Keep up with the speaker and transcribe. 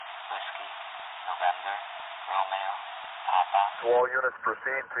Whiskey, November, Romeo, Papa. To all units,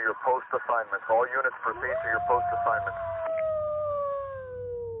 proceed to your post assignments. All units, proceed to your post assignments.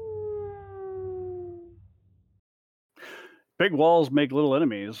 Big walls make little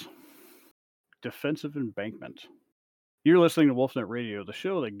enemies. Defensive embankment. You're listening to Wolfnet Radio, the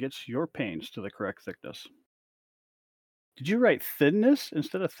show that gets your paints to the correct thickness. Did you write thinness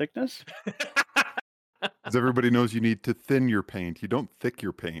instead of thickness? Because everybody knows you need to thin your paint. You don't thick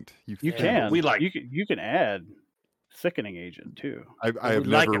your paint. You thin can. it. We like. You can add thickening agent too. I have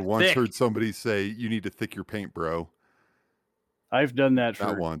we like never it once thick. heard somebody say you need to thick your paint, bro. I've done that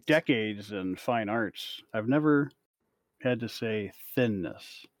Not for once. decades in fine arts. I've never had to say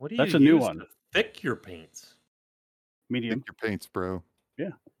thinness. What do you That's a new use one. to thick your paints? Medium. Thick your paints, bro.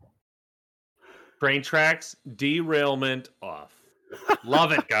 Train tracks, derailment off.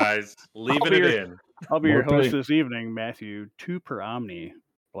 Love it, guys. Leaving be it your- in. I'll be your More host paint. this evening, Matthew 2 per Omni,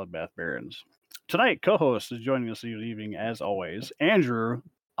 Bloodbath Barons. Tonight, co-host is joining us this evening, as always, Andrew.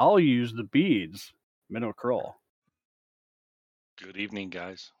 I'll use the beads, Minnow Kroll. Good evening,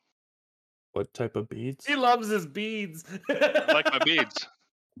 guys. What type of beads? He loves his beads. I like my beads.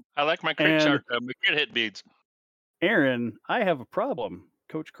 I like my And- my crit hit beads. Aaron, I have a problem,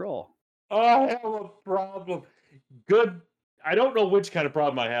 Coach Kroll. I have a problem. Good. I don't know which kind of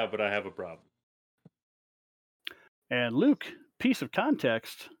problem I have, but I have a problem. And Luke, piece of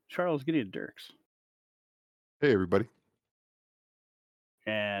context, Charles Gideon Dirks. Hey, everybody.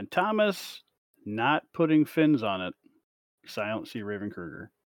 And Thomas, not putting fins on it, Silent C. Raven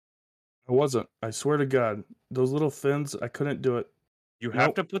Kruger. I wasn't. I swear to God, those little fins, I couldn't do it. You have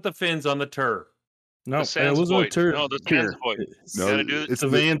Nope. to put the fins on the tur. No, The it Sans wasn't a Void. turd. No, the Sans Void. No, gotta do it. it's a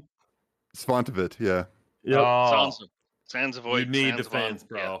the van. Svantavit, yeah. Yep. Sans You Void. need the Sans Von. fins,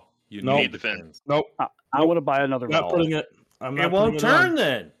 bro. Yeah. You No. need the fins. Nope. I want to buy another Not valve. putting it. I'm not It won't putting it on. turn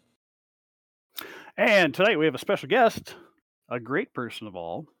then. And tonight we have a special guest, a great person of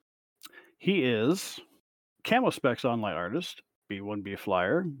all. He is Camo Specs online artist, B1B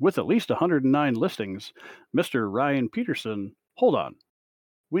flyer, with at least 109 listings, Mr. Ryan Peterson. Hold on.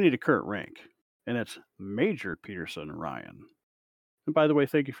 We need a current rank, and it's Major Peterson Ryan. And by the way,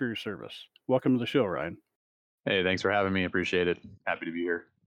 thank you for your service. Welcome to the show, Ryan. Hey, thanks for having me. Appreciate it. Happy to be here.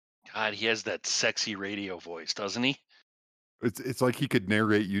 God, he has that sexy radio voice, doesn't he? It's like he could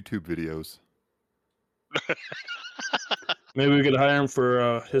narrate YouTube videos. Maybe we could hire him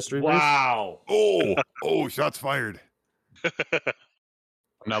for history. base? Wow. Oh, shots fired. I'm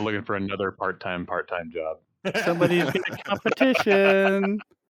not looking for another part-time job. Somebody's getting a competition.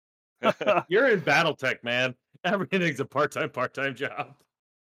 You're in BattleTech, man. Everything's a part-time job.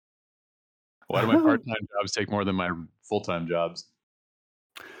 Why do my part-time jobs take more than my full-time jobs?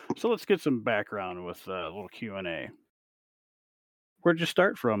 So let's get some background with a little Q&A. Where'd you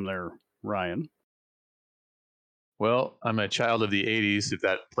start from there, Ryan? Well, I'm a child of the 80s, if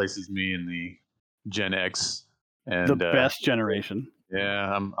that places me in the Gen X. And The best generation.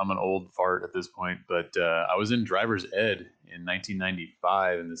 Yeah, I'm an old fart at this point, but I was in driver's ed in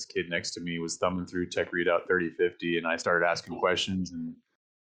 1995, and this kid next to me was thumbing through Tech Readout 3050, and I started asking questions, and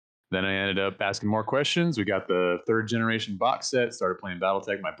then I ended up asking more questions. We got the third generation box set, started playing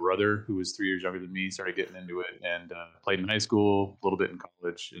BattleTech. My brother, who was 3 years younger than me, started getting into it, and played in high school, a little bit in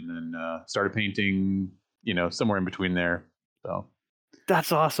college, and then started painting, somewhere in between there. So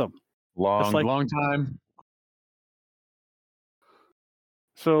That's awesome. long, like- long time.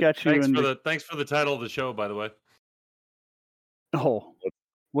 So got you Thanks for the title of the show, by the way. Oh,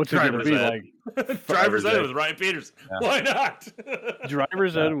 what's it going to Driver's be Ed. like? Driver's Ed Ed. with Ryan Peters. Yeah. Why not?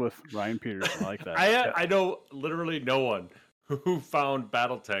 Driver's Ed with Ryan Peterson. I like that. I know literally no one who found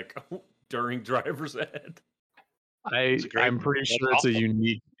BattleTech during Driver's Ed. It's a great- I'm pretty that's sure it's a awesome.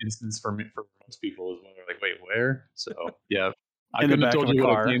 unique instance for most people as well. They're like, wait, where? So yeah, I In the couldn't have back told of a you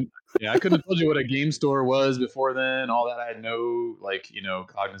what car. I couldn't have told you what a game store was before then. All that I had no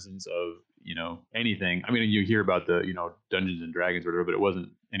cognizance of anything. I mean, you hear about the Dungeons and Dragons or whatever, but it wasn't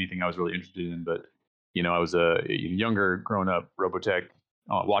anything I was really interested in. But I was a younger grown up Robotech.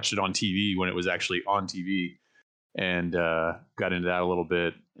 Watched it on TV when it was actually on TV, and got into that a little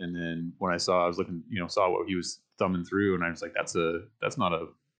bit. And then when I was looking, saw what he was thumbing through, and I was like, that's not a,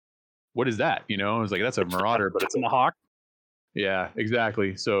 what is that? I was like, that's a Marauder, but it's a Tomahawk. yeah,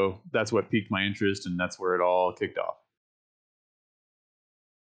 exactly. So that's what piqued my interest, and that's where it all kicked off.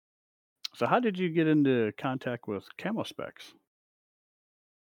 So how did you get into contact with Camo Specs?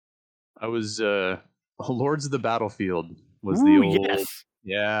 I was Lords of the Battlefield was Ooh, the old yes.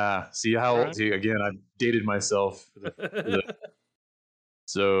 yeah. See how Right. see again I've dated myself.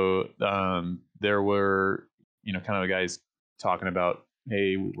 So there were kind of guys talking about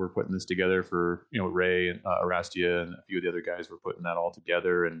hey, we're putting this together for, Ray and Arastia and a few of the other guys were putting that all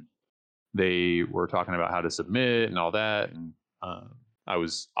together, and they were talking about how to submit and all that. And I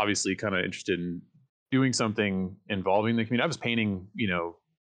was obviously kind of interested in doing something involving the community. I was painting,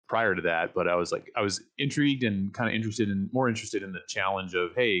 prior to that, but I was intrigued and kind of more interested in the challenge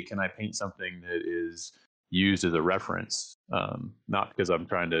of, hey, can I paint something that is used as a reference? Not because I'm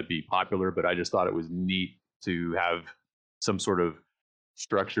trying to be popular, but I just thought it was neat to have some sort of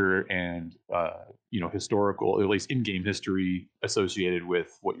structure and historical, at least in-game history associated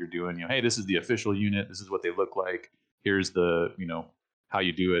with what you're doing. Hey, this is the official unit. This is what they look like. Here's the how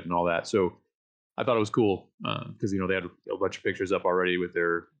you do it and all that. So I thought it was cool because they had a bunch of pictures up already with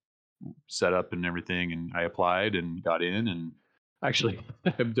their setup and everything, and I applied and got in. And actually,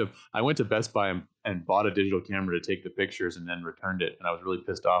 I went to Best Buy and bought a digital camera to take the pictures and then returned it. And I was really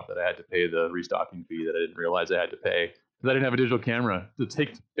pissed off that I had to pay the restocking fee that I didn't realize I had to pay because I didn't have a digital camera to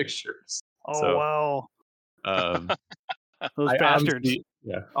take the pictures. Oh, wow. Those bastards.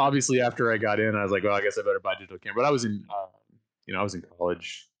 Obviously, after I got in, I was like, well, I guess I better buy a digital camera. But I was in, I was in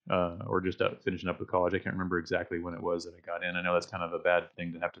college or just finishing up with college. I can't remember exactly when it was that I got in. I know that's kind of a bad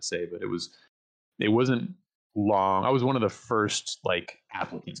thing to have to say, but it wasn't long. I was one of the first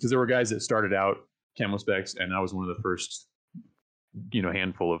applicants because there were guys that started out Camo Specs, and I was one of the first,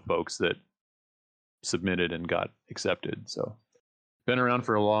 handful of folks that submitted and got accepted. So been around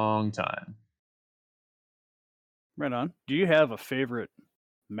for a long time. Right on. Do you have a favorite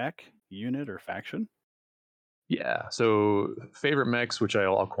mech, unit, or faction? Yeah. So favorite mechs, which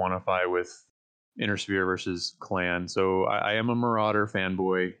I'll quantify with Intersphere versus Clan. So I am a Marauder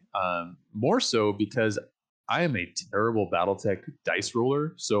fanboy, more so because I am a terrible BattleTech dice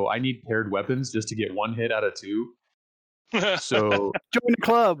roller. So I need paired weapons just to get one hit out of two. So join the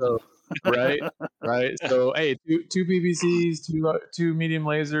club. Right. So hey, two PVCs, two medium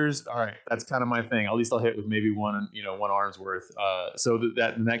lasers. All right, that's kind of my thing. At least I'll hit with maybe one arm's worth. So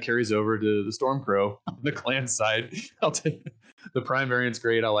that carries over to the Stormcrow, the Clan side. I'll take the Prime variant's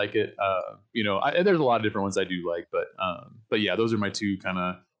great. I like it. There's a lot of different ones I do like, but yeah, those are my two kind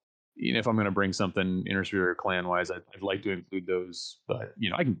of. If I'm going to bring something Intersphere or Clan wise, I'd like to include those. But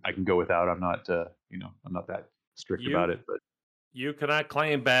I can go without. I'm not I'm not that strict about it. But you cannot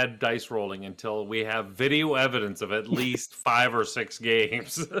claim bad dice rolling until we have video evidence of at least 5 or 6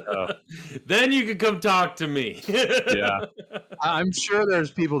 games. Then you can come talk to me. Yeah, I'm sure there's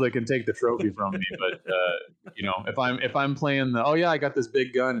people that can take the trophy from me, but if I'm playing I got this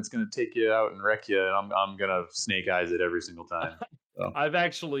big gun, it's going to take you out and wreck you, and I'm going to snake eyes it every single time. So. I've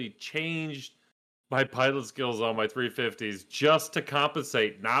actually changed my pilot skills on my 350s just to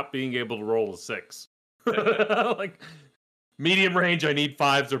compensate not being able to roll a 6. Medium range, I need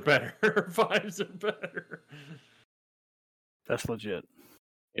 5s or better. 5s or better. That's legit.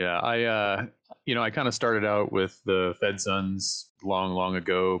 Yeah, I kind of started out with the Fedsons long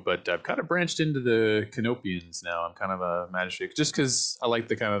ago, but I've kind of branched into the Canopians now. I'm kind of a magistrate just because I like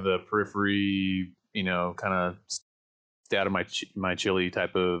the kind of the periphery, kind of stay out of my chili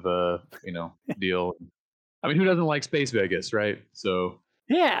type of deal. I mean, who doesn't like Space Vegas, right? So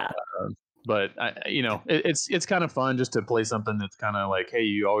yeah. But it's kind of fun just to play something that's kind of like, hey,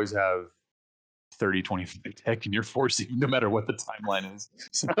 you always have 30-25 tech in your force, no matter what the timeline is.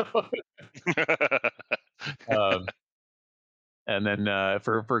 So, and then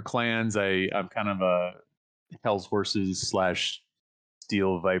for clans, I'm kind of a Hell's Horses /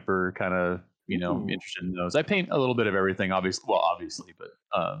 Steel Viper kind of interested in those. I paint a little bit of everything, obviously, but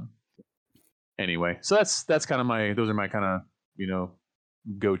anyway, so that's kind of those are my kind of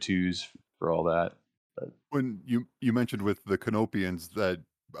go-tos for all that. But when you mentioned with the Canopians that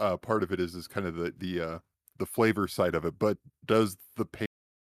part of it is kind of the flavor side of it, but does the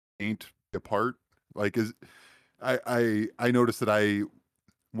paint a part? Like, is I notice that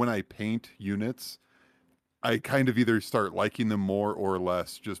when I paint units, I kind of either start liking them more or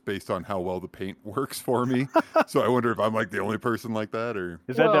less just based on how well the paint works for me. So I wonder if I'm like the only person like that, or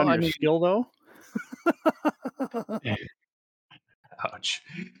is that down to your skill though? Ouch.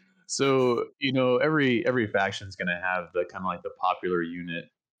 So every faction is going to have the kind of like the popular unit.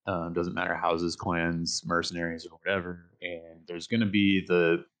 Doesn't matter, houses, clans, mercenaries, or whatever. And there's going to be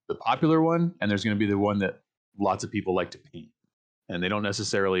the popular one, and there's going to be the one that lots of people like to paint, and they don't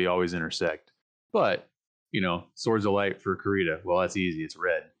necessarily always intersect. But Swords of Light for Karita, well, that's easy. It's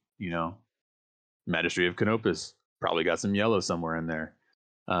red. Magistracy of Canopus probably got some yellow somewhere in there.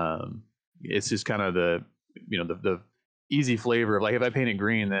 It's just kind of the easy flavor of like, if I paint it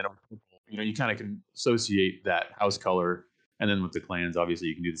green, then you kind of can associate that house color. And then with the clans, obviously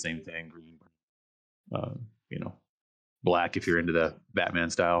you can do the same thing. Green, black if you're into the Batman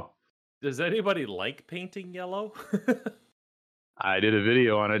style. Does anybody like painting yellow? I did a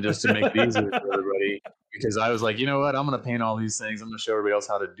video on it just to make it easier for everybody because I was like, you know what, I'm going to paint all these things. I'm going to show everybody else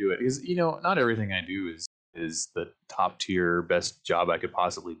how to do it because not everything I do is the top tier best job I could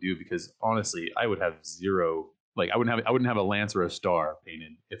possibly do. Because honestly, I would have zero. Like I wouldn't have a lance or a star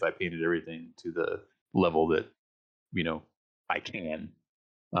painted if I painted everything to the level that I can.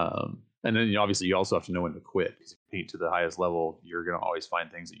 And then obviously you also have to know when to quit, because if you paint to the highest level, you're going to always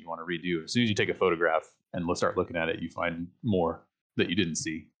find things that you want to redo. As soon as you take a photograph and let's start looking at it, you find more that you didn't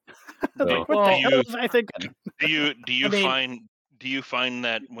see. So, What the hell was I thinking? Do you find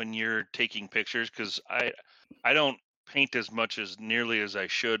that when you're taking pictures? Because I don't paint as much as nearly as I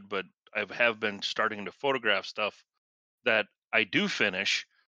should, but I have been starting to photograph stuff that I do finish,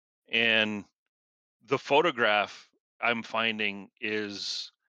 and the photograph I'm finding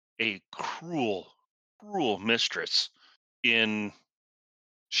is a cruel mistress in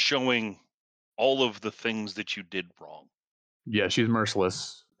showing all of the things that you did wrong. yeah, she's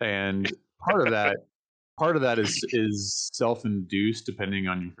merciless, and part of that is self-induced depending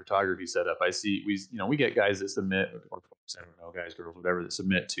on your photography setup. I see we get guys that submit, or folks, I don't know, guys, girls, whatever, that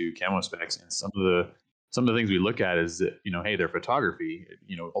submit to Camo Specs, and some of the things we look at is that hey, their photography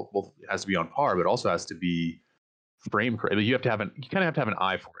both has to be on par, but also has to be frame correct. You kind of have to have an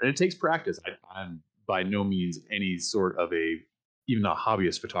eye for it, and it takes practice. I'm by no means any sort of even a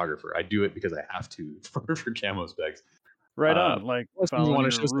hobbyist photographer. I do it because I have to for Camo Specs. Right on. Like you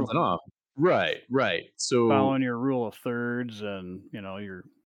want to show something off. Right. So following your rule of thirds and your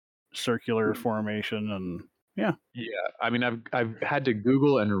circular formation and yeah. I mean, I've had to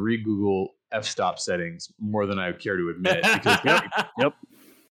Google and re-Google f-stop settings more than I care to admit. Because, yep.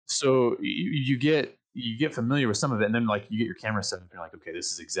 So you get familiar with some of it, and then you get your camera set up, and you're like, okay,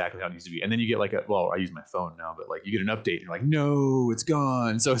 this is exactly how it needs to be. And then you get I use my phone now, but you get an update, and you're like, no, it's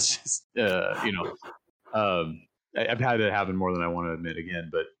gone. So it's just I've had it happen more than I want to admit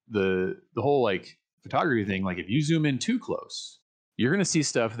again. But the whole photography thing, if you zoom in too close, you're going to see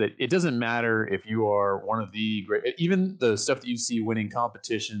stuff that it doesn't matter if you are one of the great, even the stuff that you see winning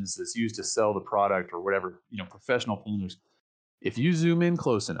competitions that's used to sell the product or whatever, professional painters. If you zoom in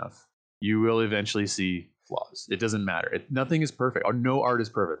close enough, you will eventually see flaws. It doesn't matter. Nothing is perfect. Or no art is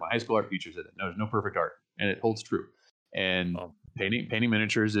perfect. My high school art teacher said it. No, there's no perfect art, and it holds true. And painting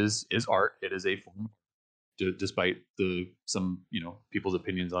miniatures is art. It is a form, despite some people's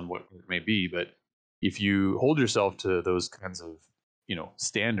opinions on what it may be. But if you hold yourself to those kinds of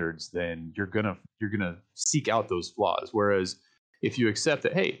standards, then you're gonna seek out those flaws. Whereas if you accept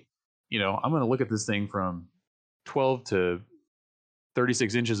that, hey, I'm gonna look at this thing from 12 to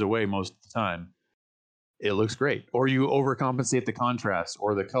 36 inches away most of the time, it looks great. Or you overcompensate the contrast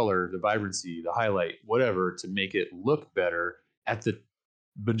or the color, the vibrancy, the highlight, whatever, to make it look better at the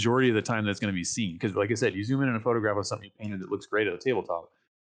majority of the time that's going to be seen. Because like I said, you zoom in a photograph of something you painted that looks great at a tabletop,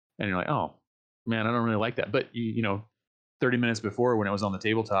 and you're like, oh man, I don't really like that. But 30 minutes before, when it was on the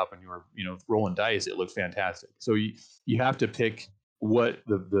tabletop and you were rolling dice, it looked fantastic. So you have to pick what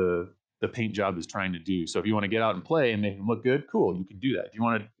the paint job is trying to do. So if you want to get out and play and make them look good, cool, you can do that. If you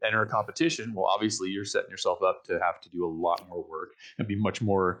want to enter a competition, well, obviously you're setting yourself up to have to do a lot more work and be much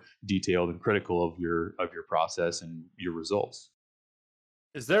more detailed and critical of your process and your results.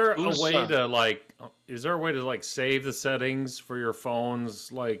 Is there a way to save the settings for your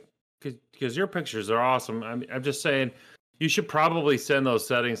phones? Because your pictures are awesome. I'm just saying, you should probably send those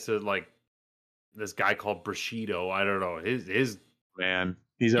settings to this guy called Bushido. I don't know. His man,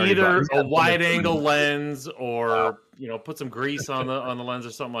 he's either a wide angle lens or put some grease on the lens or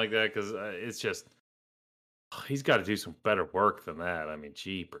something like that. Because it's just he's got to do some better work than that. I mean,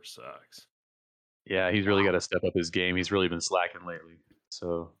 jeepers sucks. Yeah, he's really got to step up his game. He's really been slacking lately.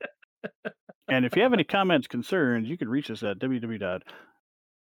 So, and if you have any comments, concerns, you can reach us at www.tbnrp.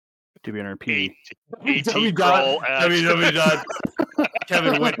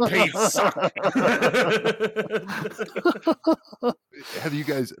 Kevin Witt paints. Have you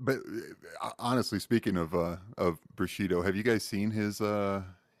guys? But honestly, speaking of Bushido, have you guys seen his Mad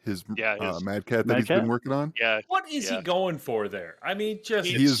Cat that he's been working on? Yeah. What is he going for there? I mean, just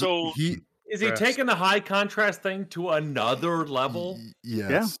is he taking the high contrast thing to another level?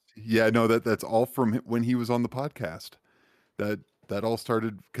 Yes. Yeah. No, that's all from when he was on the podcast. That all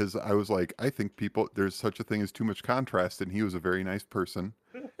started because I was like, I think there's such a thing as too much contrast, and he was a very nice person,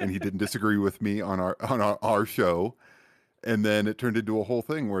 and he didn't disagree with me on our show. And then it turned into a whole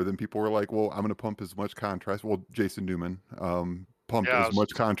thing where then people were like, well, I'm going to pump as much contrast. Well, Jason Newman pumped as much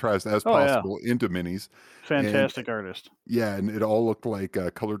contrast as possible into minis. Fantastic artist. Yeah, and it all looked like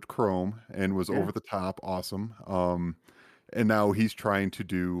colored chrome and was over the top awesome. and now he's trying to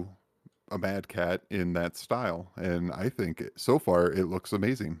do a Mad Cat in that style, and I think so far it looks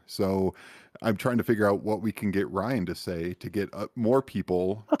amazing. So I'm trying to figure out what we can get Ryan to say to get more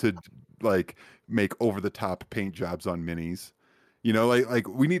people to like make over the top paint jobs on minis. You know, like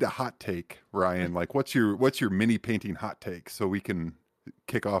we need a hot take, Ryan. Like, what's your mini painting hot take so we can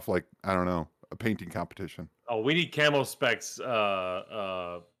kick off, like, I don't know, a painting competition. Oh, we need Camo Specs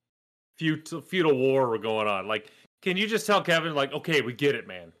feudal war going on. Like, can you just tell Kevin, like, okay, we get it,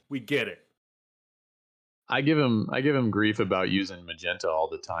 man. We get it. I give him grief about using magenta all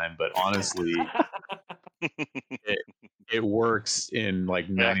the time, but honestly, it works in like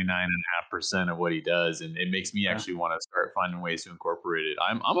 99.5% of what he does, and it makes me actually want to start finding ways to incorporate it.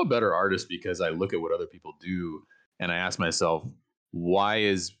 I'm a better artist because I look at what other people do and I ask myself, why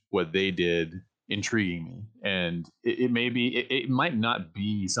is what they did intriguing me? And it might not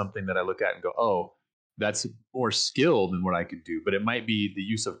be something that I look at and go, oh, that's more skilled than what I could do, but it might be the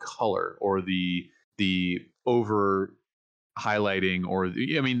use of color or the over highlighting, or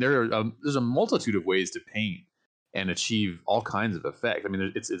I mean, there's a multitude of ways to paint and achieve all kinds of effect. I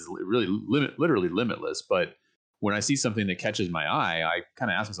mean, it's really literally limitless. But when I see something that catches my eye, I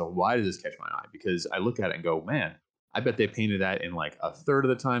kind of ask myself, why does this catch my eye? Because I look at it and go, man, I bet they painted that in like a third of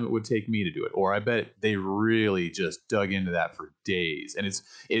the time it would take me to do it, or I bet they really just dug into that for days. And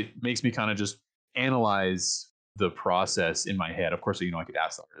it makes me kind of just analyze the process in my head. Of course, I could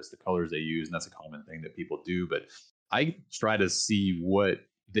ask the artist the colors they use, and that's a common thing that people do. But I try to see what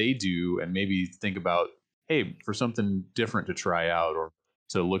they do and maybe think about, hey, for something different to try out or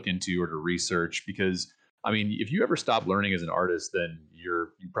to look into or to research. Because I mean, if you ever stop learning as an artist, then you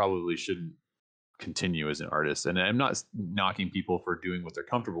probably shouldn't continue as an artist. And I'm not knocking people for doing what they're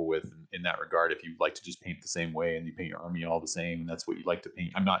comfortable with in that regard. If you like to just paint the same way and you paint your army all the same and that's what you like to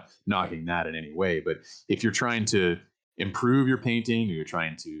paint, I'm not knocking that in any way. But if you're trying to improve your painting, or you're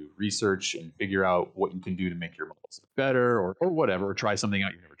trying to research and figure out what you can do to make your models better, or whatever, or try something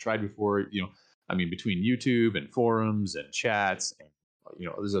out you've never tried before, I mean, between YouTube and forums and chats, and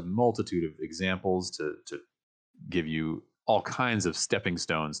there's a multitude of examples to give you all kinds of stepping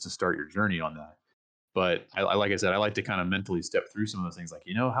stones to start your journey on that. But like I said, I like to kind of mentally step through some of those things, like,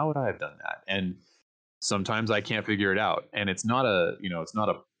 how would I have done that? And sometimes I can't figure it out. And it's not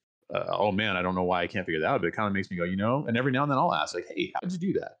oh man, I don't know why I can't figure that out. But it kind of makes me go, and every now and then I'll ask, like, hey, how did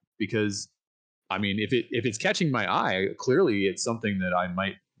you do that? Because I mean, if it's catching my eye, clearly it's something that I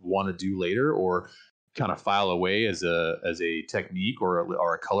might want to do later, or kind of file away as a technique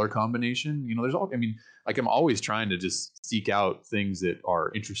or a color combination. There's all, I mean, like, I'm always trying to just seek out things that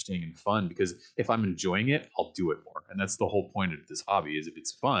are interesting and fun, because if I'm enjoying it, I'll do it more. And that's the whole point of this hobby, is if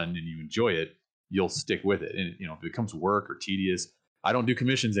it's fun and you enjoy it, you'll stick with it. And if it becomes work or tedious, I don't do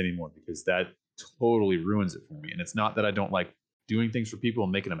commissions anymore, because that totally ruins it for me. And it's not that I don't like doing things for people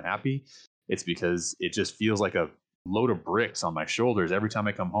and making them happy. It's because it just feels like a load of bricks on my shoulders every time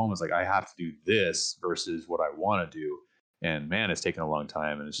I come home. It's like, I have to do this versus what I want to do. And man, it's taken a long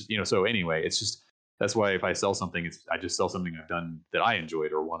time. And it's just, so anyway, it's just, that's why if I sell something, I just sell something I've done that I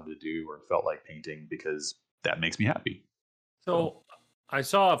enjoyed or wanted to do or felt like painting, because that makes me happy. So I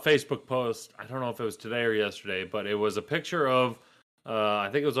saw a Facebook post, I don't know if it was today or yesterday, but it was a picture of, I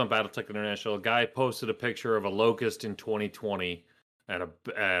think it was on Battletech International. A guy posted a picture of a Locust in 2020 and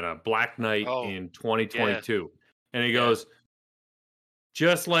a Black Knight in 2022. Yeah. And he goes,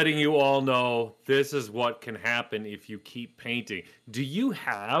 just letting you all know, this is what can happen if you keep painting. Do you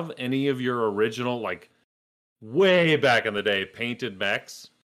have any of your original, like, way back in the day, painted mechs?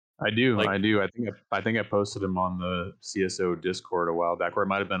 I do. I think I posted them on the CSO Discord a while back, or it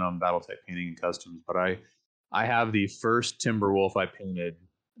might have been on Battletech Painting and Customs. But I have the first Timberwolf I painted,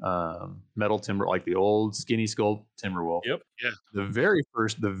 metal timber, like the old skinny skull Timberwolf. Yep. Yeah. The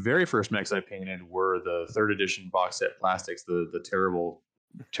very first mechs I painted were the 3rd edition box set plastics, the terrible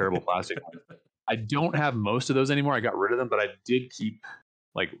plastic ones. I don't have most of those anymore. I got rid of them, but I did keep,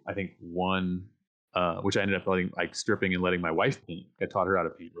 like, I think one, which I ended up stripping and letting my wife paint. I taught her how to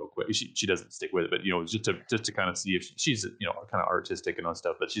paint real quick. She doesn't stick with it, but just to kind of see if she's kind of artistic and all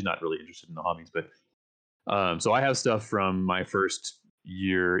stuff, but she's not really interested in the hobbies. But so I have stuff from my first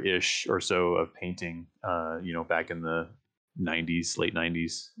year-ish or so of painting, back in the 90s, late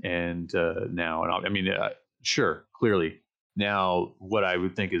 90s, and now. And I mean, sure, clearly. Now, what I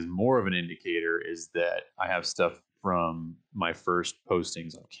would think is more of an indicator is that I have stuff from my first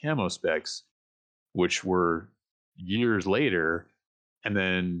postings on Camo Specs, which were years later, and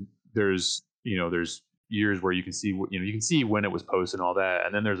then there's years where you can see when it was posted and all that,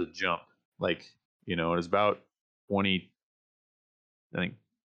 and then there's a jump, like, it was about 20, I think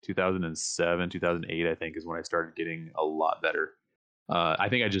 2007, 2008, I think, is when I started getting a lot better. I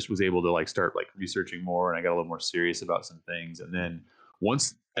think I just was able to like start like researching more, and I got a little more serious about some things. And then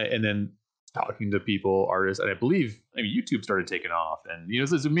talking to people, artists, and I believe, I mean, YouTube started taking off, and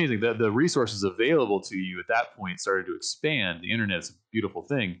it's amazing that the resources available to you at that point started to expand. The internet's a beautiful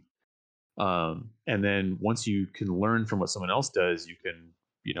thing. And then once you can learn from what someone else does, you can,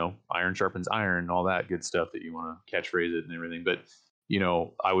 iron sharpens iron, all that good stuff that you want to catchphrase it and everything. But,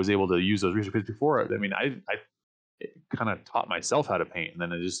 I was able to use those resources before. I mean, I kind of taught myself how to paint, and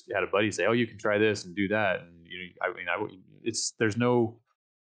then I just had a buddy say, "Oh, you can try this and do that." And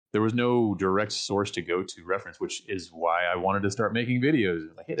there was no direct source to go to reference, which is why I wanted to start making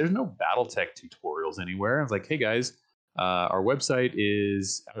videos. Like, hey, there's no BattleTech tutorials anywhere. I was like, hey guys, our website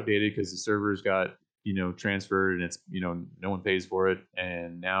is outdated because the servers got transferred, and it's no one pays for it,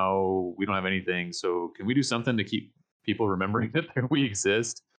 and now we don't have anything. So can we do something to keep people remembering that we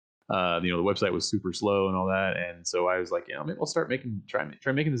exist? The website was super slow and all that, and so I was like, maybe I'll try making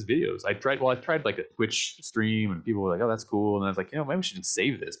these videos. I tried like a Twitch stream, and people were like, oh, that's cool. And I was like, maybe we should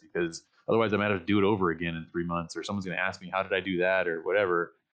save this, because otherwise I might have to do it over again in 3 months, or someone's going to ask me, how did I do that, or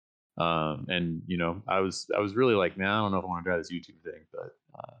whatever. And I was really like, man, I don't know if I want to try this YouTube thing. But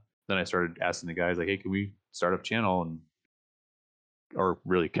then I started asking the guys, like, hey, can we start up a channel? Or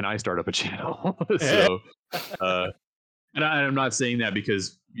really, can I start up a channel? So and I'm not saying that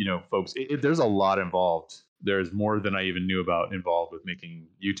because, folks, there's a lot involved. There's more than I even knew about involved with making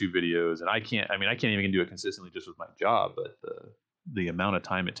YouTube videos. And I can't even do it consistently just with my job, but the amount of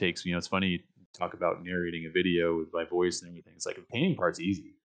time it takes, it's funny you talk about narrating a video with my voice and everything. It's like the painting part's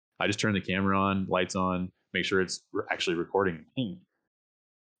easy. I just turn the camera on, lights on, make sure it's actually recording and paint.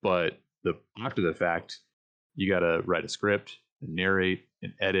 But after the fact, you got to write a script and narrate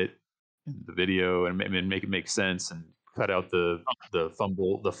and edit the video and make it make sense, and cut out the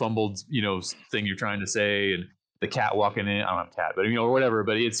fumbled thing you're trying to say, and the cat walking in. I don't have a cat, but or whatever.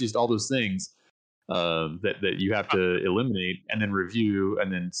 But it's just all those things that you have to eliminate, and then review,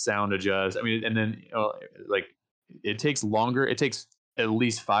 and then sound adjust. I mean, and then like it takes longer. It takes at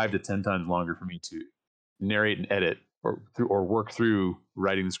least 5 to 10 times longer for me to narrate and edit or work through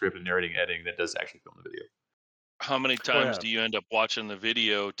writing the script and narrating and editing than does actually film the video. How many times do you end up watching the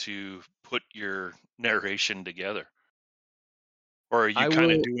video to put your narration together? Or are you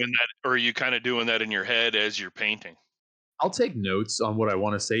kind of doing that? Or are you kind of doing that in your head as you're painting? I'll take notes on what I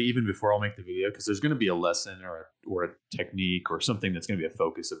want to say even before I'll make the video, because there's going to be a lesson or a technique or something that's going to be a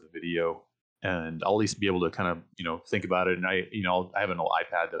focus of the video, and I'll at least be able to kind of think about it. And I have an old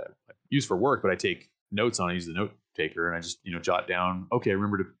iPad that I use for work, but I take notes on. I use the note taker, and I just jot down. Okay,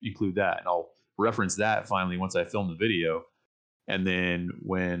 remember to include that, and I'll reference that finally once I film the video. And then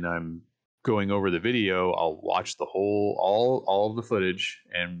when I'm going over the video, I'll watch the whole all of the footage,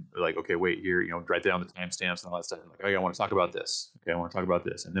 and like, okay, wait here, write down the timestamps and all that stuff. I'm like, okay, I want to talk about this. Okay, I want to talk about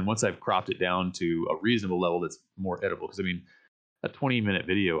this. And then once I've cropped it down to a reasonable level that's more editable, because a 20-minute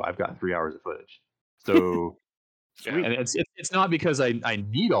video, I've got 3 hours of footage. So and it's not because I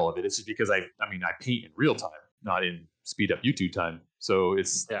need all of it. It's just because I paint in real time, not in speed up YouTube time. So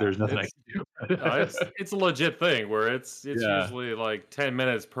there's nothing I can do. It's a legit thing where it's usually like 10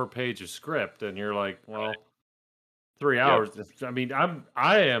 minutes per page of script, and you're like, well, 3 hours. Yep.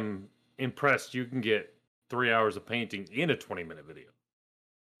 I am impressed you can get 3 hours of painting in a 20-minute video,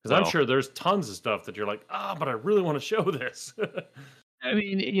 because I'm sure there's tons of stuff that you're like, but I really want to show this.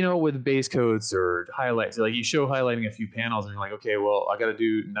 With base coats or highlights, like you show highlighting a few panels and you're like, okay, well, I got to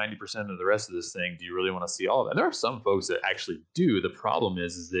do 90% of the rest of this thing. Do you really want to see all of that? There are some folks that actually do. The problem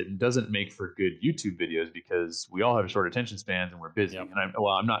is that it doesn't make for good YouTube videos, because we all have short attention spans and we're busy. Yep.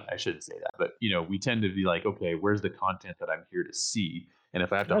 And I shouldn't say that, but we tend to be like, okay, where's the content that I'm here to see? And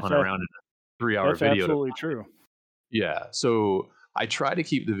if I have to hunt around in a 3-hour video, that's absolutely true. Yeah. So I try to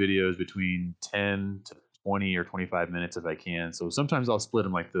keep the videos between 10 to 20 or 25 minutes if I can. So sometimes I'll split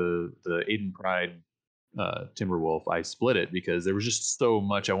them, like the Aiden Pride Timberwolf. I split it because there was just so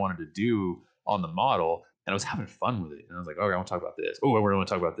much I wanted to do on the model, and I was having fun with it. And I was like, okay, I want to talk about this. Oh, I want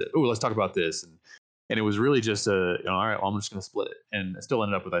to talk about this. Oh, let's talk about this. And it was really just all right, well, I'm just going to split it. And I still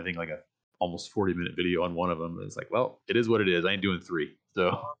ended up with, I think, like a almost 40-minute video on one of them. And it's like, well, it is what it is. I ain't doing 3.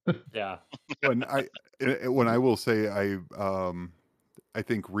 So yeah. When I will say, I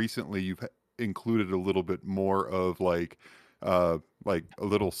think recently you've included a little bit more of like a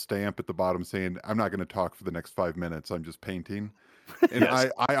little stamp at the bottom saying, I'm not going to talk for the next 5 minutes, I'm just painting. And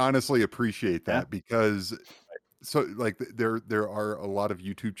yes. I honestly appreciate that, because so like there are a lot of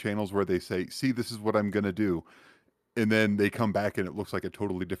YouTube channels where they say, see, this is what I'm going to do. and then they come back and it looks like a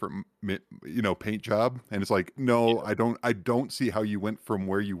totally different paint job, and it's like, no, I don't see how you went from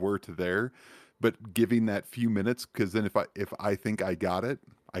where you were to there, but giving that few minutes, because then if I think I got it,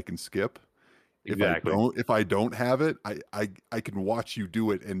 I can skip. Exactly. If I don't have it, I can watch you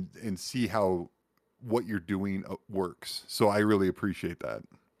do it and see how what you're doing works. So I really appreciate that.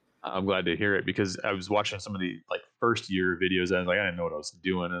 I'm glad to hear it, because I was watching some of the like first year videos and I was like, I didn't know what I was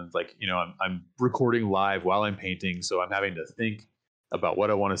doing. And it's like, I'm recording live while I'm painting. So I'm having to think about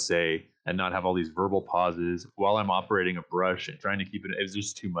what I want to say and not have all these verbal pauses while I'm operating a brush and trying to keep it. It's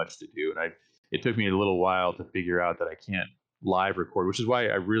just too much to do. And it took me a little while to figure out that I can't live record, which is why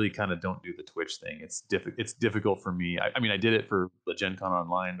I really kind of don't do the Twitch thing. It's difficult for me. I mean, I did it for the Gen Con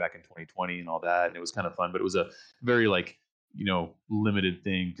Online back in 2020 and all that, and it was kind of fun, but it was a very like, limited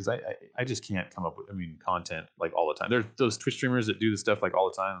thing, because I just can't come up with content like all the time. There's those Twitch streamers that do the stuff like all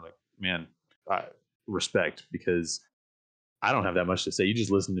the time. Like, man, respect, because I don't have that much to say. You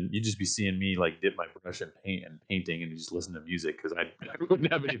just be seeing me like dip my brush and painting, and you just listen to music, because I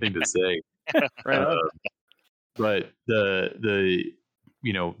wouldn't have anything to say. Right on. But the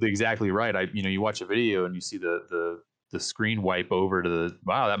exactly right. You watch a video and you see the screen wipe over to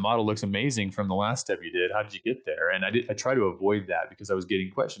wow, that model looks amazing from the last step you did. How did you get there? And I try to avoid that, because I was getting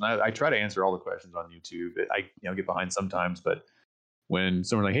questions. I try to answer all the questions on YouTube. I get behind sometimes, but when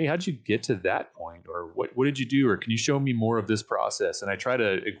someone's like, hey, how did you get to that point? Or what did you do? Or can you show me more of this process? And I try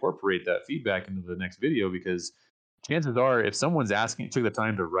to incorporate that feedback into the next video, because chances are, if someone's took the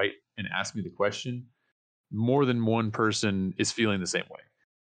time to write and ask me the question, more than one person is feeling the same way.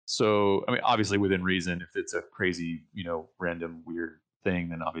 So, obviously within reason. If it's a crazy, random, weird thing,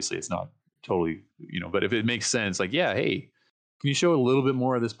 then obviously it's not totally, but if it makes sense, like, yeah, hey, can you show a little bit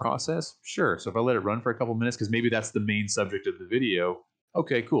more of this process? Sure. So if I let it run for a couple minutes, because maybe that's the main subject of the video.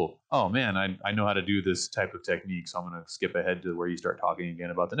 Okay, cool. Oh man, I know how to do this type of technique, so I'm going to skip ahead to where you start talking again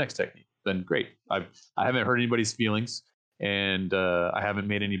about the next technique. Then great. I haven't hurt anybody's feelings, and I haven't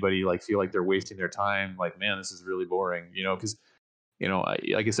made anybody like feel like they're wasting their time. Like, man, this is really boring, because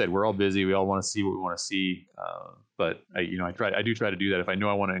like I said, we're all busy. We all want to see what we want to see. But I do try to do that. If I know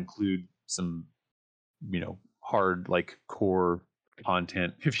I want to include some, hard, like core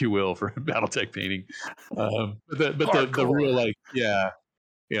content, if you will, for BattleTech painting. But the real, like, yeah,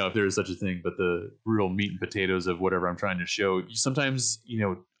 if there's such a thing, but the real meat and potatoes of whatever I'm trying to show, sometimes,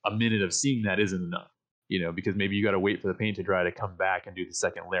 a minute of seeing that isn't enough. Because maybe you got to wait for the paint to dry to come back and do the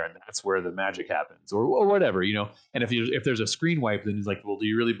second layer, and that's where the magic happens, or whatever, And if there's a screen wipe, then it's like, well, do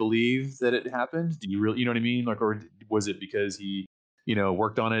you really believe that it happened? Do you really, you know what I mean? Like, or was it because he,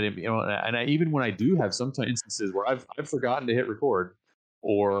 worked on it? And even when I do have sometimes instances where I've forgotten to hit record,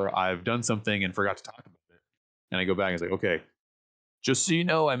 or I've done something and forgot to talk about it, and I go back and it's like, okay, just so you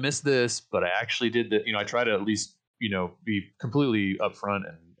know, I missed this, but I actually did that. I try to at least, be completely upfront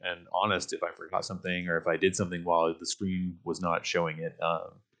and honest if I forgot something, or if I did something while the screen was not showing it.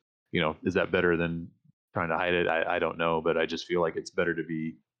 Is that better than trying to hide it? I don't know, but I just feel like it's better to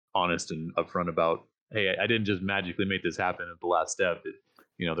be honest and upfront about, hey, I didn't just magically make this happen at the last step.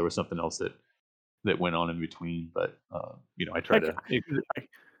 There was something else that went on in between. But I try to.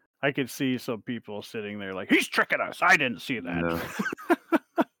 I could see some people sitting there like, he's tricking us. I didn't see that. No.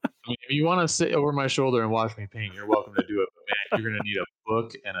 If you want to sit over my shoulder and watch me paint, you're welcome to do it. But man, you're going to need a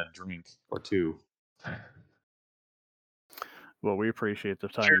book and a drink or two. Well, we appreciate the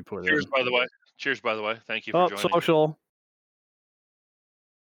time you put Cheers, in. by the way. Cheers, by the way. Thank you for joining. Social.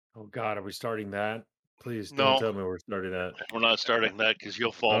 Oh God, are we starting that? Please don't tell me we're starting that. We're not starting that, because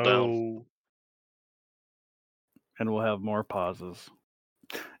you'll fall down. And we'll have more pauses.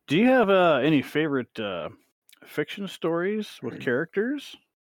 Do you have any favorite fiction stories with characters?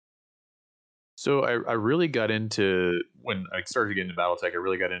 So I really got into, when I started to get into BattleTech, I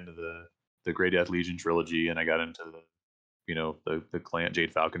really got into the Grey Death Legion trilogy, and I got into the Clan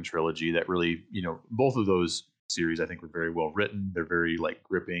Jade Falcon trilogy. That really, both of those series I think were very well written. They're very like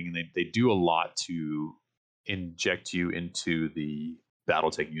gripping, and they do a lot to inject you into the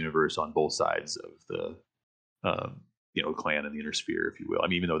BattleTech universe on both sides of the clan and the inner sphere, if you will.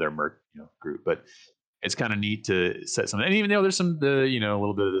 Even though they're merc group, but it's kind of neat to set something. And even though there's some a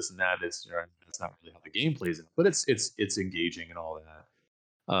little bit of this and that, it's not really how the game plays in, but it's engaging and all that.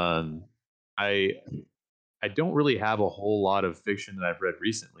 I don't really have a whole lot of fiction that I've read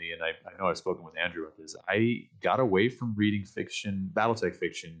recently, and I know I've spoken with Andrew about this. I got away from reading fiction, BattleTech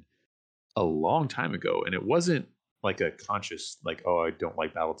fiction, a long time ago, and it wasn't like a conscious, like, oh, I don't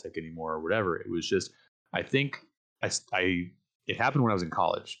like BattleTech anymore or whatever. It was just, I think it happened when I was in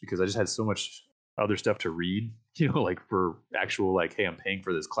college, because I just had so much other stuff to read, like for actual, like, hey, I'm paying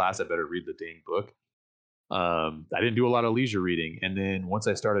for this class, I better read the dang book. I didn't do a lot of leisure reading. And then once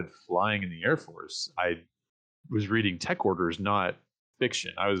I started flying in the Air Force, I was reading tech orders, not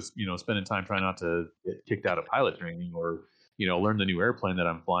fiction. I was, spending time trying not to get kicked out of pilot training or, learn the new airplane that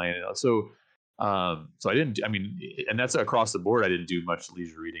I'm flying. So I didn't, and that's across the board. I didn't do much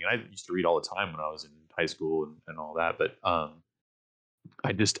leisure reading. And I used to read all the time when I was in high school and all that. But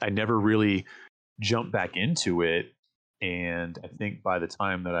I never really jumped back into it. And I think by the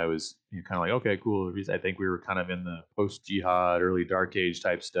time that I was kind of like, okay, cool. I think we were kind of in the post jihad, early dark age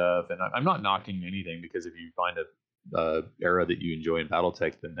type stuff. And I'm not knocking anything, because if you find a era that you enjoy in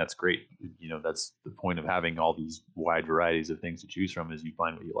BattleTech, then that's great. That's the point of having all these wide varieties of things to choose from, is you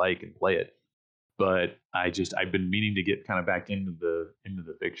find what you like and play it. But I've been meaning to get kind of back into the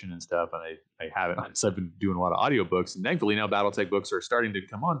fiction and stuff, and I haven't. So I've been doing a lot of audiobooks, and thankfully now BattleTech books are starting to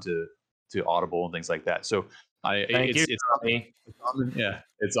come on to Audible and things like that. So it's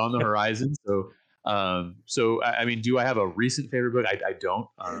on the horizon. So do I have a recent favorite book? I don't.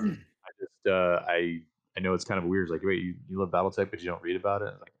 I know it's kind of weird. It's like, wait, you love BattleTech, but you don't read about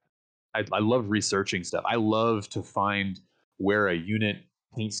it. Like, I love researching stuff. I love to find where a unit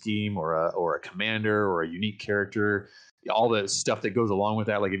paint scheme or a commander or a unique character, all the stuff that goes along with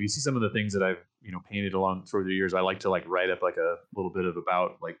that. Like, if you see some of the things that I've painted along through the years, I like to write up like a little bit of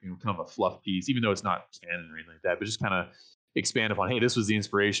about kind of a fluff piece, even though it's not canon or anything like that, but just kind of expand upon, hey, this was the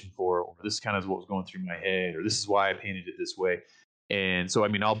inspiration for, or this kind of is what was going through my head, or this is why I painted it this way. And so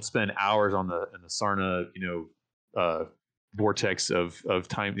I'll spend hours in the Sarna vortex of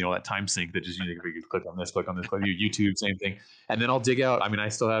time, that time sync that just you click on this, click YouTube, same thing. And then I'll dig out. I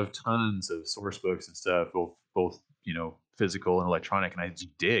still have tons of source books and stuff, both physical and electronic, and I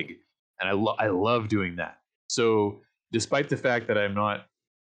just dig, and I love doing that. So despite the fact that I'm not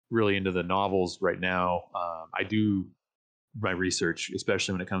really into the novels right now, I do my research,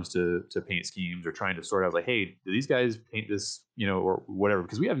 especially when it comes to paint schemes or trying to sort out, like, hey, do these guys paint this, or whatever?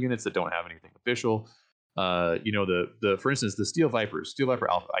 Because we have units that don't have anything official. For instance, the Steel Viper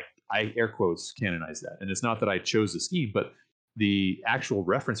Alpha, I air quotes canonize that. And it's not that I chose the scheme, but the actual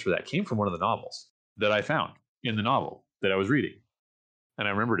reference for that came from one of the novels that I found in the novel that I was reading. And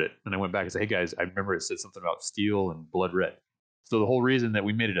I remembered it. And I went back and said, hey guys, I remember it said something about steel and blood red. So the whole reason that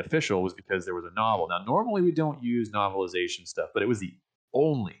we made it official was because there was a novel. Now, normally we don't use novelization stuff, but it was the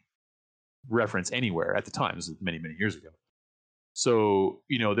only reference anywhere at the time. This was many, many years ago. So,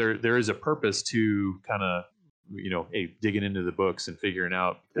 there is a purpose to kind of, digging into the books and figuring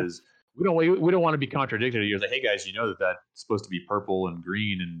out, because we don't want to be contradicted. You're like, hey guys, that's supposed to be purple and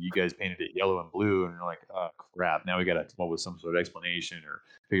green, and you guys painted it yellow and blue, and you're like, oh crap, now we got to come up with some sort of explanation or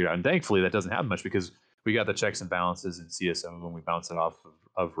figure it out. And thankfully that doesn't happen much, because we got the checks and balances in CSO, and we bounce it off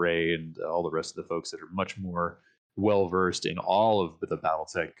of Ray and all the rest of the folks that are much more well versed in all of the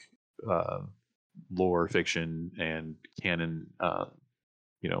BattleTech lore, fiction, and canon,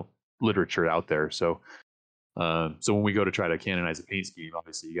 literature out there. So when we go to try to canonize a paint scheme,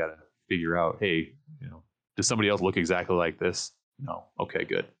 obviously you got to figure out, hey, does somebody else look exactly like this? No. Okay,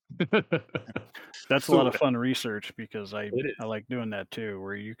 good. That's a lot of fun research, because I like doing that too,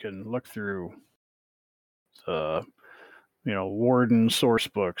 where you can look through Warden source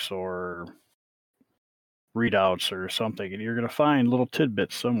books or readouts or something, and you're going to find little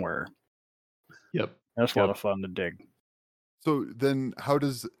tidbits somewhere. Yep. That's a lot of fun to dig. So then how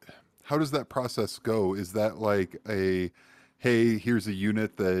does that process go? Is that like hey, here's a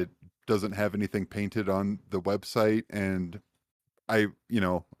unit that doesn't have anything painted on the website, and I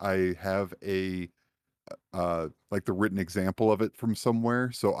have a like the written example of it from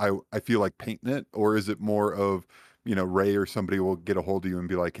somewhere, so I feel like painting it? Or is it more of, Ray or somebody will get a hold of you and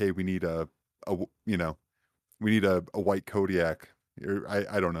be like, hey, we need a white Kodiak, or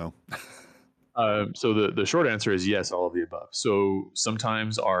I don't know. So the short answer is yes, all of the above. So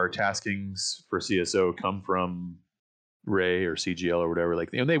sometimes our taskings for CSO come from Ray or CGL or whatever.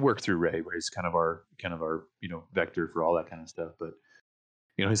 Like, they work through Ray. Ray's kind of our vector for all that kind of stuff. But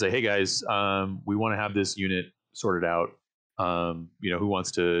he say, hey guys, we want to have this unit sorted out. Who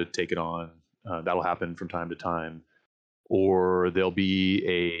wants to take it on? That'll happen from time to time. Or there'll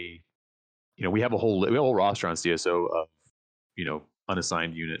be we have a whole roster on CSO of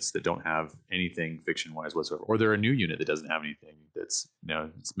unassigned units that don't have anything fiction wise whatsoever, or they're a new unit that doesn't have anything that's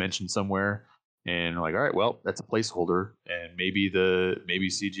it's mentioned somewhere, and we're like, all right, well, that's a placeholder, and maybe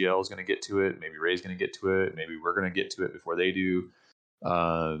CGL is going to get to it, maybe Ray's going to get to it, maybe we're going to get to it before they do.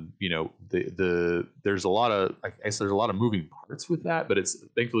 There's a lot of moving parts with that, but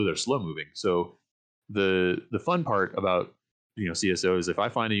thankfully they're slow moving. So the fun part about CSO is, if I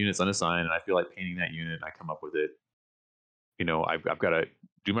find a unit that's unassigned and I feel like painting that unit and I come up with it, I've got to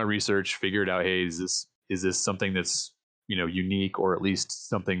do my research, figure it out. Hey, is is this something that's, unique, or at least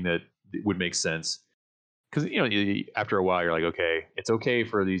something that would make sense? Because after a while you're like, okay, it's okay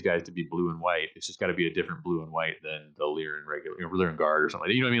for these guys to be blue and white. It's just got to be a different blue and white than the Lyran regular, Lyran Guard or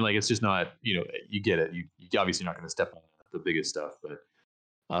something. You know what I mean? Like, it's just not, you get it. You obviously not going to step on the biggest stuff, but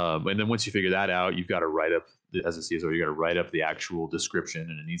and then once you figure that out, you've got to write up, as a CSO, you got to write up the actual description,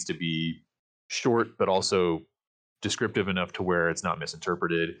 and it needs to be short but also descriptive enough to where it's not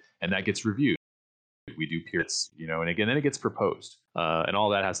misinterpreted, and that gets reviewed. We do peers, and again, then it gets proposed, and all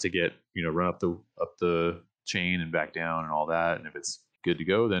that has to get run up the chain and back down and all that. And if it's good to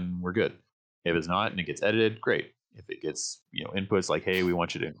go, then we're good. If it's not and it gets edited, great. If it gets inputs like, hey, we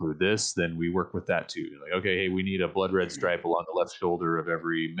want you to include this, then we work with that too. Like, okay, hey, we need a blood red stripe along the left shoulder of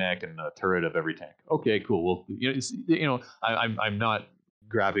every mech and a turret of every tank. Okay, cool. Well, I'm not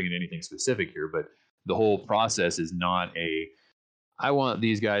grabbing at anything specific here, but the whole process is not I want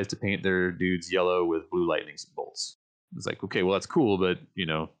these guys to paint their dudes yellow with blue lightning bolts. It's like, okay, well, that's cool, but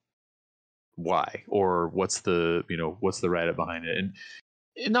why? Or what's the write-up behind it? And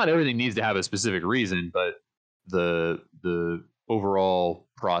not everything needs to have a specific reason, but the overall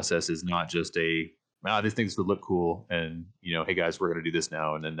process is not just these things would look cool, and hey guys, we're going to do this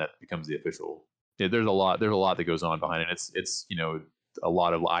now, and then that becomes the official. There's a lot that goes on behind it. It's a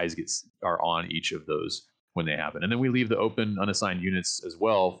lot of eyes are on each of those when they happen, and then we leave the open unassigned units as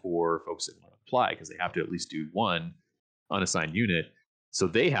well for folks that want to apply, because they have to at least do one unassigned unit. So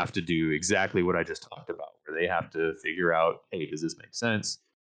they have to do exactly what I just talked about, where they have to figure out, hey, does this make sense?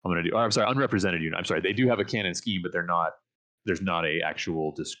 Unrepresented unit. I'm sorry, they do have a canon scheme, but there's not a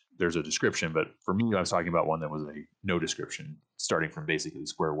actual, there's a description. But for me, I was talking about one that was a no description, starting from basically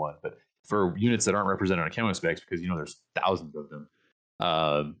square one. But for units that aren't represented on camo specs, because there's thousands of them,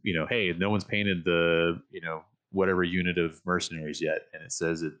 hey, no one's painted the, whatever unit of mercenaries yet, and it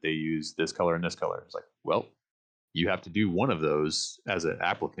says that they use this color and this color. It's like, well, you have to do one of those as an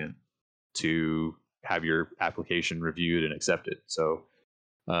applicant to have your application reviewed and accepted. So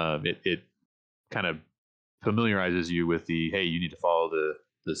it kind of familiarizes you with hey, you need to follow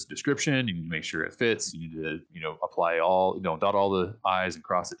this description. You need to make sure it fits. You need to, apply dot all the I's and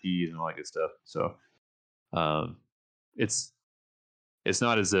cross the T's and all that good stuff. So it's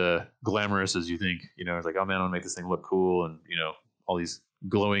not as glamorous as you think. It's like, oh man, I want to make this thing look cool, and all these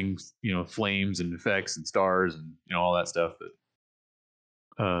glowing flames and effects and stars and all that stuff.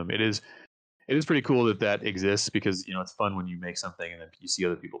 But it is pretty cool that exists, because it's fun when you make something and then you see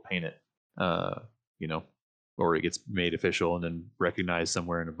other people paint it, or it gets made official and then recognized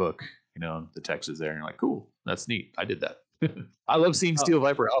somewhere in a book. The text is there, and you're like, cool, that's neat, I did that. I love seeing Steel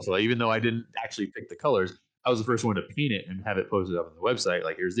Viper Alpha, even though I didn't actually pick the colors. I was the first one to paint it and have it posted up on the website.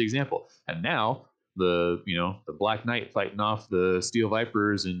 Like, here's the example. And now the Black Knight fighting off the Steel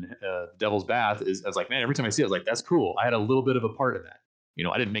Vipers and Devil's Bath I was like, man, every time I see it, I was like, that's cool. I had a little bit of a part in that.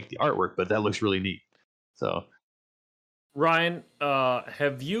 I didn't make the artwork, but that looks really neat. So, Ryan,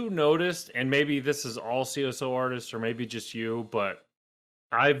 have you noticed, and maybe this is all CSO artists or maybe just you, but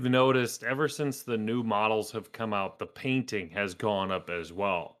I've noticed ever since the new models have come out, the painting has gone up as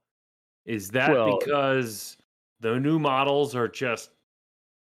well. Is that because the new models are just,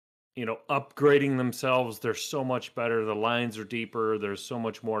 upgrading themselves? They're so much better. The lines are deeper. There's so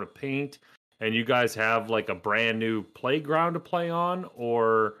much more to paint. And you guys have like a brand new playground to play on,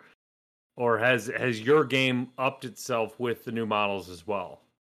 or has your game upped itself with the new models as well?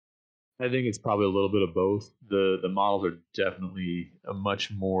 I think it's probably a little bit of both. The models are definitely a much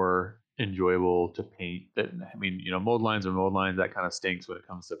more enjoyable to paint. Mold lines are mold lines. That kind of stinks when it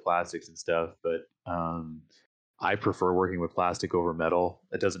comes to plastics and stuff. But I prefer working with plastic over metal.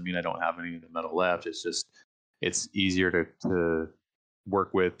 That doesn't mean I don't have any of the metal left. It's just it's easier to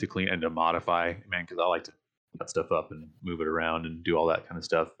work with, to clean, and to modify. Because I like to cut stuff up and move it around and do all that kind of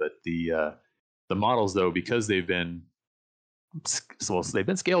stuff. But the models, though, because they've been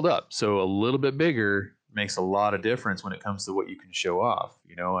scaled up, so a little bit bigger makes a lot of difference when it comes to what you can show off.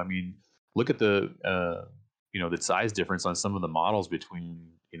 Look at the the size difference on some of the models between,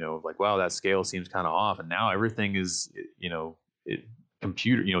 like, wow, that scale seems kind of off, and now everything is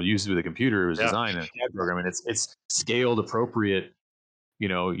computer, used with a computer, was designed in a CAD program, and it's scaled appropriate.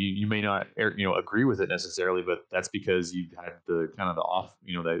 You may not agree with it necessarily, but that's because you've had the kind of the off,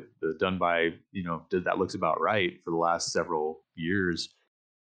 the done by, that looks about right for the last several years.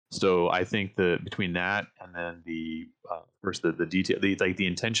 So I think that between that and then the detail, the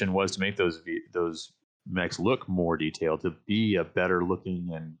intention was to make those mechs look more detailed, to be a better looking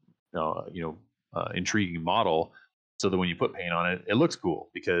and intriguing model, so that when you put paint on it, it looks cool,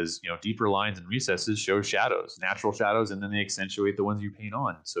 because deeper lines and recesses show shadows, natural shadows, and then they accentuate the ones you paint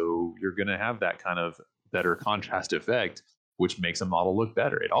on. So you're going to have that kind of better contrast effect, which makes a model look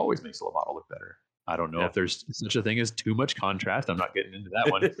better. It always makes a model look better. I don't know if there's such a thing as too much contrast. I'm not getting into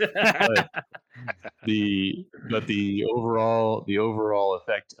that one. but the overall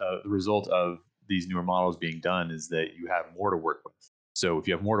effect, the result of these newer models being done is that you have more to work with. So if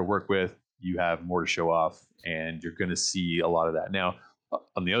you have more to work with, you have more to show off, and you're going to see a lot of that. Now,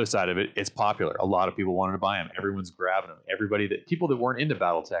 on the other side of it, it's popular. A lot of people wanted to buy them. Everyone's grabbing them. People that weren't into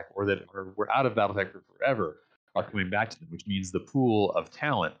BattleTech or that were out of BattleTech for forever are coming back to them, which means the pool of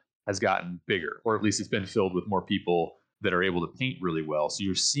talent has gotten bigger, or at least it's been filled with more people that are able to paint really well. So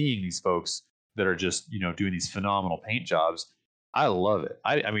you're seeing these folks that are just, doing these phenomenal paint jobs. I love it.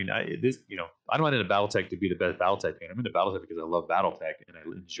 I'm not into BattleTech to be the best BattleTech painter. I'm into BattleTech because I love BattleTech and I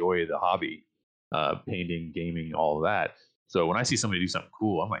enjoy the hobby, painting, gaming, all of that. So when I see somebody do something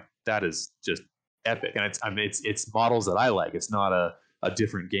cool, I'm like, that is just epic. And it's models that I like. It's not a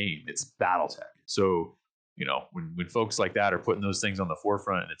different game. It's BattleTech. So, when folks like that are putting those things on the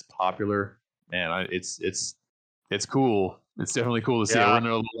forefront and it's popular, man, it's cool. It's definitely cool to see. We're in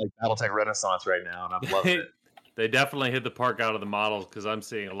a little like BattleTech renaissance right now, and I'm loving it. They definitely hit the park out of the models, because I'm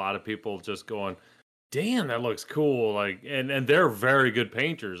seeing a lot of people just going, damn, that looks cool. Like, and they're very good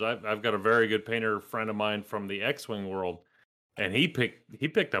painters. I've got a very good painter friend of mine from the X-Wing world, and he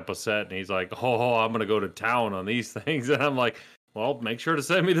picked up a set and he's like, oh, I'm gonna go to town on these things. And I'm like, well, make sure to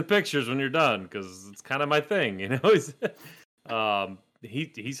send me the pictures when you're done, because it's kind of my thing,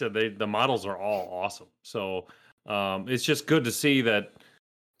 He said the models are all awesome. So it's just good to see that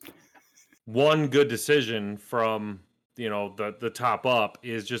one good decision from the top up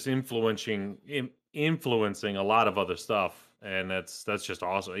is just influencing a lot of other stuff, and that's just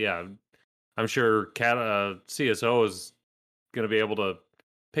awesome. Yeah, I'm sure CSO is going to be able to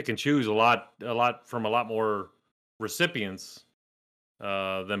pick and choose a lot from a lot more recipients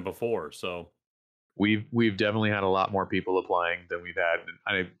than before. So we've definitely had a lot more people applying than we've had.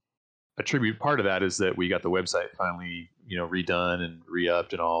 I attribute part of that is that we got the website finally redone and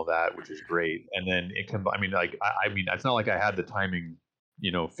re-upped and all of that, which is great. And then it's not like I had the timing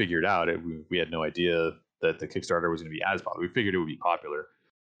figured out. We had no idea that the Kickstarter was going to be as popular. We figured it would be popular,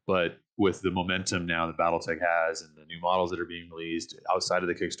 but with the momentum now that BattleTech has and the new models that are being released outside of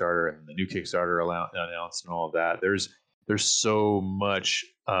the Kickstarter and the new Kickstarter announced and all of that, there's so much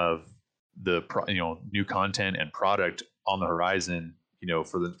of the new content and product on the horizon,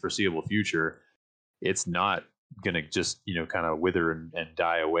 for the foreseeable future. It's not going to just kind of wither and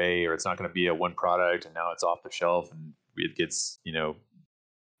die away, or it's not going to be a one product and now it's off the shelf and it gets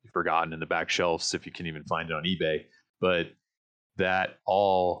forgotten in the back shelves if you can even find it on eBay. But that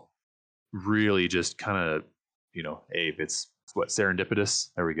all really just kind of Abe, it's what, serendipitous.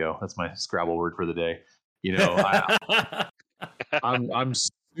 There we go. That's my Scrabble word for the day. I'm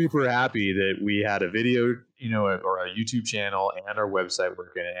super happy that we had a video, or a YouTube channel and our website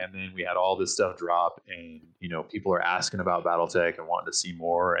working, and then we had all this stuff drop, and people are asking about BattleTech and wanting to see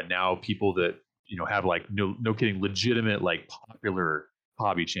more, and now people that have like no kidding legitimate like popular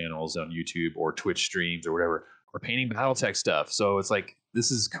hobby channels on YouTube or Twitch streams or whatever are painting BattleTech stuff. So it's like,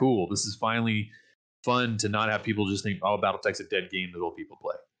 this is cool. This is finally fun to not have people just think, oh, BattleTech's a dead game that old people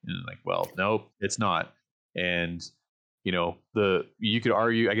play. And like, well, nope, it's not. And you could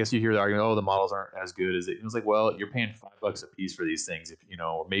argue, I guess you hear the argument, oh, the models aren't as good as it. It was like, well, you're paying $5 a piece for these things, if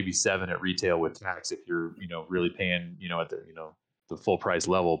or maybe $7 at retail with tax if you're really paying at the full price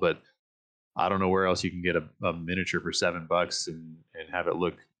level. But I don't know where else you can get a miniature for $7 and have it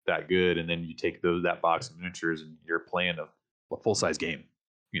look that good, and then you take that box of miniatures and you're playing a full size game.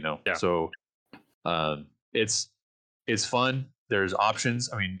 Yeah. So it's fun. There's options.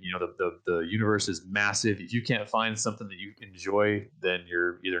 I mean, the universe is massive. If you can't find something that you enjoy, then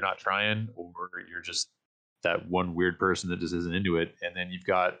you're either not trying or you're just that one weird person that just isn't into it. And then you've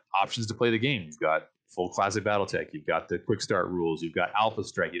got options to play the game. You've got full classic BattleTech. You've got the quick start rules. You've got Alpha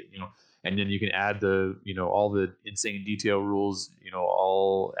Strike. And then you can add the all the insane detail rules.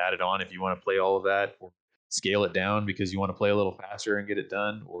 All added on if you want to play all of that, or scale it down because you want to play a little faster and get it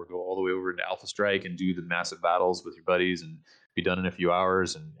done, or go all the way over into Alpha Strike and do the massive battles with your buddies and be done in a few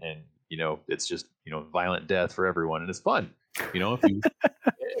hours, and it's just violent death for everyone, and it's fun. If you,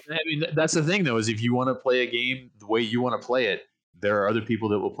 that's the thing though, is if you want to play a game the way you want to play it, there are other people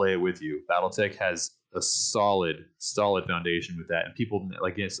that will play it with you. BattleTech has a solid foundation with that, and people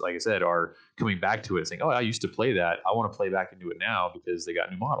like I said are coming back to it saying, oh, I used to play that, I want to play back into it now because they got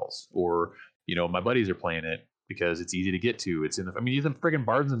new models, or my buddies are playing it because it's easy to get to. It's in even friggin'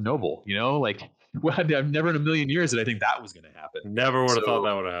 Barnes and Noble, well, I've never in a million years did I think that was going to happen. Never would have thought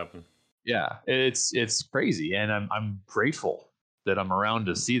that would have happened. Yeah, it's crazy, and I'm grateful that I'm around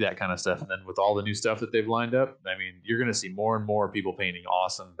to see that kind of stuff. And then with all the new stuff that they've lined up, I mean, you're going to see more and more people painting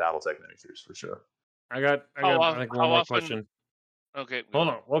awesome BattleTech miniatures for sure. I got I think one more question. Okay. Hold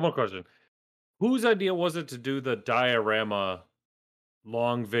on, one more question. Whose idea was it to do the diorama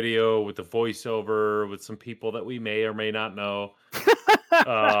long video with the voiceover with some people that we may or may not know?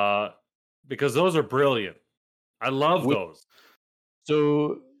 Because those are brilliant. I love those.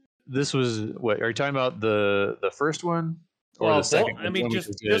 So this was what are you talking about, the first one or the second one? I mean,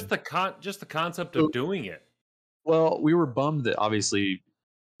 just the concept of doing it. Well, we were bummed that obviously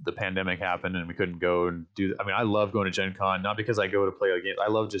the pandemic happened and we couldn't go and do. I mean, I love going to Gen Con, not because I go to play a game. I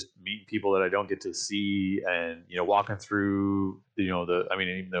love just meeting people that I don't get to see, and walking through I mean,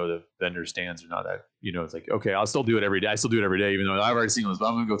 even though the vendor stands are not that, it's like, okay, I'll still do it every day. I still do it every day, even though I've already seen those, but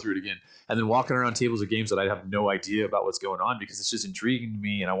I'm gonna go through it again. And then walking around tables of games that I have no idea about what's going on, because it's just intriguing to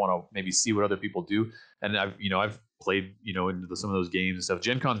me, and I want to maybe see what other people do. And I've played into some of those games and stuff.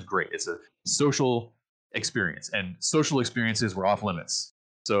 Gen Con's great. It's a social experience, and social experiences were off limits.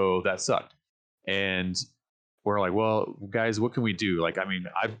 So that sucked. And we're like, well, guys, what can we do? Like, I mean,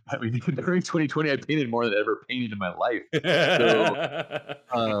 during 2020, I painted more than I ever painted in my life.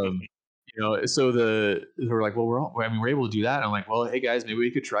 So, we're like, well, we're able to do that. And I'm like, well, hey guys, maybe we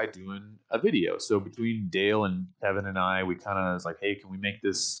could try doing a video. So between Dale and Kevin and I, we kind of was like, hey, can we make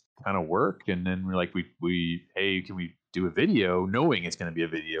this kind of work? And then we're like, hey, can we do a video, knowing it's going to be a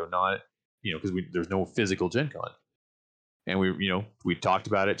video, not, because there's no physical Gen Con. And we talked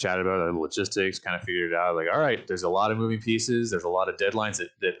about it, chatted about it, the logistics, kind of figured it out. Like, all right, there's a lot of moving pieces. There's a lot of deadlines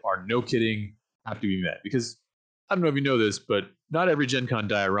that are, no kidding, have to be met. Because I don't know if you know this, but not every Gen Con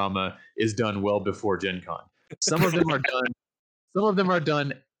diorama is done well before Gen Con. Some of them are done. Some of them are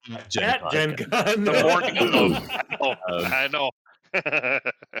done at Gen Con. The morning of, I know.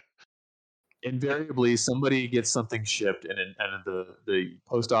 Invariably, somebody gets something shipped, and the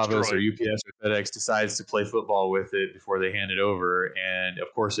post office or UPS or FedEx decides to play football with it before they hand it over. And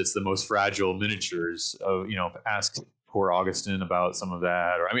of course, it's the most fragile miniatures. Ask poor Augustin about some of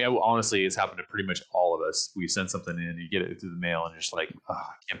that. Or I mean, honestly, it's happened to pretty much all of us. We send something in, you get it through the mail, and you're just like, oh,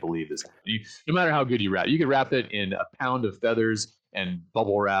 I can't believe this. No matter how good you wrap, you could wrap it in a pound of feathers and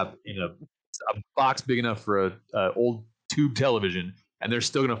bubble wrap in a box big enough for a old tube television, and they're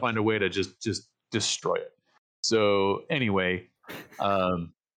still going to find a way to just destroy it. So anyway,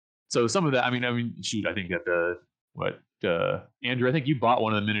 so some of that, I mean, shoot, I think that Andrew, I think you bought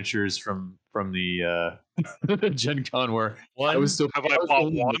one of the miniatures from the Gen Con where I was still. Have I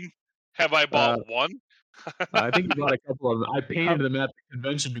bought one? Have I bought one? I think you bought a couple of them. I painted them at the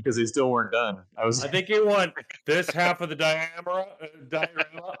convention because they still weren't done. I think you want this half of the diorama.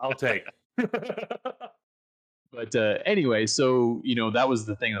 I'll take. But anyway, so that was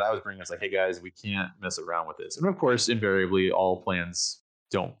the thing that I was bringing. It's like, hey guys, we can't mess around with this. And of course, invariably, all plans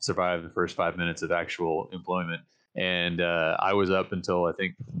don't survive the first 5 minutes of actual employment. And I was up until I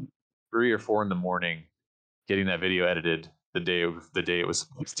think 3 or 4 in the morning getting that video edited the day it was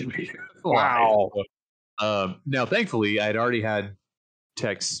supposed to be. Wow. Now, thankfully, I had already had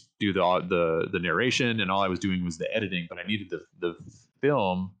Tex do the narration, and all I was doing was the editing. But I needed the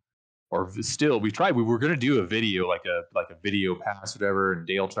film. Or still, we were going to do a video, like a video pass, whatever. And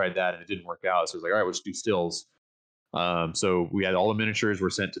Dale tried that and it didn't work out. So it was like, all right, let's do stills. So we had all the miniatures were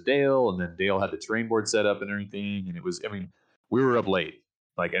sent to Dale, and then Dale had the terrain board set up and everything. And it was, I mean, we were up late,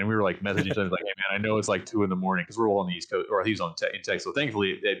 and we were messaging each other like, hey man, I know it's 2 a.m. because we're all on the East Coast, or he's in Texas. So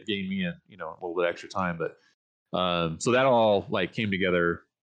thankfully it gave me a little bit extra time. But so that all came together,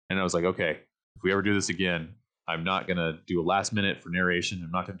 and I was like, okay, if we ever do this again, I'm not going to do a last minute for narration.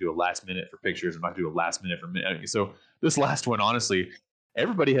 I'm not going to do a last minute for pictures. I'm not going to do a last minute for so this last one, honestly,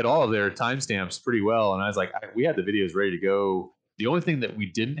 everybody had all of their timestamps pretty well. And I was like, we had the videos ready to go. The only thing that we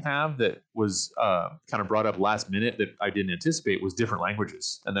didn't have that was kind of brought up last minute that I didn't anticipate was different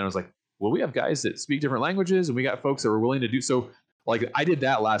languages. And then I was like, well, we have guys that speak different languages, and we got folks that were willing to do so. I did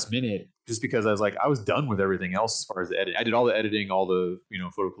that last minute just because I was done with everything else as far as the edit. I did all the editing, all the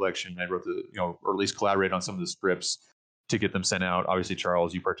photo collection. I wrote or at least collaborated on some of the scripts to get them sent out. Obviously,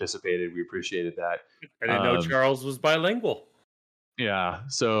 Charles, you participated. We appreciated that. I didn't know Charles was bilingual. Yeah.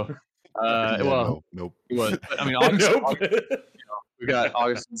 So, nope. He was. But, I mean, August, we got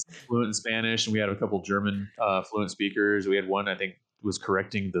August fluent in Spanish, and we had a couple German fluent speakers. We had one, I think, was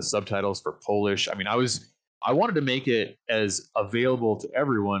correcting the subtitles for Polish. I mean, I wanted to make it as available to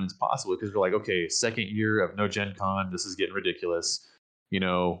everyone as possible, because we're like, okay, second year of no Gen Con, this is getting ridiculous.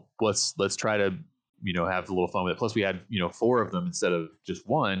 Let's try to have a little fun with it. Plus, we had 4 of them instead of just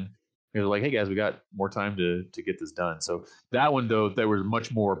one, They're like, hey guys, we got more time to get this done. So that one though, there was much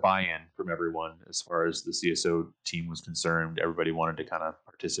more buy-in from everyone as far as the CSO team was concerned. Everybody wanted to kind of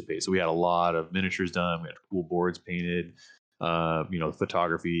participate. So we had a lot of miniatures done. We had cool boards painted.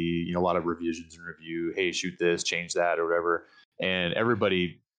 Photography. A lot of revisions and review. Hey, shoot this, change that, or whatever. And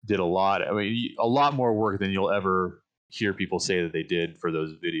everybody did a lot. I mean, a lot more work than you'll ever hear people say that they did for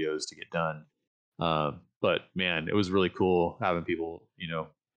those videos to get done. But man, it was really cool having people,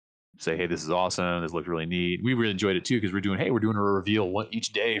 say, hey, this is awesome. This looked really neat. We really enjoyed it too because we're doing a reveal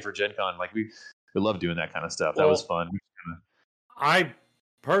each day for Gen Con. Like we love doing that kind of stuff. That was fun. I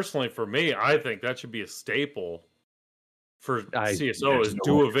personally, for me, I think that should be a staple for CSO is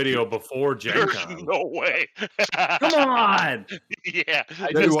do a video before Gen Con. There's no way. Come on. Yeah.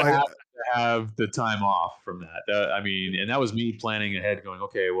 I just have to have the time off from that. And that was me planning ahead going,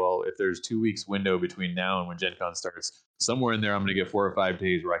 okay, well, if there's 2 weeks window between now and when Gen Con starts, somewhere in there, I'm going to get 4 or 5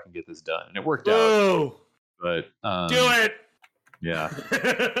 days where I can get this done. And it worked out. But do it. Yeah.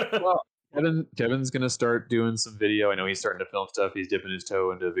 Well, Kevin's going to start doing some video. I know he's starting to film stuff. He's dipping his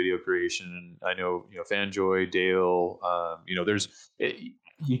toe into video creation. And I know, Fanjoy, Dale,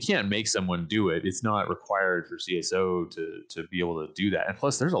 you can't make someone do it. It's not required for CSO to be able to do that. And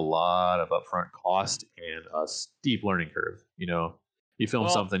plus, there's a lot of upfront cost and a steep learning curve. You film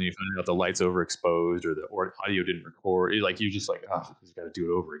something, you find out the light's overexposed or the audio didn't record. You just got to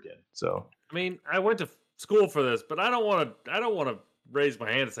do it over again. So I mean, I went to school for this, but I don't want to raise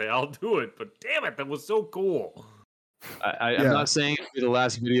my hand and say I'll do it. But damn it, that was so cool. I'm not saying it'll be the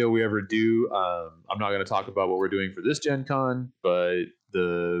last video we ever do. I'm not going to talk about what we're doing for this Gen Con, but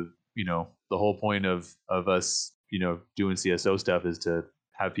the whole point of us doing CSO stuff is to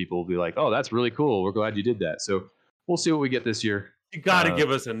have people be like, oh, that's really cool, we're glad you did that. So we'll see what we get this year. You got to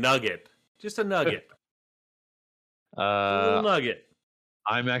give us a nugget, just a nugget. A little nugget.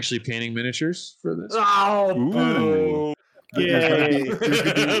 I'm actually painting miniatures for this. Oh, boo. Yay.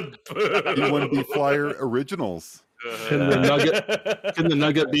 B1B Flyer originals. Can the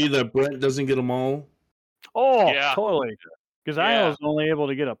nugget be that Brent doesn't get them all? Oh, Yeah. totally. Because I Yeah. was only able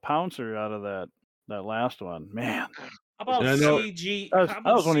to get a pouncer out of that last one. Man. How about Yeah, I know. CG? That was- How that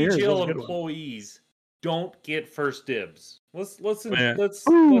about was one of yours. That was a CGL good one. employees don't get first dibs? Let's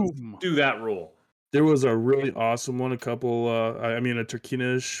Boom. do that rule. There was a really awesome one, a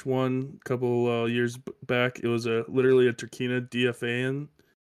Turkina-ish one, a couple years back. It was literally a Turkina DFA,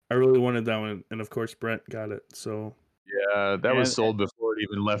 I really wanted that one, and of course Brent got it. So yeah, that was sold before it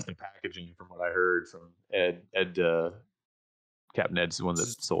even left the packaging, from what I heard from Ed. Captain Ed's the one that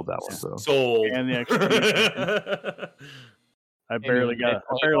sold that one. So sold. And the extra. I barely got a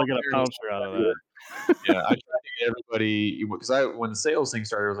pouncer out of that. Yeah, I tried to get everybody, because when the sales thing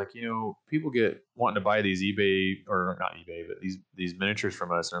started, I was like, people get wanting to buy these eBay, or not eBay, but these miniatures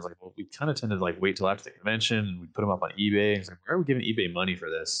from us, and I was like, well, we kind of tend to wait till after the convention and we put them up on eBay. And it's like, why are we giving eBay money for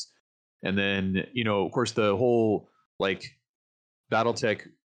this? And then of course, the whole BattleTech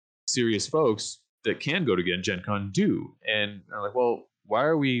serious folks that can go to Gen Con do, and I'm like, well, why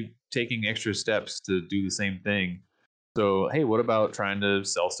are we taking extra steps to do the same thing? So, hey, what about trying to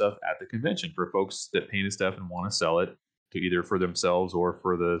sell stuff at the convention for folks that painted stuff and want to sell it to either for themselves or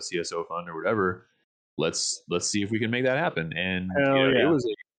for the CSO fund or whatever? Let's see if we can make that happen. And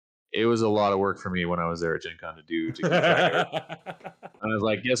it was a lot of work for me when I was there at Gen Con to keep track of it. And I was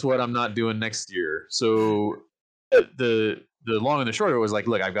like, guess what? I'm not doing next year. So the long and the short of it was like,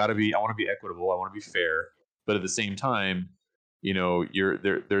 look, I want to be equitable. I want to be fair. But at the same time,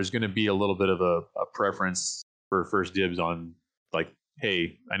 there's going to be a little bit of a preference for first dibs on,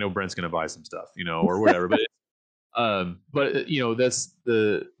 hey, I know Brent's going to buy some stuff, or whatever. But that's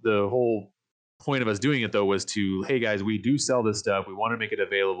the whole point of us doing it, though, was to, hey guys, we do sell this stuff. We want to make it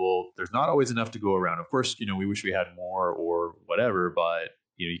available. There's not always enough to go around. Of course, we wish we had more or whatever, but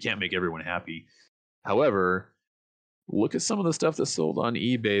you can't make everyone happy. However, look at some of the stuff that sold on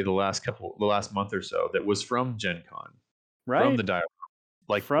eBay the last month or so that was from Gen Con, Right? from the dialogue,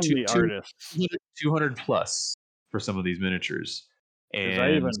 from the artists. 200 plus for some of these miniatures.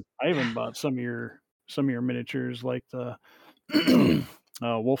 And I even bought some of your miniatures, like the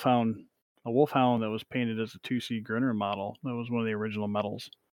Wolfhound, a Wolfhound that was painted as a 2C Grinner model. That was one of the original medals.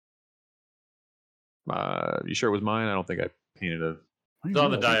 You sure it was mine? I don't think I painted a. It's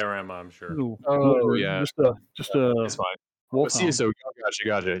on the diorama, I'm sure. Oh yeah, just a. It's fine. Wolfhound. CSO,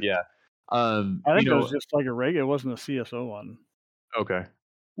 gotcha. Yeah. I think it was just like a regular. It wasn't a CSO one. Okay.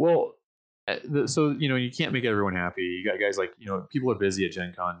 Well, so you can't make everyone happy. You got guys people are busy at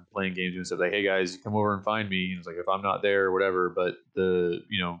Gen Con playing games and stuff. Like, hey guys, come over and find me. And it's like, if I'm not there or whatever. But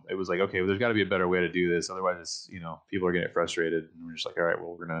it was like, okay, well, there's got to be a better way to do this. Otherwise, people are getting frustrated. And we're just like, all right,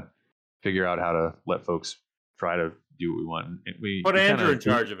 well, we're gonna figure out how to let folks try to do what we want. And we Put we Andrew kinda in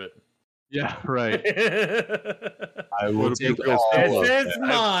charge of it. Yeah, right. I What will a take big all step of up. This is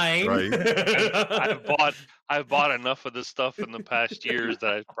mine. Right. I've bought enough of this stuff in the past years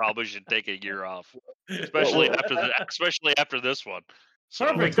that I probably should take a year off, Well, especially after this one. So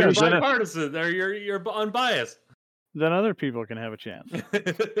Perfect. Well, You're then- bipartisan. There, you're unbiased. Then other people can have a chance.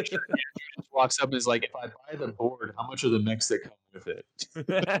 just walks up and is like, if I buy the board, how much are the mechs that come with it?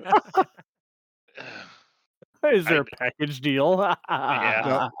 Is there a package deal?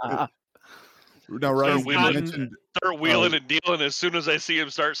 Yeah. Now, Ryan, you wheeling- mentioned start wheeling and dealing as soon as I see him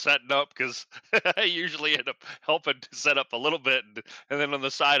start setting up, because I usually end up helping to set up a little bit, and then on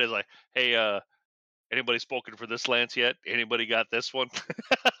the side is like, hey, anybody spoken for this Lance yet? Anybody got this one?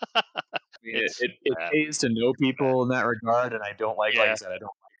 It pays to know people in that regard, and I don't like I said, I don't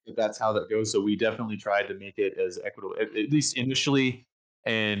like that that's how that goes. So we definitely tried to make it as equitable, at least initially.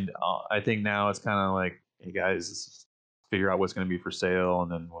 And I think now it's kind of like, hey guys, let's figure out what's going to be for sale,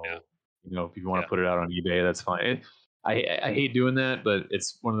 and then we'll, if you want to put it out on eBay, that's fine. I hate doing that, but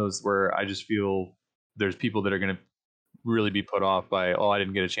it's one of those where I just feel there's people that are going to really be put off by, I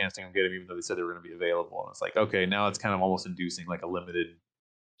didn't get a chance to get them, even though they said they were going to be available. And it's like, okay, now it's kind of almost inducing like a limited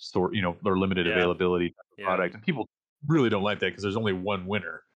store, or limited availability product, and people really don't like that because there's only one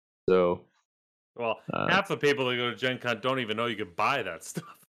winner. So, well, half the people that go to Gen Con don't even know you could buy that stuff.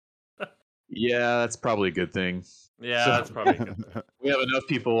 Yeah, that's probably a good thing. Yeah, that's probably a good thing. We have enough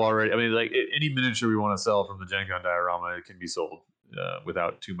people already. I mean, like any miniature we want to sell from the Gen Con diorama, it can be sold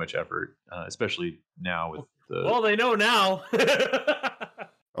without too much effort, especially now with the. Well, they know now.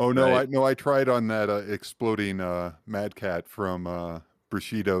 Oh no, Right. I tried on that exploding Mad Cat from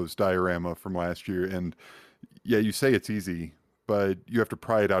Bushido's diorama from last year, and yeah, you say it's easy, but you have to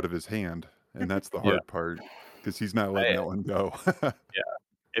pry it out of his hand, and that's the hard part because he's not letting that one go.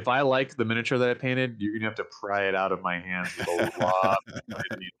 If I like the miniature that I painted, you're gonna have to pry it out of my hands with a lot.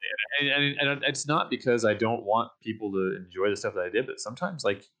 And it's not because I don't want people to enjoy the stuff that I did, but sometimes,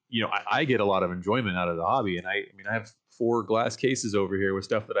 like, I get a lot of enjoyment out of the hobby, and I have 4 glass cases over here with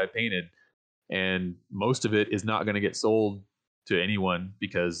stuff that I painted, and most of it is not going to get sold to anyone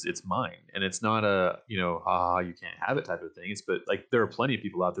because it's mine, and it's not a you can't have it type of thing. But like, there are plenty of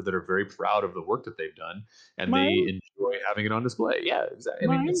people out there that are very proud of the work that they've done, and they enjoy having it on display. Yeah, exactly.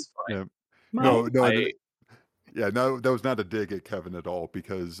 I mean, it's fine. Yeah. No, that was not a dig at Kevin at all,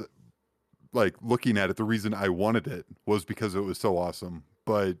 because like, looking at it, the reason I wanted it was because it was so awesome,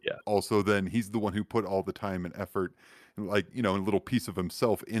 but also then he's the one who put all the time and effort, and like, a little piece of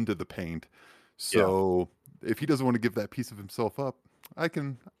himself into the paint. So if he doesn't want to give that piece of himself up, I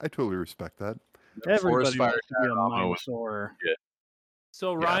totally respect that. Everybody Forest wants fire to be a diorama was- dinosaur.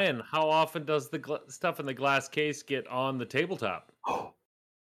 So Ryan, how often does the stuff in the glass case get on the tabletop?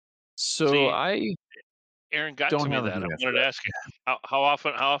 So See, Aaron got don't to me have that. I an answer wanted to ask you, how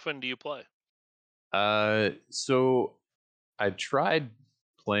often do you play? So I tried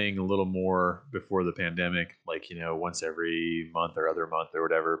playing a little more before the pandemic, like, once every month or other month or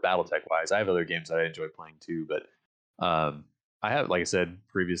whatever, BattleTech wise. I have other games that I enjoy playing too, but I have, like I said,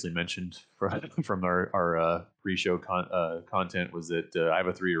 previously mentioned from our pre-show content, was that I have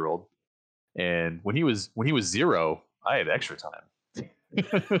a 3-year-old, and when he was 0, I had extra time.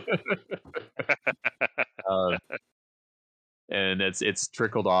 And it's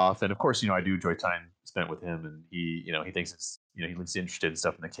trickled off, and of course, I do enjoy time spent with him, and he thinks it's, he's interested in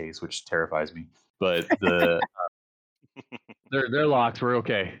stuff in the case, which terrifies me. But they're locked. We're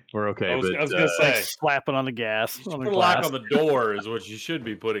okay. I was But gonna say, Like slapping on the gas. you should On the put a lock glass. on the door is what you should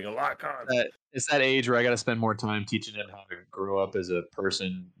be putting a lock on. it's that age where I got to spend more time teaching him how to grow up as a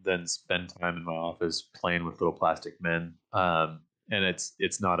person than spend time in my office playing with little plastic men. And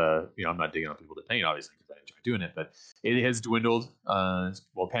it's not I'm not digging on people that paint, obviously, because I enjoy doing it, but it has dwindled.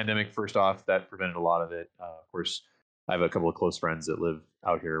 Well, pandemic, first off, that prevented a lot of it. Of course, I have a couple of close friends that live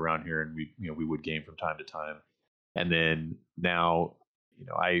out here around here, and we would game from time to time. And then now,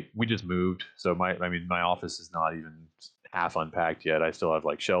 we just moved, so my office is not even half unpacked yet. I still have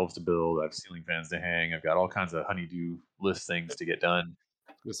like shelves to build. I have ceiling fans to hang. I've got all kinds of honeydew list things to get done.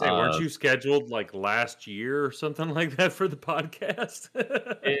 Say, weren't you scheduled like last year or something like that for the podcast?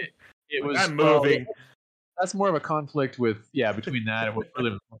 It was I'm moving. That's more of a conflict with between that and what's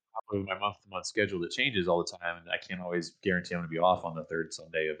really with my month-to-month schedule that changes all the time, and I can't always guarantee I'm going to be off on the 3rd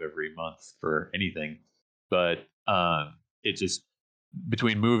Sunday of every month for anything. But it just,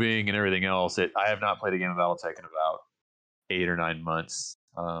 between moving and everything else, I have not played a game of BattleTech in about 8 or 9 months.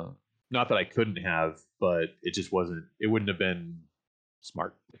 Not that I couldn't have, but it just wasn't. It wouldn't have been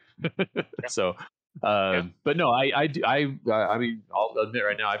smart. So But no, I mean, I'll admit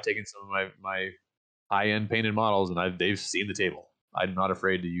right now, I've taken some of my high-end painted models, and they've seen the table. I'm not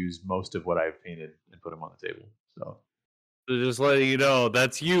afraid to use most of what I've painted and put them on the table. So just letting you know,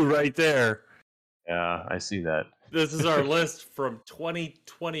 that's you right there. Yeah, I see that. This is our list from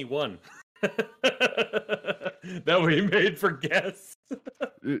 2021 that we made for guests.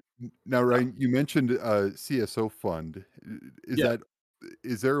 Now, Ryan, you mentioned CSO Fund.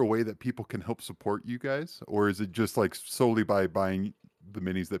 Is there a way that people can help support you guys, or is it just like solely by buying the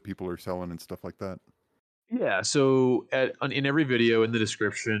minis that people are selling and stuff like that? Yeah. So in every video, in the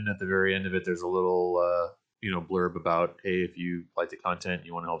description at the very end of it, there's a little blurb about, hey, if you like the content,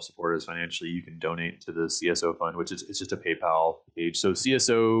 you want to help support us financially, you can donate to the CSO Fund, which is it's just a PayPal page. So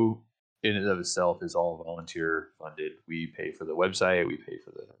CSO in and of itself is all volunteer funded. We pay for the website, we pay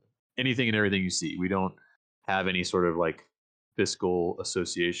for anything and everything you see. We don't have any sort of like fiscal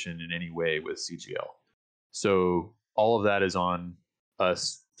association in any way with CGL. So all of that is on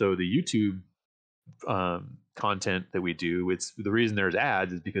us. So the YouTube content that we do, it's the reason there's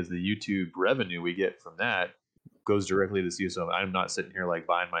ads is because the YouTube revenue we get from that goes directly to CSO. I'm not sitting here like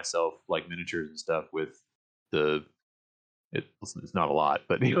buying myself like miniatures and stuff with it's not a lot,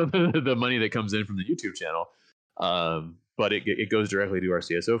 but the money that comes in from the YouTube channel. But it goes directly to our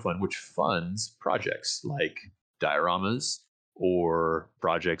CSO fund, which funds projects like dioramas or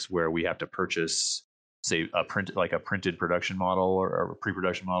projects where we have to purchase, say, a printed production model or a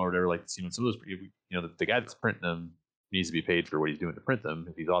pre-production model or whatever. Like, some of those, the guy that's printing them needs to be paid for what he's doing to print them.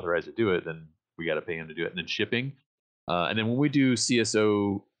 If he's authorized to do it, then we got to pay him to do it. And then shipping. And then when we do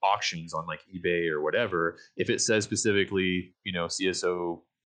CSO auctions on like eBay or whatever, if it says specifically, CSO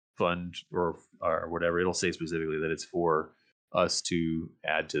fund or whatever, it'll say specifically that it's for us to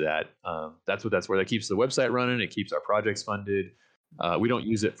add to that. That's where that keeps the website running. It keeps our projects funded. We don't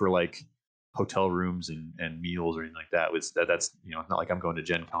use it for like hotel rooms and meals or anything like that. That's not like I'm going to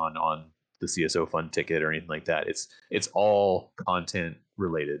Gen Con on the CSO fund ticket or anything like that. It's all content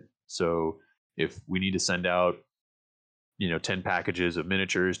related. So if we need to send out 10 packages of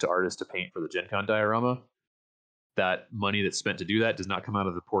miniatures to artists to paint for the Gen Con diorama, that money that's spent to do that does not come out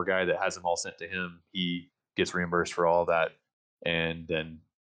of the poor guy that has them all sent to him. He gets reimbursed for all that, and then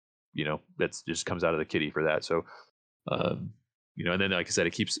that just comes out of the kitty for that. So and then like I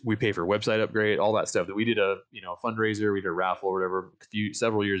said, we pay for website upgrade, all that stuff that we did a fundraiser, we did a raffle or whatever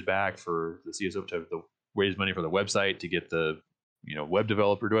several years back for the CSO to raise money for the website, to get the web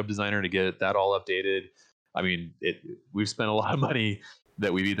designer to get that all updated. I mean, we've spent a lot of money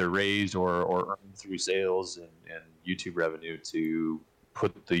that we've either raised or earned through sales and YouTube revenue to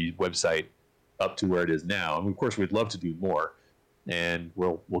put the website up to where it is now. And of course, we'd love to do more, and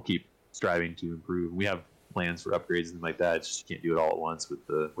we'll keep striving to improve. We have plans for upgrades and like that. It's just you can't do it all at once with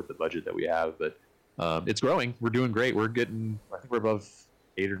the budget that we have. But it's growing. We're doing great. I think we're above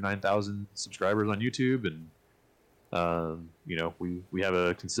 8,000 or 9,000 subscribers on YouTube, and we have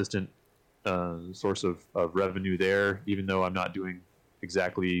a consistent source of revenue there, even though I'm not doing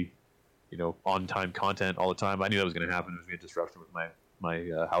exactly on time content all the time. I knew that was going to happen. It was going to be a disruption with my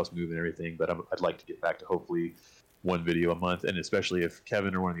house move and everything, but I'd like to get back to hopefully one video a month, and especially if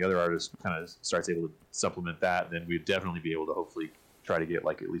Kevin or one of the other artists kind of starts able to supplement that, then we'd definitely be able to hopefully try to get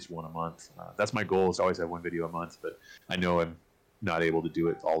like at least one a month. That's my goal, is to always have one video a month, but I know I'm not able to do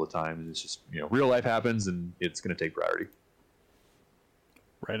it all the time, and it's just real life happens, and it's going to take priority.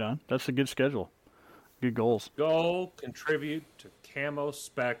 Right on. That's a good schedule. Good goals. Go contribute to Camo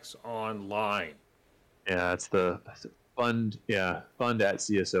Specs Online. Yeah, that's the fund. Yeah, fund at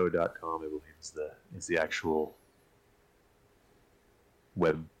cso.com, I believe is the actual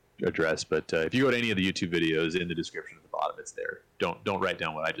web address. But if you go to any of the YouTube videos, in the description at the bottom, it's there. Don't write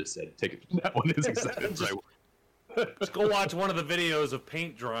down what I just said. Take it from that one is exactly right. Just go watch one of the videos of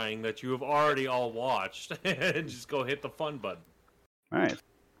paint drying that you have already all watched, and just go hit the fun button. All right.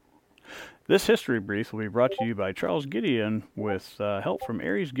 This history brief will be brought to you by Charles Gideon with help from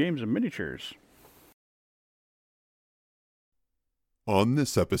Aries Games and Miniatures. On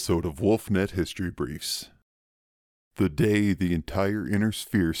this episode of WolfNet History Briefs, the day the entire inner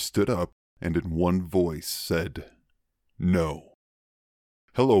sphere stood up and in one voice said, "No."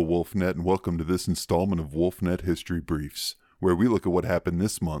 Hello, WolfNet, and welcome to this installment of WolfNet History Briefs, where we look at what happened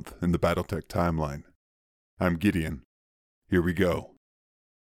this month in the Battletech timeline. I'm Gideon. Here we go.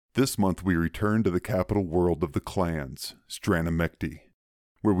 This month we return to the capital world of the clans, Stranamekti,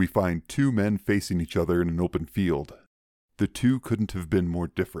 where we find two men facing each other in an open field. The two couldn't have been more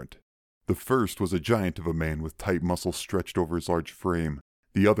different. The first was a giant of a man with tight muscles stretched over his large frame.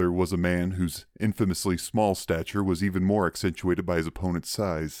 The other was a man whose infamously small stature was even more accentuated by his opponent's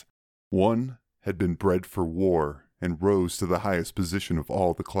size. One had been bred for war and rose to the highest position of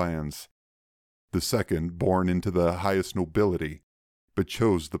all the clans. The second, born into the highest nobility, but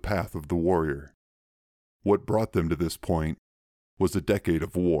chose the path of the warrior. What brought them to this point was a decade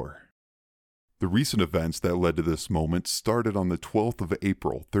of war. The recent events that led to this moment started on the 12th of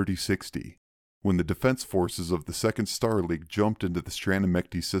April, 3060, when the defense forces of the Second Star League jumped into the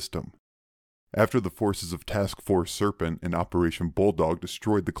Stranamekti system. After the forces of Task Force Serpent and Operation Bulldog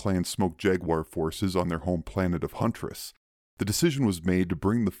destroyed the clan Smoke Jaguar forces on their home planet of Huntress, the decision was made to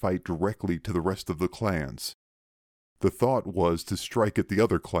bring the fight directly to the rest of the clans. The thought was to strike at the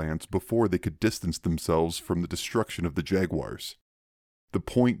other clans before they could distance themselves from the destruction of the Jaguars. The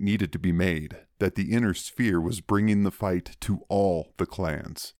point needed to be made that the Inner Sphere was bringing the fight to all the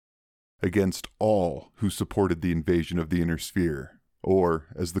clans, against all who supported the invasion of the Inner Sphere, or,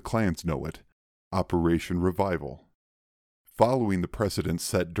 as the clans know it, Operation Revival. Following the precedent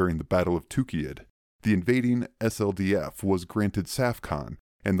set during the Battle of Tukiad, the invading SLDF was granted SAFCON,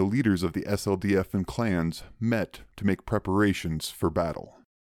 and the leaders of the SLDF and clans met to make preparations for battle.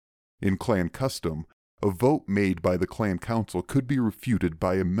 In clan custom, a vote made by the clan council could be refuted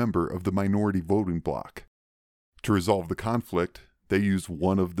by a member of the minority voting bloc. To resolve the conflict, they used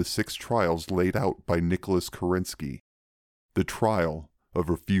one of the 6 trials laid out by Nicholas Kerensky, the trial of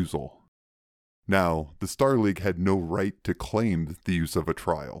refusal. Now, the Star League had no right to claim the use of a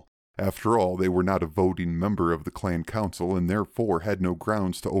trial. After all, they were not a voting member of the clan council and therefore had no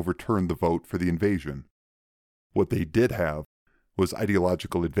grounds to overturn the vote for the invasion. What they did have was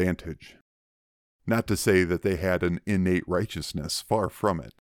ideological advantage. Not to say that they had an innate righteousness, far from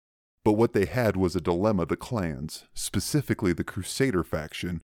it. But what they had was a dilemma the clans, specifically the Crusader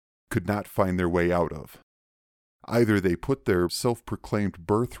faction, could not find their way out of. Either they put their self-proclaimed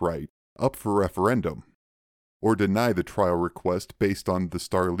birthright up for referendum, or deny the trial request based on the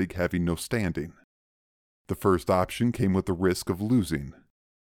Star League having no standing. The first option came with the risk of losing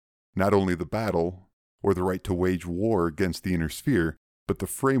not only the battle, or the right to wage war against the Inner Sphere, but the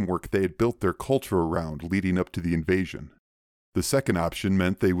framework they had built their culture around leading up to the invasion. The second option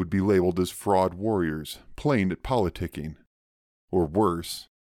meant they would be labeled as fraud warriors, playing at politicking, or worse,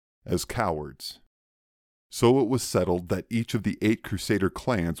 as cowards. So it was settled that each of the 8 Crusader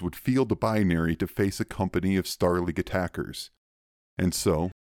clans would field a binary to face a company of Star League attackers. And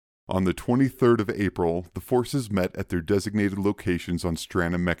so, on the 23rd of April, the forces met at their designated locations on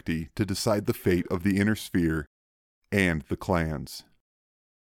Stranamekti to decide the fate of the Inner Sphere and the clans.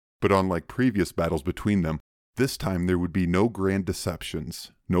 But unlike previous battles between them, this time there would be no grand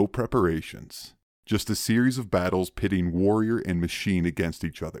deceptions, no preparations, just a series of battles pitting warrior and machine against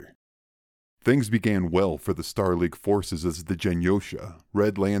each other. Things began well for the Star League forces as the Genyosha,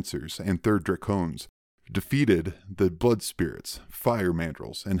 Red Lancers, and Third Dracones defeated the Blood Spirits, Fire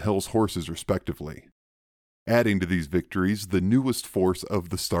Mandrels, and Hell's Horses respectively. Adding to these victories, the newest force of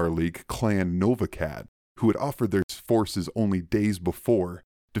the Star League, Clan Novichad, who had offered their forces only days before,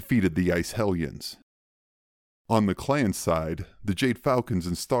 defeated the Ice Hellions. On the clan side, the Jade Falcons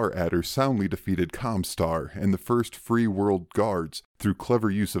and Star Adders soundly defeated Comstar and the First Free World Guards through clever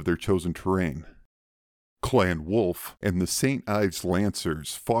use of their chosen terrain. Clan Wolf and the St. Ives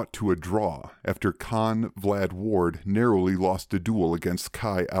Lancers fought to a draw after Khan Vlad Ward narrowly lost a duel against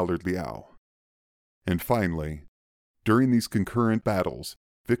Kai Allard Liao. And finally, during these concurrent battles,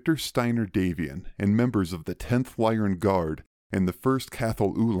 Victor Steiner Davian and members of the 10th Lyran Guard and the 1st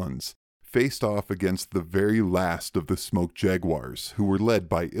Cathal Ulans faced off against the very last of the Smoke Jaguars, who were led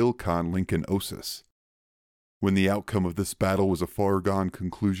by Ilkhan Lincoln Osis. When the outcome of this battle was a foregone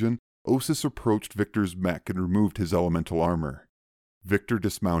conclusion, Osis approached Victor's mech and removed his elemental armor. Victor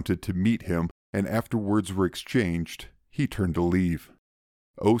dismounted to meet him, and after words were exchanged, he turned to leave.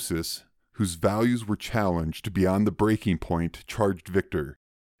 Osis, whose values were challenged beyond the breaking point, charged Victor,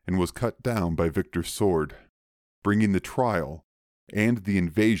 and was cut down by Victor's sword, bringing the trial and the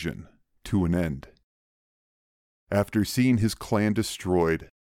invasion to an end. After seeing his clan destroyed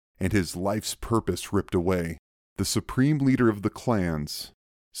and his life's purpose ripped away, the supreme leader of the clans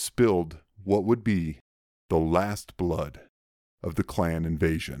spilled what would be the last blood of the clan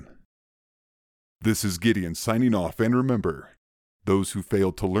invasion. This is Gideon signing off, and remember, those who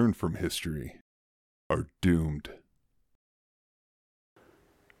failed to learn from history are doomed.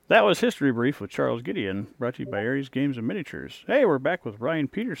 That was History Brief with Charles Gideon, brought to you by Aries Games and Miniatures. Hey, we're back with Ryan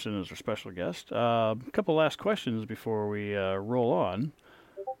Peterson as our special guest. A couple last questions before we roll on.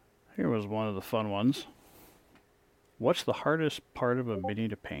 Here was one of the fun ones. What's the hardest part of a mini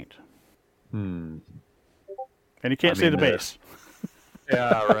to paint? And you can't say the base.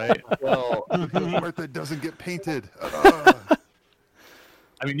 Yeah, right. Well, the part that doesn't get painted.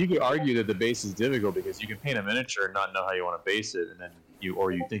 I mean, you could argue that the base is difficult because you can paint a miniature and not know how you want to base it, and then you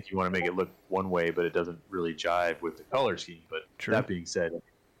think you want to make it look one way, but it doesn't really jive with the color scheme. But True. That being said,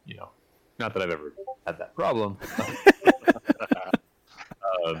 not that I've ever had that problem.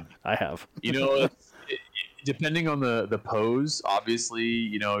 I have. Depending on the pose, obviously,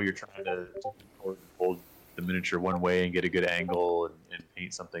 you're trying to hold the miniature one way and get a good angle and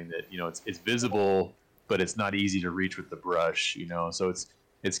paint something that it's visible, but it's not easy to reach with the brush. So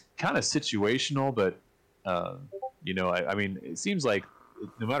it's kind of situational, but I mean, it seems like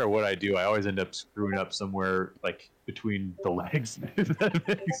no matter what I do, I always end up screwing up somewhere like between the legs. If that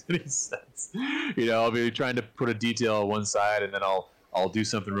makes any sense. I'll be trying to put a detail on one side, and then I'll do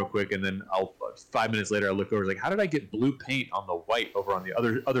something real quick, and then 5 minutes later I'll look over, like, how did I get blue paint on the white over on the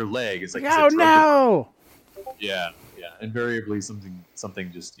other leg? It's like, oh no! Yeah. Invariably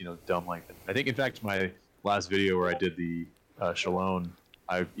something just dumb like that. I think in fact my last video where I did the Shalone,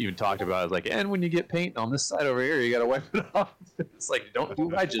 I even talked about it, like, and when you get paint on this side over here, you got to wipe it off. It's like, don't do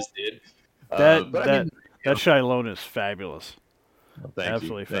what I just did. That Shalone is fabulous. Well,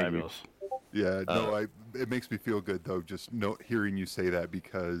 Absolutely fabulous. Yeah, it makes me feel good though, just hearing you say that,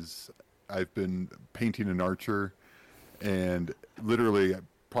 because I've been painting an archer, and literally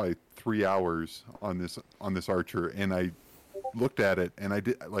probably 3 hours on this archer, and I looked at it, and I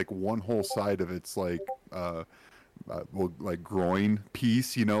did like one whole side of its like groin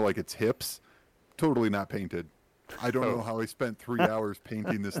piece, like its hips, totally not painted. I don't know how I spent 3 hours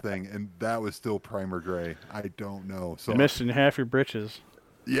painting this thing, and that was still primer gray. I don't know. So missing half your britches.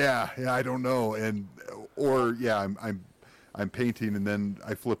 Yeah, I don't know, I'm painting, and then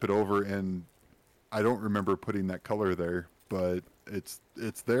I flip it over, and I don't remember putting that color there, but it's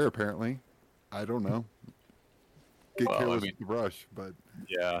there apparently. I don't know. Get careless with the brush, but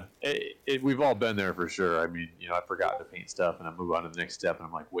yeah, we've all been there for sure. I mean, I've forgotten to paint stuff, and I move on to the next step, and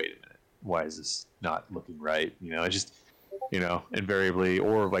I'm like, wait a minute, why is this not looking right? I just, invariably,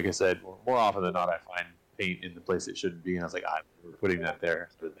 or like I said, more often than not, I find paint in the place it shouldn't be, and I was like, we're putting that there.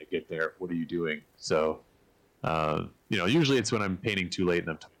 So they get there. What are you doing? So, usually it's when I'm painting too late, and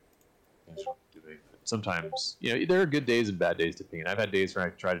I'm doing. Sometimes, there are good days and bad days to paint. I've had days where I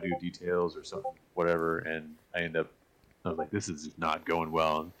try to do details or something, whatever, and I was like, this is not going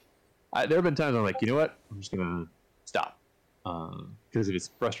well. And there have been times I'm like, you know what? I'm just gonna stop, because if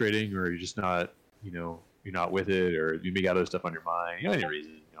it's frustrating, or you're just not, you're not with it, or you may got other stuff on your mind, any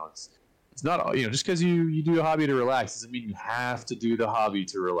reason, it's not, just because you do a hobby to relax doesn't mean you have to do the hobby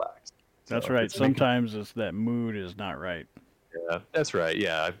to relax. That's right. Sometimes it's that mood is not right. Yeah, that's right.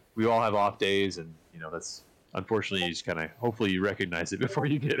 Yeah, we all have off days, and that's unfortunately, you just kind of, hopefully you recognize it before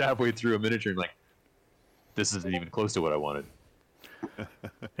you get halfway through a miniature and like, this isn't even close to what I wanted.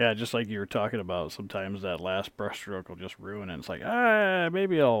 Yeah, just like you were talking about, sometimes that last brushstroke will just ruin it. It's like,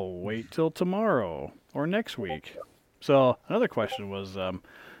 maybe I'll wait till tomorrow or next week. So another question was,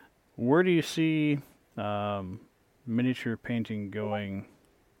 where do you see miniature painting going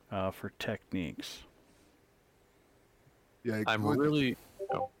for techniques? Yeah, I'm really.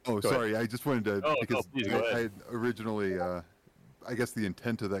 Sorry. I just wanted to, because please, go ahead. I had originally, I guess the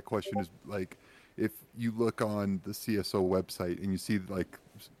intent of that question is like, if you look on the CSO website and you see like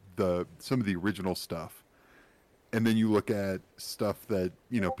some of the original stuff, and then you look at stuff that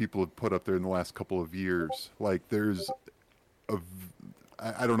people have put up there in the last couple of years, like there's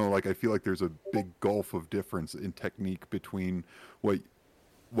I don't know, like I feel like there's a big gulf of difference in technique between what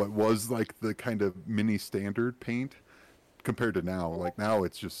was like the kind of mini standard paint compared to now. Like now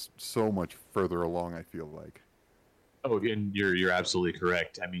it's just so much further along, I feel like. Oh, and you're absolutely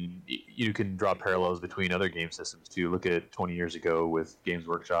correct. I mean, you can draw parallels between other game systems too. Look at 20 years ago with Games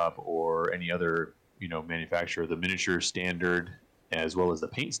Workshop or any other manufacturer. The miniature standard as well as the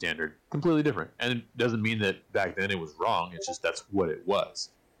paint standard, completely different. And it doesn't mean that back then it was wrong. It's just that's what it was.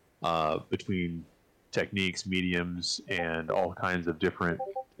 Between techniques, mediums, and all kinds of different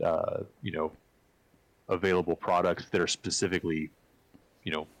available products that are specifically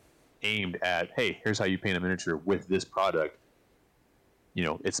aimed at, hey, here's how you paint a miniature with this product.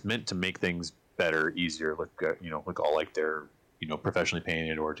 It's meant to make things better, easier, look all like they're professionally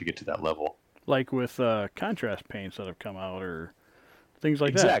painted, or to get to that level. Like with contrast paints that have come out, or things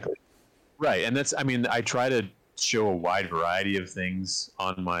like that. Exactly. Right, and that's, I try to show a wide variety of things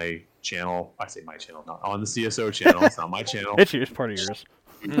on my channel. I say my channel, not on the CSO channel. It's not my channel. It's part of yours.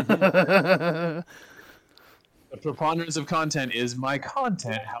 The preponderance of content is my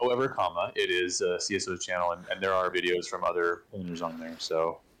content. However, it is a CSO channel, and there are videos from other owners on there.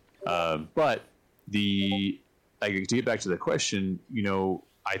 So, but to get back to the question,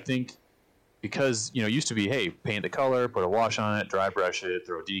 I think because it used to be, hey, paint the color, put a wash on it, dry brush it,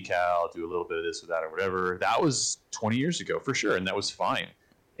 throw a decal, do a little bit of this or that or whatever. That was 20 years ago for sure, and that was fine.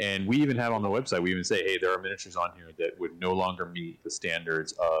 And we even have on the website, we even say, hey, there are miniatures on here that would no longer meet the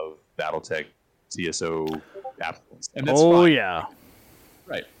standards of BattleTech CSO applicants. And that's fine. Yeah.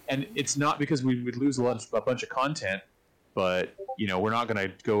 Right. And it's not because we would lose a bunch of content, but we're not going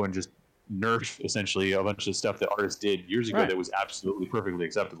to go and just nerf essentially a bunch of stuff that artists did years ago that was absolutely perfectly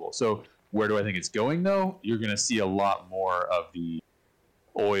acceptable. So where do I think it's going though? You're going to see a lot more of the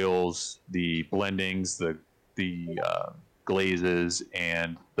oils, the blendings, the glazes,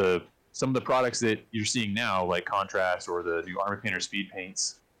 and some of the products that you're seeing now, like Contrast or the new Army Painter speed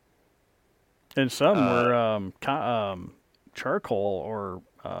paints. And some were charcoal or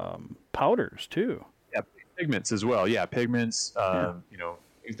powders too. Yeah, pigments as well. Yeah, pigments.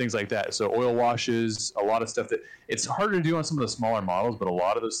 Things like that. So oil washes, a lot of stuff that it's harder to do on some of the smaller models, but a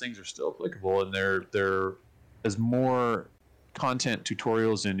lot of those things are still applicable, and there's more content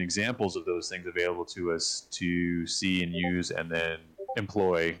tutorials and examples of those things available to us to see and use and then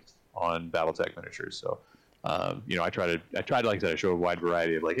employ on BattleTech miniatures. So I tried to, like I said, I show a wide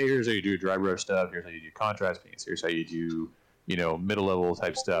variety of, like, hey, here's how you do dry brush stuff, here's how you do contrast paints, here's how you do middle level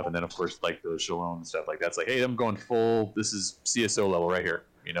type stuff, and then of course like the Chalone and stuff like that. It's like, hey, I'm going full, this is CSO level right here,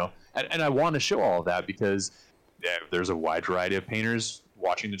 and I want to show all of that because there's a wide variety of painters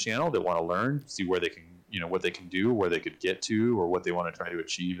watching the channel that want to learn, see where they can, what they can do, where they could get to, or what they want to try to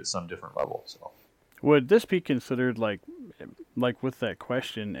achieve at some different level. So would this be considered like with that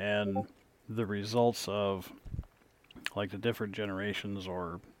question and the results of like the different generations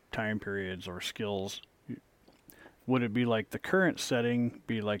or time periods or skills, would it be like the current setting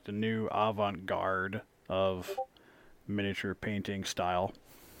be like the new avant-garde of miniature painting style?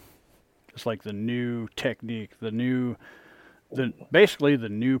 It's like the new technique, basically the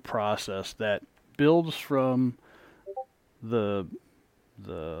new process that builds from the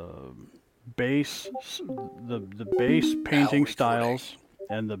base painting styles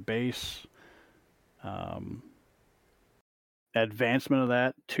and the base advancement of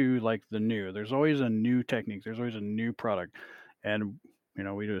that to like the new. There's always a new technique. There's always a new product, and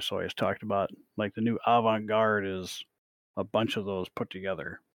we just always talked about like the new avant-garde is a bunch of those put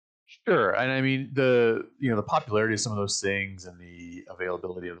together. Sure, and I mean the popularity of some of those things and the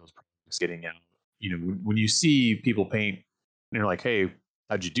availability of those products getting out. When you see people paint, you're like, hey,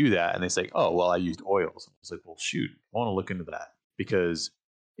 how'd you do that? And they say, oh, well, I used oils. And it's like, well, shoot, I want to look into that, because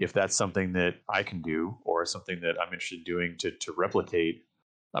if that's something that I can do or something that I'm interested in doing to replicate,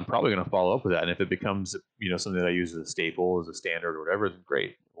 I'm probably going to follow up with that. And if it becomes, something that I use as a staple, as a standard or whatever, then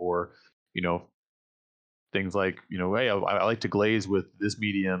great. Or, things like, hey, I like to glaze with this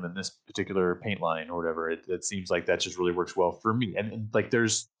medium and this particular paint line or whatever. It seems like that just really works well for me. And like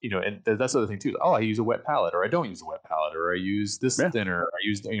there's, and that's the other thing too. Oh, I use a wet palette, or I don't use a wet palette, or I use this thinner, I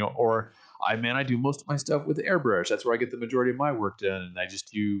use, or I do most of my stuff with airbrush. That's where I get the majority of my work done. And I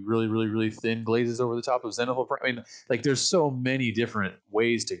just do really, really, really thin glazes over the top of Zenithal. I mean, like there's so many different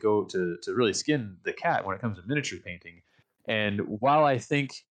ways to go to really skin the cat when it comes to miniature painting. And while I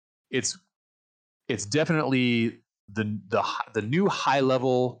think it's definitely the new high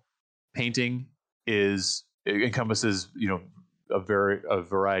level painting encompasses a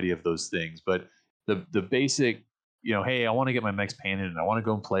variety of those things, but the basic hey, I want to get my mechs painted and I want to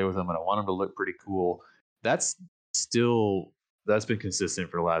go and play with them and I want them to look pretty cool. That's been consistent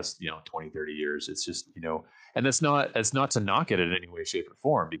for the last 20-30 years. It's just and it's not to knock it in any way, shape, or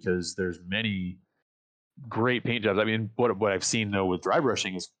form, because there's many great paint jobs. I mean, what I've seen though with dry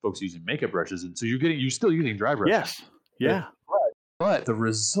brushing is folks using makeup brushes, and so you're still using dry brushing. Yes. Yeah. But the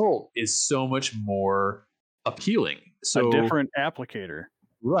result is so much more appealing. So a different applicator.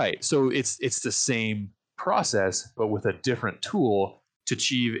 Right. So it's the same process, but with a different tool to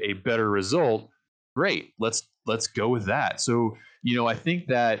achieve a better result. Great. Let's go with that. So, I think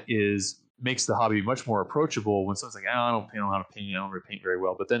that makes the hobby much more approachable when someone's like, oh, I don't know how to paint, I don't really paint very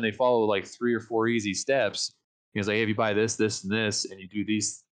well. But then they follow like 3 or 4 easy steps. It's like, hey, if you buy this, this, and this, and you do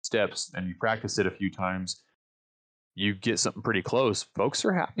these steps and you practice it a few times, you get something pretty close. Folks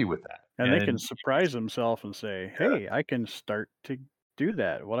are happy with that. And they can surprise themselves and say, hey, I can start to do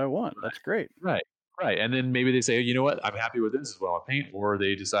that, what I want. That's great. Right. And then maybe they say, you know what, I'm happy with this, is what I want to paint. Or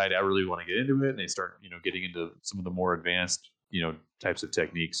they decide I really want to get into it, and they start, getting into some of the more advanced, types of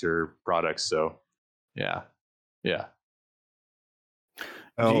techniques or products. So, yeah.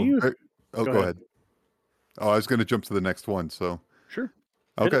 Oh, go ahead. Oh, I was going to jump to the next one. So sure.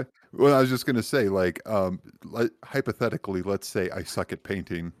 Okay. Well, I was just going to say, like, hypothetically, let's say I suck at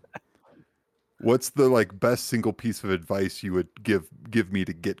painting. What's the best single piece of advice you would give me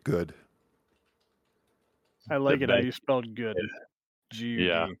to get good? I like the it how best. you spelled good. G-U-D.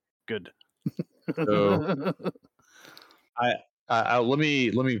 Yeah. Good. So let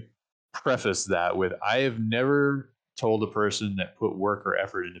me preface that with I have never told a person that put work or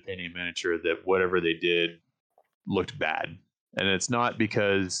effort into painting a miniature that whatever they did looked bad, and it's not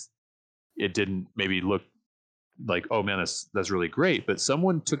because it didn't maybe look like, oh man, that's really great, but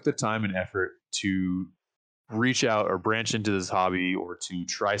someone took the time and effort to reach out or branch into this hobby or to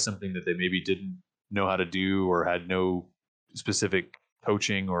try something that they maybe didn't know how to do or had no specific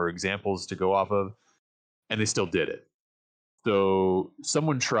coaching or examples to go off of, and they still did it. So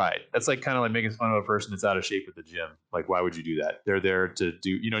someone tried. That's like kind of like making fun of a person that's out of shape at the gym. Like, why would you do that? They're there to do,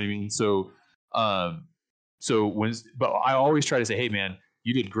 you know what I mean? So, but I always try to say, hey man,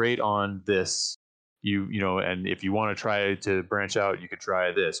 you did great on this. You know, and if you want to try to branch out, you could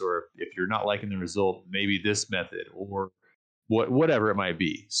try this, or if you're not liking the result, maybe this method, or whatever it might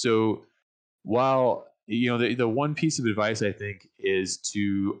be. So while, you know, the one piece of advice I think is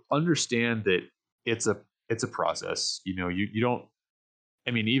to understand that it's a process. You know, you don't,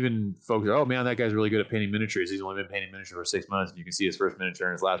 I mean, even folks are, oh man, that guy's really good at painting miniatures. He's only been painting miniatures for 6 months, and you can see his first miniature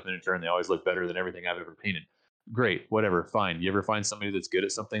and his last miniature, and they always look better than everything I've ever painted. Great, whatever, fine. You ever find somebody that's good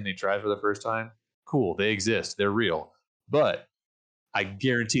at something they tried for the first time? Cool, they exist, they're real. But I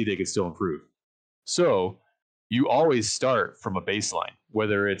guarantee they could still improve. So you always start from a baseline,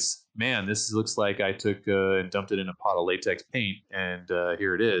 whether it's, man, this looks like I took and dumped it in a pot of latex paint, and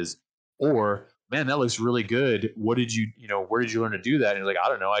here it is. Or, man, that looks really good. What did you know, where did you learn to do that? And you're like, I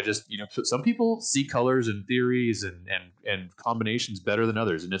don't know. I just, you know, some people see colors and theories and combinations better than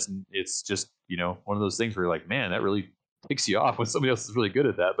others. And it's just, you know, one of those things where you're like, man, that really ticks you off when somebody else is really good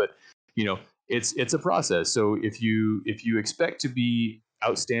at that. But, you know, it's a process. So if you expect to be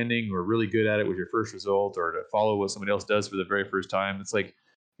outstanding or really good at it with your first result, or to follow what somebody else does for the very first time, it's like,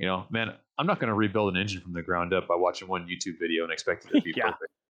 you know, man, I'm not going to rebuild an engine from the ground up by watching one YouTube video and expect it to be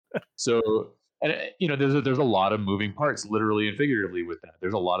perfect. So, and you know, there's a lot of moving parts, literally and figuratively, with that.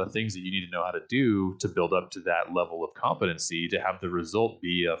 There's a lot of things that you need to know how to do to build up to that level of competency to have the result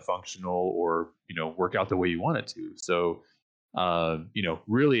be a functional or, you know, work out the way you want it to. So, you know,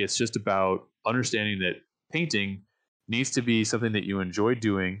 really, it's just about understanding that painting needs to be something that you enjoy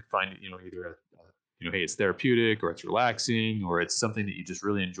doing. Find, you know, either you know, hey, it's therapeutic, or it's relaxing, or it's something that you just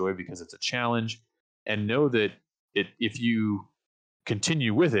really enjoy because it's a challenge, and know that if you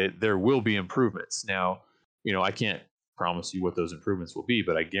continue with it, there will be improvements. Now, you know, I can't promise you what those improvements will be,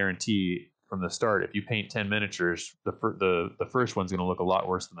 but I guarantee from the start, if you paint 10 miniatures, the first one's going to look a lot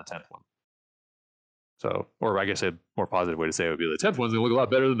worse than the 10th one. So, or I guess a more positive way to say it would be the 10th one's going to look a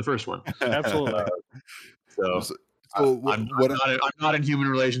lot better than the first one. Absolutely. So I'm not in human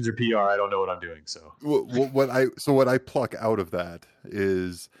relations or PR. I don't know what I'm doing. So what I pluck out of that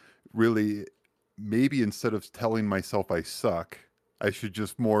is really, maybe instead of telling myself I suck, I should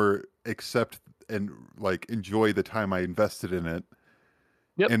just more accept and like enjoy the time I invested in it,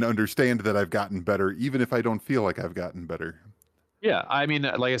 and understand that I've gotten better, even if I don't feel like I've gotten better. Yeah, I mean,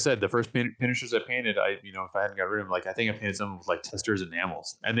 like I said, the first miniatures I painted, you know, if I hadn't got rid of them, like I think I painted some with like testers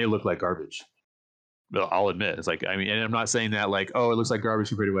enamels, and they look like garbage. Well, I'll admit, it's like, I mean, and I'm not saying that like, oh, it looks like garbage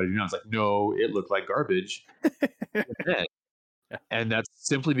compared to what I do now. It's like, no, it looked like garbage. And that's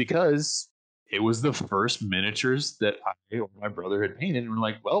simply because it was the first miniatures that I or my brother had painted, and we're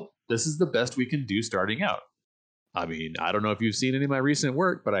like, well, this is the best we can do starting out. I mean, I don't know if you've seen any of my recent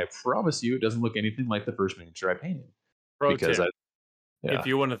work, but I promise you, it doesn't look anything like the first miniature I painted. Pro tip. If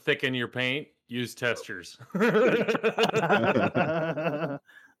you want to thicken your paint, use testers.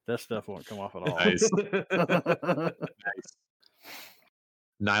 That stuff won't come off at all. Nice. Nice.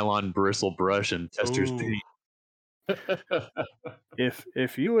 Nylon bristle brush and testers paint.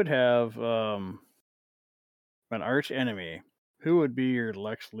 If you would have an arch enemy, who would be your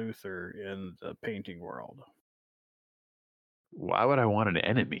Lex Luthor in the painting world? Why would I want an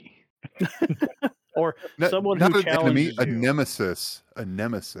enemy? Or someone not who an enemy, challenges a you.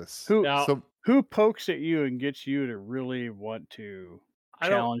 nemesis. Who pokes at you and gets you to really want to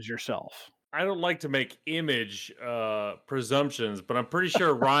challenge yourself? I don't like to make image presumptions, but I'm pretty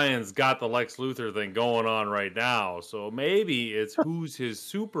sure Ryan's got the Lex Luthor thing going on right now. So maybe it's who's his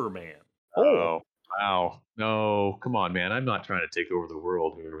Superman. Oh, wow. No, come on, man. I'm not trying to take over the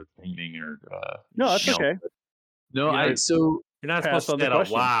world here with painting or. No, that's okay. No, you're not supposed to say that out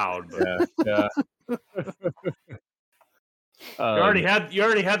loud. But... Yeah. You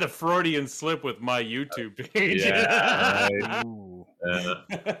already had the Freudian slip with my YouTube page. Yeah.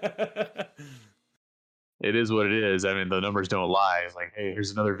 It is what it is. I mean, the numbers don't lie. It's like, hey,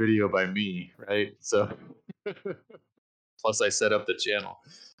 here's another video by me, right? So, plus I set up the channel.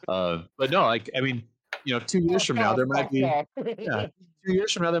 But no, like, I mean, 2 years from now there might be 2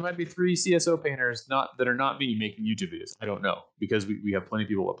 years from now there might be 3 CSO painters that are not me making YouTube videos. I don't know, because we have plenty of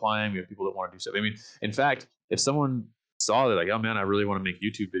people applying. We have people that want to do stuff. I mean, in fact, if someone saw that, like, oh man, I really want to make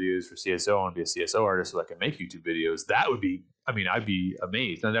YouTube videos for CSO, I want to be a CSO artist so I can make YouTube videos, that would be, I mean, I'd be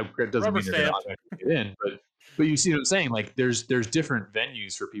amazed. Now that doesn't mean they're not going to get in, but you see what I'm saying? Like, there's different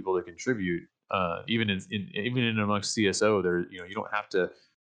venues for people to contribute. Even in amongst CSO, there, you don't have to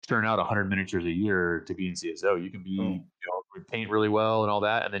turn out 100 miniatures a year to be in CSO. You can be, paint really well and all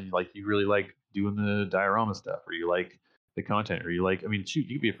that, and then like you really like doing the diorama stuff, or you like the content, or you like, I mean, shoot,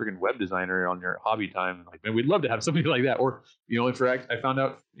 you could be a freaking web designer on your hobby time. Like, man, we'd love to have somebody like that. Or, in fact, I found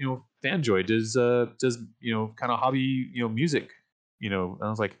out, Fanjoy does kind of hobby, music, and I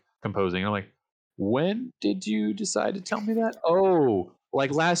was like, composing. I'm like, when did you decide to tell me that? Oh,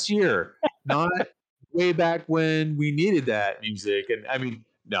 like last year, not way back when we needed that music. And I mean,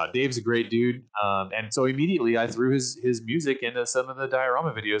 no, Dave's a great dude. And so immediately I threw his music into some of the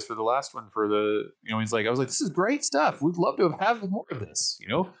diorama videos for the last one for the, he's like, I was like, this is great stuff. We'd love to have more of this,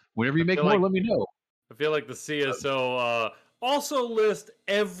 whenever you make more, let me know. I feel like the CSO also list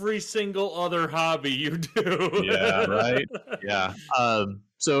every single other hobby you do. Yeah, right. Yeah.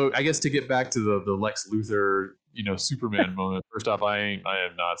 So I guess to get back to the Lex Luthor, Superman moment. First off, I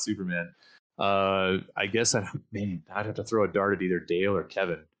am not Superman. I guess I'd have to throw a dart at either Dale or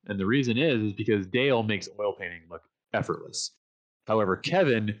Kevin. And the reason is because Dale makes oil painting look effortless. However,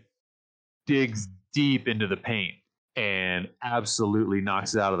 Kevin digs deep into the paint and absolutely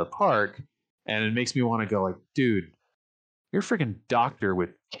knocks it out of the park. And it makes me want to go like, dude, you're a freaking doctor with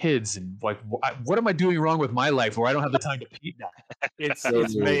kids, and like, what am I doing wrong with my life where I don't have the time to paint now?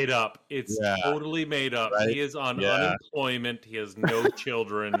 It's made up. It's totally made up. Right? He is on unemployment. He has no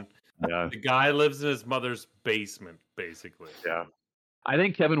children. Yeah. The guy lives in his mother's basement, basically. Yeah. I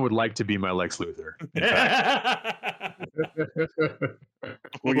think Kevin would like to be my Lex Luthor.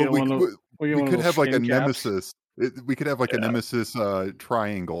 We could have like a nemesis. We could have like a nemesis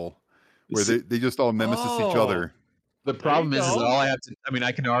triangle where they just all nemesis each other. The problem is that all I have to, I mean,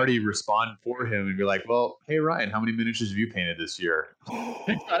 I can already respond for him and be like, well, hey, Ryan, how many miniatures have you painted this year?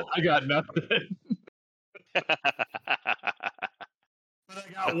 I got nothing. But I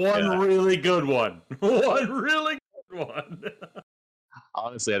got one really good one. One really good one.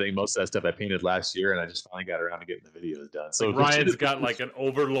 Honestly, I think most of that stuff I painted last year, and I just finally got around to getting the videos done. So like Ryan's got like an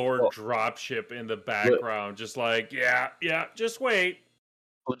Overlord dropship in the background, just like, yeah, just wait.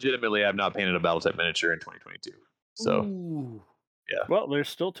 Legitimately, I've not painted a Battletech miniature in 2022. So, yeah. Well, there's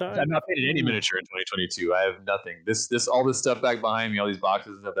still time. I've not painted any miniature in 2022. I have nothing. All this stuff back behind me, all these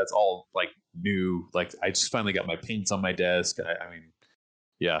boxes and stuff, that's all like new. Like, I just finally got my paints on my desk. I mean,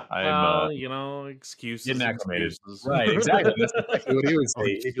 yeah, I'm excuses. Getting acclimated. Right, exactly. That's exactly what he would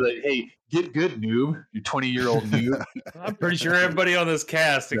say. He'd be like, hey, get good, noob. You 20-year-old noob. I'm pretty sure everybody on this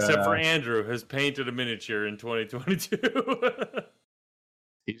cast, except for Andrew, has painted a miniature in 2022.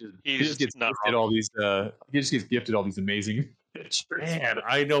 He just gets gifted all these. He just gets gifted all these amazing pictures. Man,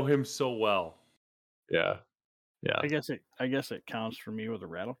 I know him so well. Yeah. I guess it counts for me with a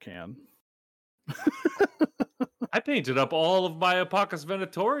rattle can. I painted up all of my Apocus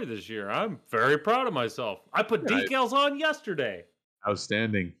Venatori this year. I'm very proud of myself. I put decals on yesterday.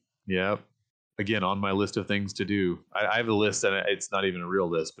 Outstanding. Yeah. Again, on my list of things to do. I have a list, and it's not even a real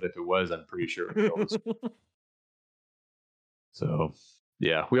list, but if it was, I'm pretty sure it was. So,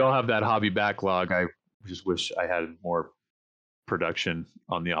 yeah, we all have that hobby backlog. I just wish I had more production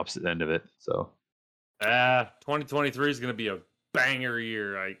on the opposite end of it. So, 2023 is going to be a banger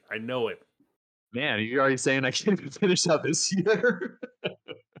year. I know it. Man, you're already saying I can't even finish out this year.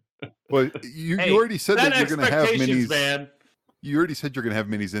 Well, you already said that you're going to have minis. Man. You already said you're going to have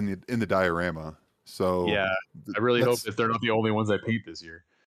minis in the diorama. So yeah, I really hope that they're not the only ones I paint this year.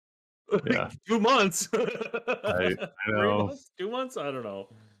 Yeah, 2 months. I know. 2 months? I don't know.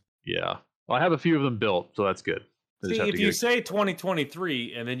 Yeah, well, I have a few of them built, so that's good. See, if you say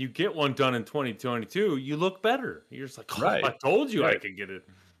 2023 and then you get one done in 2022, you look better. You're just like, I told you I could get it.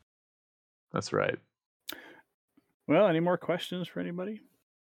 That's right. Well, any more questions for anybody?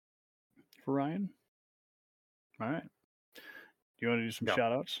 For Ryan? All right. Do you want to do some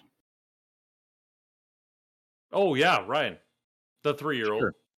shout outs? Oh, yeah, Ryan. The 3-year-old.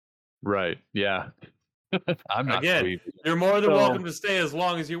 Sure. Right. Yeah. I'm not Again, you're more than welcome to stay as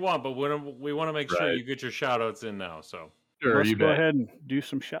long as you want, but we want to make sure you get your shout outs in now. So let's go ahead and do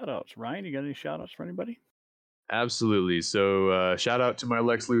some shout outs. Ryan, you got any shout outs for anybody? Absolutely. So shout out to my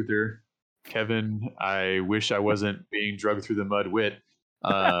Lex Luthor. Kevin, I wish I wasn't being drugged through the mud wit.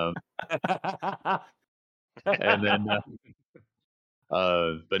 And then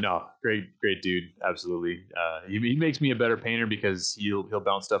But no, great dude, absolutely. He makes me a better painter because he'll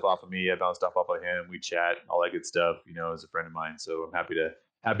bounce stuff off of me. I bounce stuff off of him. We chat, all that good stuff. As a friend of mine. So I'm happy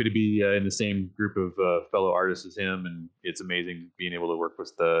to be in the same group of fellow artists as him, and it's amazing being able to work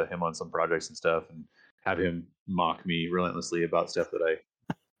with him on some projects and stuff, and have him mock me relentlessly about stuff that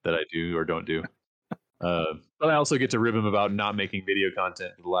I do or don't do. But I also get to rib him about not making video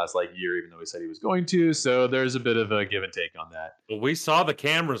content for the last year, even though he said he was going to. So there's a bit of a give and take on that. Well, we saw the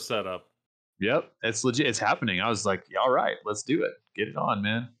camera setup. Yep, it's legit. It's happening. I was like, yeah, all right, let's do it. Get it on,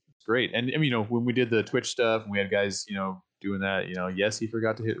 man. It's great. And when we did the Twitch stuff, and we had guys, doing that, yes, he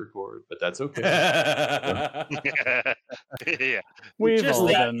forgot to hit record, but that's okay. Yeah, We've all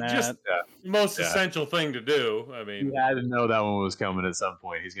done that. Just most essential thing to do. I mean, I didn't know that one was coming at some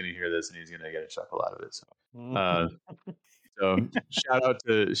point. He's going to hear this and he's going to get a chuckle out of it. So,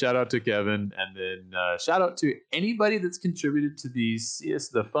 shout out to Kevin, and then shout out to anybody that's contributed to the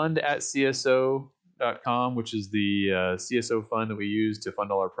fund at CSO.com, which is the CSO fund that we use to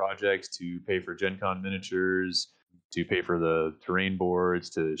fund all our projects, to pay for Gen Con miniatures, to pay for the terrain boards,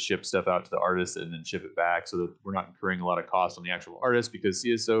 to ship stuff out to the artists and then ship it back, so that we're not incurring a lot of cost on the actual artist, because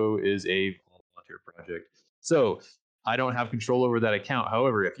CSO is a volunteer project. So I don't have control over that account.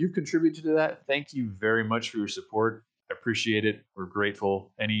 However, if you've contributed to that, thank you very much for your support. I appreciate it. We're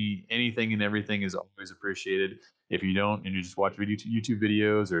grateful. Anything and everything is always appreciated. If you don't, and you just watch YouTube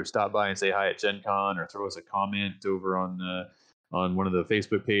videos, or stop by and say hi at Gen Con, or throw us a comment over on one of the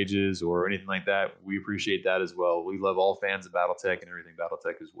Facebook pages or anything like that, we appreciate that as well. We love all fans of BattleTech and everything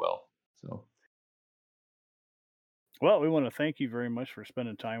BattleTech as well. So, well, we want to thank you very much for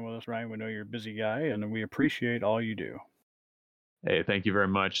spending time with us, Ryan. We know you're a busy guy, and we appreciate all you do. Hey, thank you very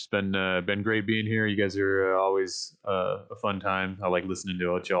much. It's been great being here. You guys are always a fun time. I like listening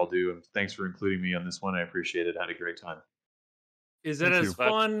to what y'all do, and thanks for including me on this one. I appreciate it. I had a great time. Is it as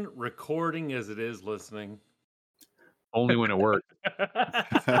fun recording as it is listening? Only when it works.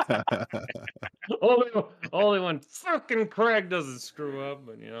 only when fucking Craig doesn't screw up,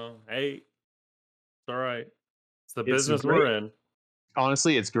 and hey, it's all right. It's the business we're in.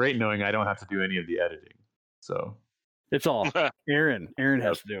 Honestly, it's great knowing I don't have to do any of the editing. So it's all Aaron. Aaron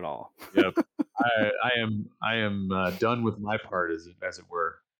has to do it all. Yep. I am done with my part, as it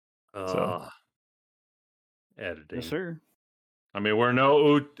were. Editing. Yes, sir. I mean, we're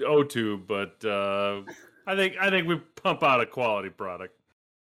no O2, but I think we pump out a quality product.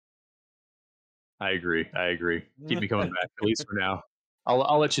 I agree. Keep me coming back, at least for now.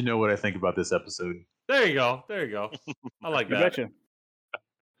 I'll let you know what I think about this episode. There you go. I like that. Betcha.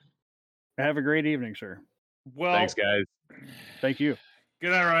 Have a great evening, sir. Well, thanks, guys. Thank you. Good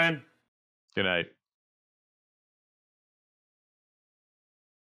night, Ryan. Good night.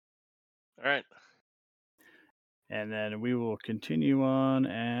 All right. And then we will continue on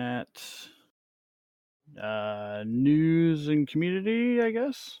at news and community, I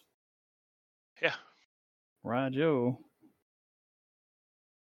guess. Yeah. Rajo.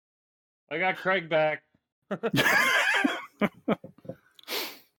 I got Craig back.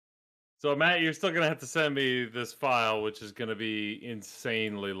 So, Matt, you're still going to have to send me this file, which is going to be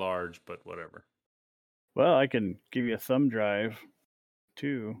insanely large, but whatever. Well, I can give you a thumb drive,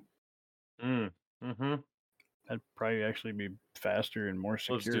 too. Mm-hmm. That'd probably actually be faster and more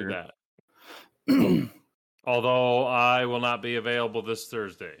secure. Let's do that. Although I will not be available this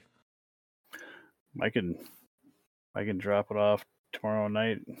Thursday. I can drop it off tomorrow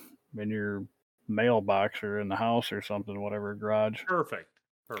night in your mailbox or in the house or something, whatever, garage. Perfect.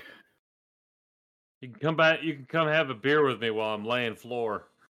 You can come back. You can come have a beer with me while I'm laying floor.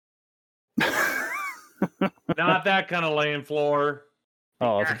 Not that kind of laying floor.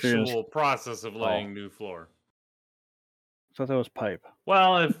 Oh, actual process of laying new floor. I thought that was pipe.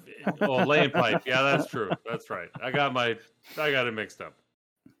 Well, laying pipe. Yeah, that's true. That's right. I got it mixed up.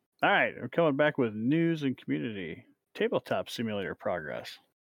 All right, we're coming back with news and community. Tabletop Simulator progress.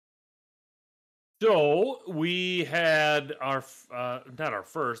 So we had our not our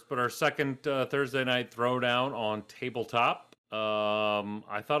first, but our second Thursday night throwdown on tabletop.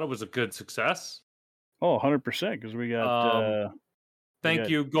 I thought it was a good success. Oh, 100%, because we got. Thank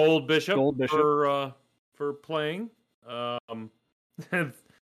you, Gold Bishop, for playing.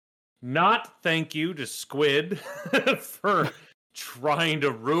 Not thank you to Squid for trying to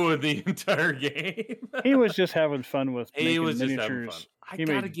ruin the entire game. He was just having fun with he making was miniatures. Just having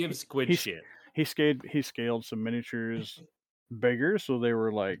fun. I gotta give Squid shit. He scaled some miniatures bigger, so they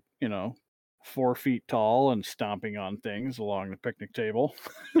were 4 feet tall and stomping on things along the picnic table.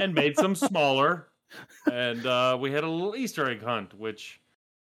 And made some smaller. And we had a little Easter egg hunt, which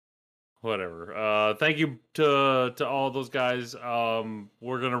whatever. Thank you to all those guys.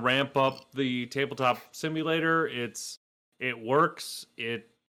 We're gonna ramp up the tabletop simulator. It works.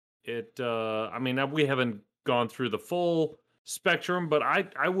 I mean, we haven't gone through the full spectrum, but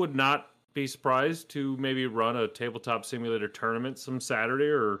I would not be surprised to maybe run a tabletop simulator tournament some Saturday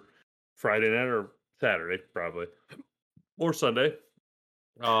or Friday night or Saturday probably or Sunday.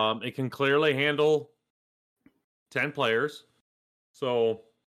 It can clearly handle 10 players. So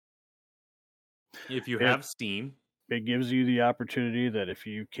if you have Steam, it gives you the opportunity that if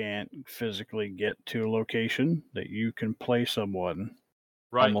you can't physically get to a location, that you can play someone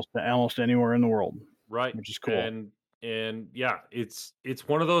right, almost anywhere in the world, right, which is cool. And yeah, it's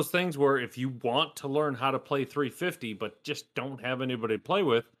one of those things where if you want to learn how to play 350 but just don't have anybody to play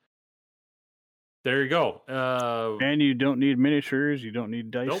with, there you go. And you don't need miniatures, you don't need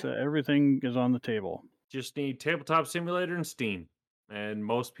dice. Nope. Everything is on the table. Just need Tabletop Simulator and Steam, and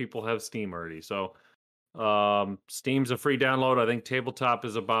most people have Steam already. So Steam's a free download. I think Tabletop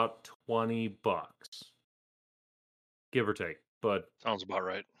is about $20, give or take. But sounds about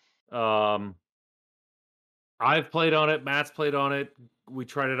right. I've played on it. Matt's played on it. We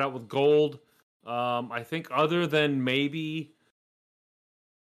tried it out with Gold. I think other than maybe,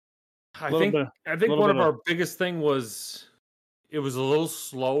 I think one of our biggest thing was it was a little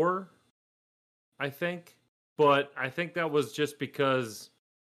slower. I think, but I think that was just because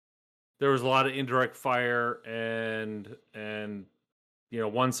there was a lot of indirect fire, and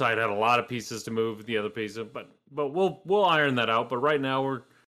one side had a lot of pieces to move, the other piece, but we'll iron that out. But right now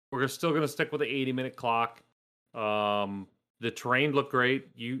we're still going to stick with the 80-minute clock. The terrain looked great.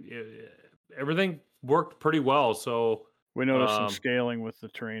 Everything worked pretty well. So we noticed some scaling with the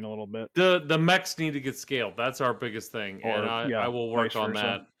terrain a little bit. The mechs need to get scaled. That's our biggest thing, and I will work on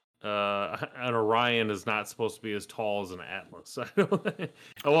that. An Orion is not supposed to be as tall as an Atlas.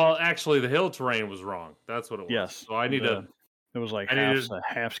 Well, actually, the hill terrain was wrong. That's what it was. Yes. So I need to. It was like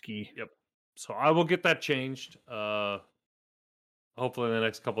half ski. Yep. So I will get that changed. Hopefully in the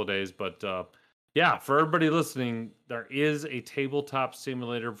next couple of days. But yeah, for everybody listening, there is a tabletop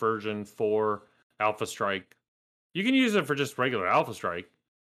simulator version for Alpha Strike. You can use it for just regular Alpha Strike,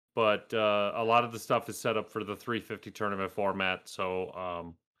 but a lot of the stuff is set up for the 350 tournament format.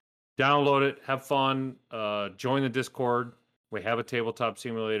 So download it, have fun, join the Discord. We have a tabletop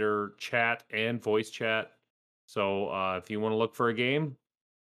simulator chat and voice chat. So if you want to look for a game,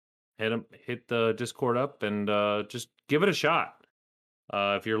 hit the Discord up and just give it a shot.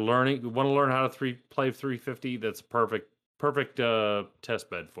 If you want to learn how to play 350, that's a perfect test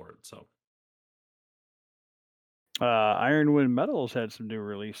bed for it. So Ironwind Metals had some new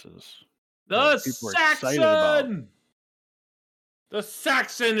releases. The Saxon! The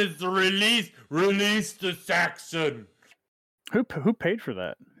Saxon is the release. Release the Saxon. Who paid for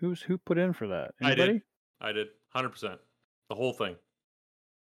that? Who put in for that? Anybody? I did. 100%. The whole thing.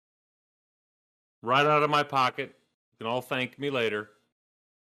 Right out of my pocket. You can all thank me later.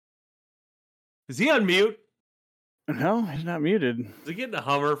 Is he on mute? No, he's not muted. Is he getting a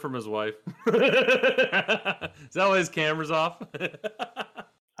Hummer from his wife? Is that why his camera's off?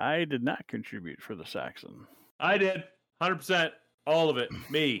 I did not contribute for the Saxon. I did. 100%. All of it.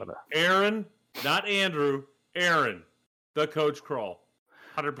 Me. Aaron, not Andrew. Aaron. The Coach Crawl.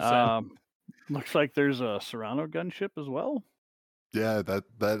 100%. Looks like there's a Serrano gunship as well. Yeah,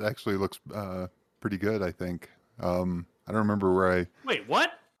 that actually looks pretty good, I think. I don't remember where I... Wait,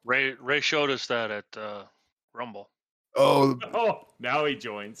 what? Ray showed us that at Rumble. Oh, now he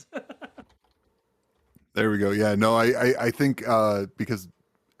joins. There we go. Yeah, no, I think because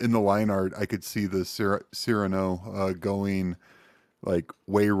in the line art, I could see the Cyrano going like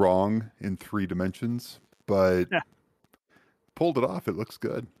way wrong in 3 dimensions, but pulled it off. It looks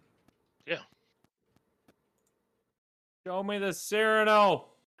good. Yeah. Show me the Cyrano.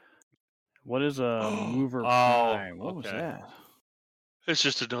 What is a mover prime? What was that? It's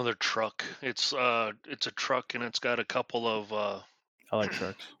just another truck. It's a truck, and it's got a couple of I like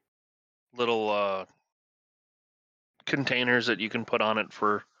trucks. Little containers that you can put on it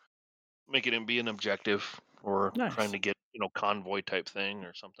for making it be an objective or trying to get convoy type thing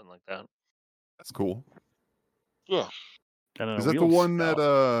or something like that. That's cool. Yeah. Is that the one that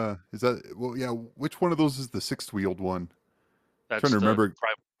is that? Well, yeah. Which one of those is the 6-wheeled one? That's trying to remember.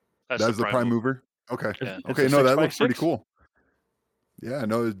 That's the prime mover. Okay. Yeah. Okay. No, that looks pretty cool. Yeah.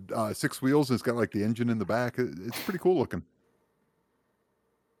 No, 6 wheels. And it's got like the engine in the back. It's pretty cool looking.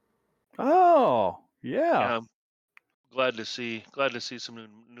 Oh yeah. Glad to see some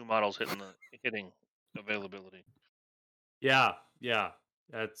new models hitting availability. Yeah.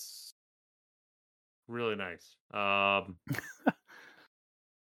 That's really nice.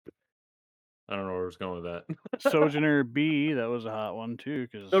 I don't know where I was going with that. Sojourner B, that was a hot one too.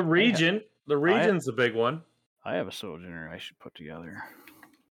 Because The Regent. The Regent's a big one. I have a Sojourner I should put together.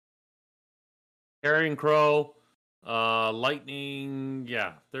 Carrion Crow, Lightning.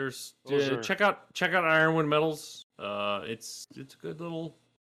 Yeah, there's check out Ironwood Metals. It's a good little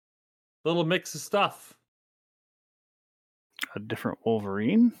mix of stuff. A different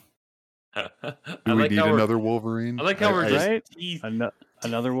Wolverine. Do we need another Wolverine? I like how we're just right?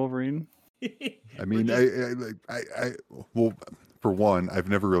 Another Wolverine. I mean, well, for one, I've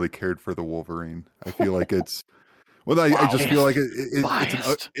never really cared for the Wolverine. I feel like it's I just feel like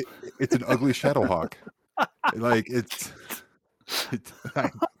it's an ugly Shadowhawk. Like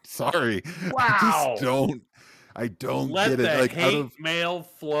I'm sorry. Wow. I don't Let get it. the Like hate mail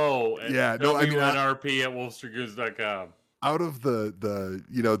flow. At WNRP at wolfstergoose.com. Out of the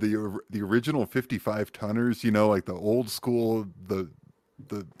original 55 tonners, like the old school,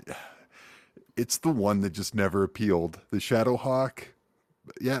 it's the one that just never appealed. The Shadowhawk,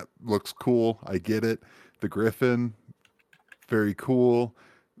 yeah, looks cool. I get it. The Griffin, very cool.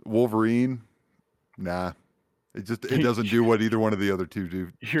 Wolverine, nah. It doesn't do what either one of the other two do.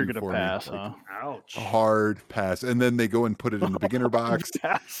 You're gonna pass, huh? Ouch. A hard pass. And then they go and put it in the beginner box.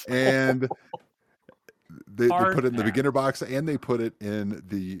 And they put it in the beginner box, and they put it in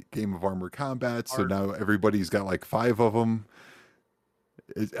the Game of Armor Combat. So now everybody's got like 5 of them.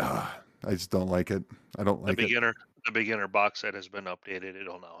 I just don't like it. I don't like it. The beginner box set has been updated.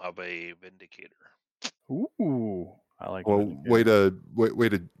 It'll now have a Vindicator. Ooh, I like. Well, way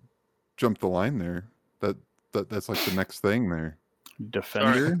to jump the line there. That's like the next thing there.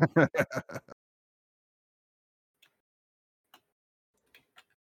 Defender.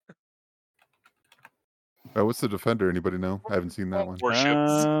 What's the Defender? Anybody know? I haven't seen that one.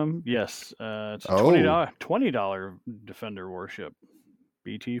 Warships. Yes. It's $20 Defender warship.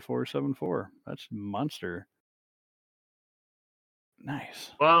 BT-474. That's monster.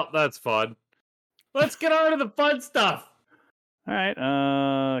 Nice. Well, that's fun. Let's get on to the fun stuff. All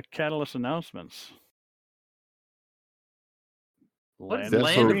right. Catalyst announcements. What's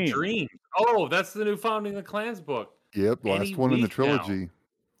Land of Dreams? Oh, that's the new Founding the Clans book. Yep, last one in the trilogy.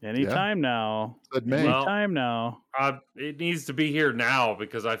 Anytime now. Anytime now. It needs to be here now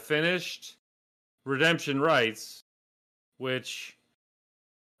because I finished Redemption Rights, which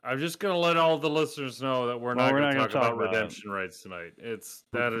I'm just going to let all the listeners know that we're not going to talk about Redemption Rights tonight.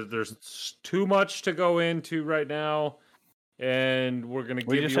 There's too much to go into right now, and we're going to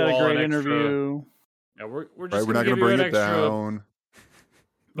give you all an extra. We just had a great interview. Yeah, we're just we're not going to bring it down.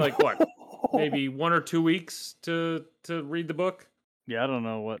 Like what? Maybe 1 or 2 weeks to read the book. Yeah, I don't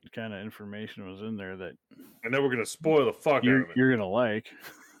know what kind of information was in there that. And then we're gonna spoil the fuck out of it. You're gonna like,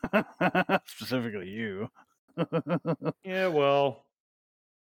 specifically you. Yeah, well.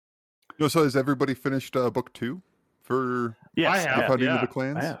 No, so has everybody finished book 2 for Founding of the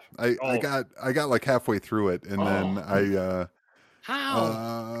Clans? I got like halfway through it, and then I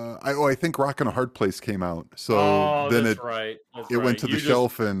think Rock and a Hard Place came out. So then it went to the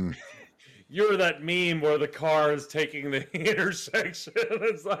shelf and. You're that meme where the car is taking the intersection.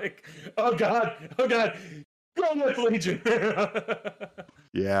 It's like, oh god, go with Legion.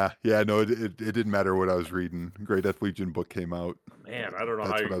 Yeah, no, it didn't matter what I was reading. Great Death Legion book came out. Man, I don't know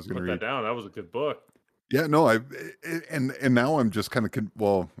how you put that down. That was a good book. Yeah, no, and now I'm just kind of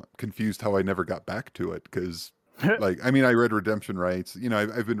confused how I never got back to it because, like, I mean, I read Redemption Rights.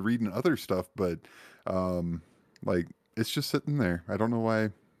 I've been reading other stuff, but like, it's just sitting there. I don't know why.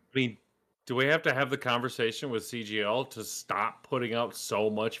 I mean. Do we have to have the conversation with CGL to stop putting out so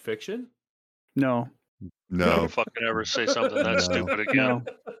much fiction? No. Don't fucking ever say something that stupid again. No.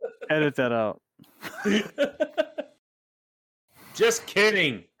 Edit that out. Just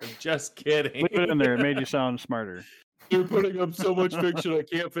kidding. I'm just kidding. Leave it in there. It made you sound smarter. You're putting up so much fiction, I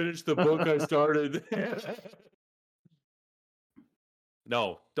can't finish the book I started.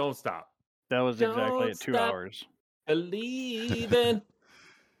 No, don't stop. That was exactly at 2 hours. Believing.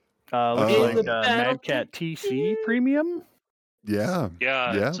 Looks like Mad Cat TC Premium. Yeah.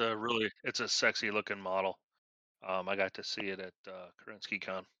 It's a sexy looking model. I got to see it at Kerensky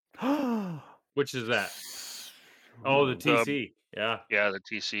Con. Which is that? Oh, the TC. Yeah, the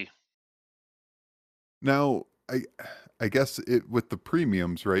TC. Now, I guess it with the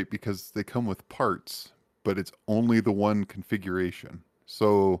premiums, right? Because they come with parts, but it's only the one configuration.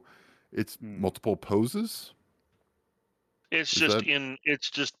 So it's multiple poses. It's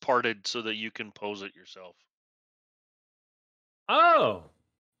just parted so that you can pose it yourself. Oh,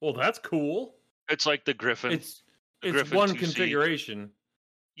 well, that's cool. It's like the Griffin. It's Griffin one 2C. configuration.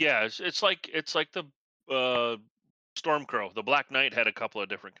 Yeah, it's like the Stormcrow. The Black Knight had a couple of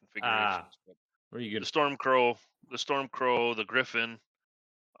different configurations. But Where you the get Stormcrow, the Griffin.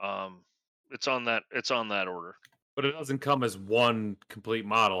 It's on that order. but it doesn't come as one complete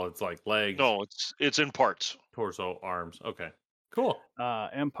model. It's like legs, No, it's in parts. torso, arms. Okay, cool.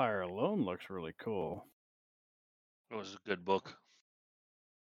 Empire alone looks really cool. It was a good book.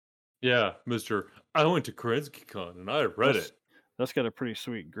 Yeah, Mister. I went to KerenskyCon and I read it. That's got a pretty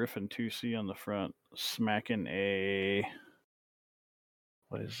sweet Griffin 2C on the front, smacking a.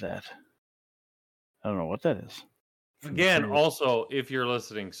 What is that? I don't know what that is. Again, also, if you're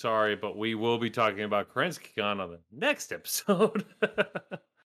listening, sorry, but we will be talking about KerenskyCon on the next episode,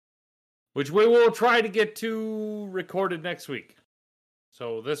 which we will try to get to recorded next week.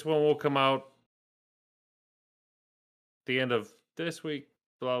 So this one will come out the end of this week.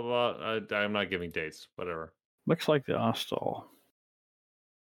 Blah blah. I'm not giving dates. Whatever. Looks like the Ostal.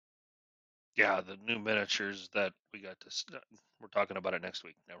 Yeah, the new miniatures that we got to. We're talking about it next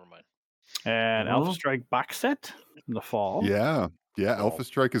week. Never mind. And Alpha Strike box set in the fall. Yeah. Alpha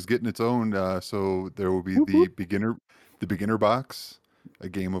Strike is getting its own. So there will be the beginner box, a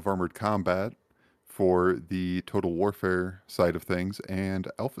game of Armored Combat for the Total Warfare side of things, and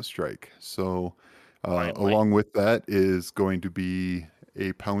Alpha Strike. So along with that is going to be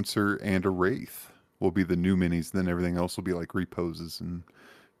a Pouncer and a Wraith. Will be the new minis. Then everything else will be like reposes and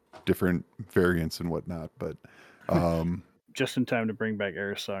different variants and whatnot. But just in time to bring back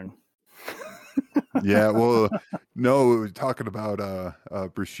Arisung. Yeah, well, no, we were talking about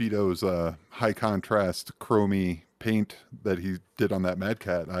Bushido's high contrast chromy paint that he did on that Mad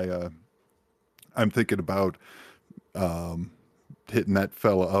Cat. I'm thinking about hitting that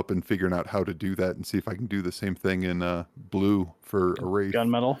fella up and figuring out how to do that and see if I can do the same thing in blue for a Wraith.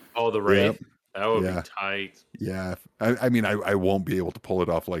 Gunmetal. Oh, the Wraith. Yep. That would be tight. Yeah, I mean, I won't be able to pull it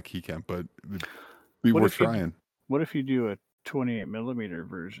off like he can, but it'd be worth trying. What if you do a 28mm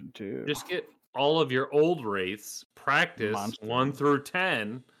version too? Just get all of your old Wraiths, practice Monster. 1 through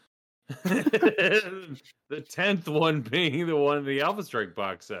 10. The 10th one being the one in the Alpha Strike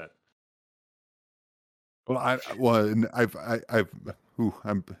box set. Well,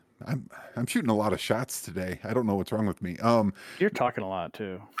 I'm shooting a lot of shots today. I don't know what's wrong with me. You're talking a lot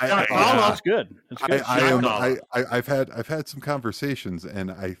too. It's good. It's good. I've had some conversations,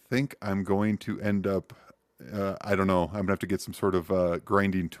 and I think I'm going to end up. I don't know. I'm gonna have to get some sort of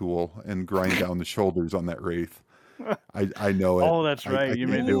grinding tool and grind down the shoulders on that Wraith. I know it. Oh, that's right. You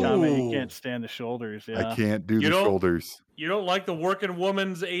made the comment you Ooh. can't stand the shoulders. Yeah. I can't do You the don't- shoulders. You don't like the working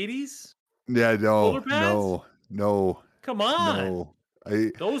woman's 80s? Yeah, Shoulder pads? no. Come on. No.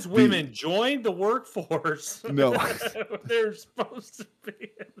 Those women joined the workforce. No. They're supposed to be.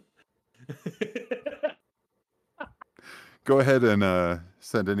 Go ahead and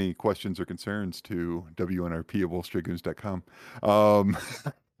send any questions or concerns to WNRP@WolfStragoons.com.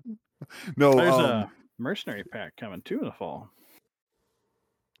 No, There's a mercenary pack coming too in the fall.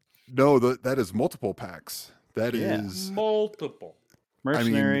 no, that is multiple packs. That is Multiple.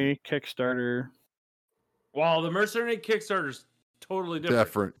 Mercenary, Kickstarter. Wow, the Mercenary Kickstarter's totally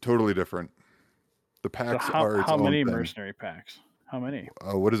different. totally different. The So packs are its how own many thing. mercenary packs? How many?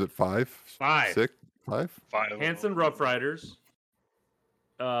 What is it? 5? 5. 6? 5? 5. Hanson Rough Riders.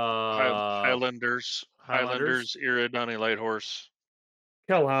 Highlanders, Iridani Light Horse.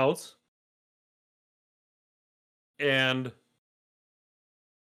 Kell House. And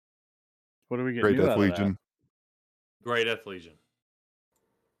What do we get Great new Death out of that? Legion. Great Death Legion.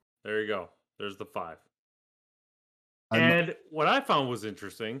 There you go. There's the 5. I'm- And what I found was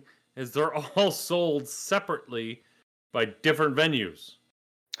interesting is they're all sold separately by different venues.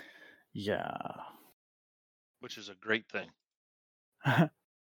 Yeah. Which is a great thing. Get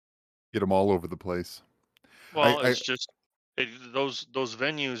them all over the place. Well, I- it's just those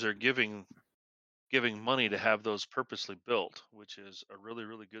venues are giving money to have those purposely built, which is a really,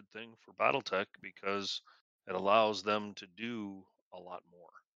 really good thing for BattleTech because it allows them to do a lot more,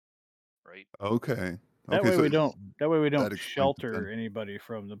 right? Okay. That okay, way so we don't. That way we that don't explains it shelter then. anybody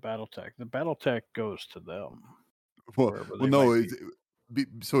from the BattleTech. The BattleTech goes to them. Well, wherever well they no, might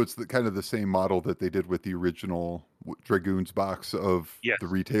so it's kind of the same model that they did with the original Dragoons box of Yes. the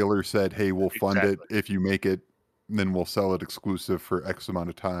retailer said, hey, we'll fund Exactly. it if you make it, and then we'll sell it exclusive for X amount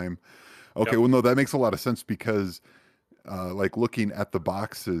of time. Okay, Yep. well, no, that makes a lot of sense because like looking at the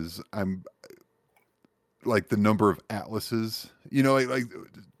boxes, I'm like the number of atlases, like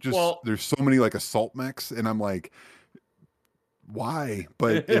just there's so many like assault mechs, and I'm like, why?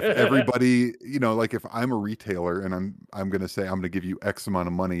 But if everybody, like if I'm a retailer and I'm gonna say I'm gonna give you X amount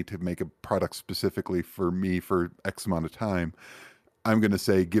of money to make a product specifically for me for X amount of time, I'm going to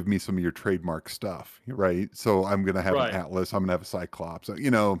say, give me some of your trademark stuff, right? So I'm going to have Right. an Atlas. I'm going to have a Cyclops,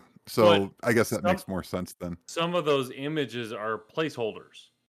 you know. So I guess that makes more sense then. Some of those images are placeholders.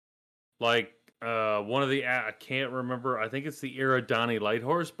 Like one of the, I can't remember, I think it's the Iridani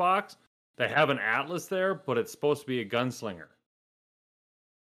Lighthorse box. They have an Atlas there, but it's supposed to be a gunslinger.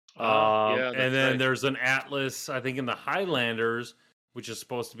 Yeah, and then right. there's an Atlas, I think, in the Highlanders, which is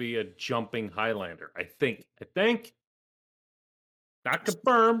supposed to be a jumping Highlander. I think. Not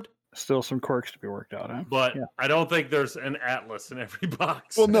confirmed. Still some quirks to be worked out, huh? But I don't think there's an Atlas in every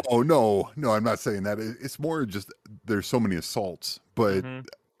box. Well, no, I'm not saying that. It's more just there's so many assaults. But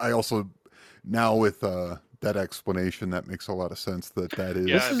I also, now with that explanation, that makes a lot of sense. That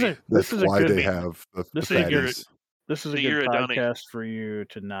is that's why they have the fatties. This is a good podcast for you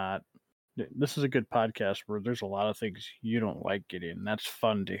to not. This is a good podcast where there's a lot of things you don't like getting. That's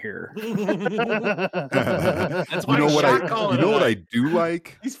fun to hear. That's why you know what I do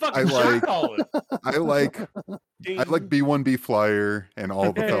like? He's fucking shot calling. I like B1B Flyer and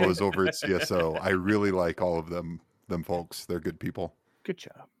all the fellas over at CSO. I really like all of them folks. They're good people. Good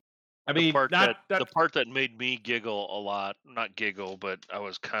job. I mean, the part that made me giggle a lot, not giggle, but I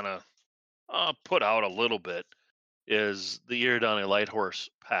was kind of put out a little bit, is the Iridani Lighthorse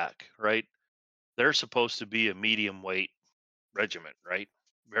pack, right? They're supposed to be a medium weight regiment, right?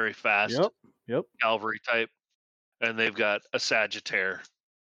 Very fast. Yep. Cavalry type. And they've got a Sagittaire,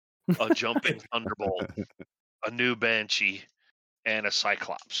 a jumping Thunderbolt, a new Banshee, and a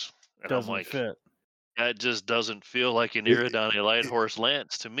Cyclops. And doesn't I'm like, fit. That just doesn't feel like an Iridani Lighthorse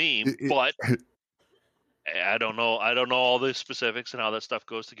lance to me. But I don't know. I don't know all the specifics and how that stuff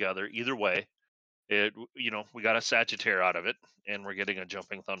goes together. Either way, we got a Sagittaire out of it, and we're getting a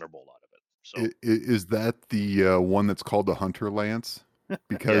jumping Thunderbolt out of it. So is that the one that's called the Hunter Lance?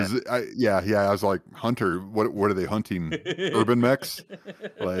 Because I was like, Hunter, what are they hunting? Urban mechs?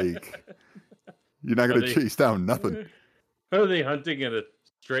 Like, you're not going to chase down nothing. Are they hunting in a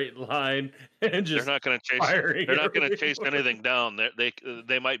straight line and just they're not going to chase? They're not going to chase anything down.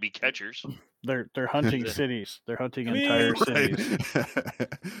 They might be catchers. They're hunting cities. They're hunting entire cities.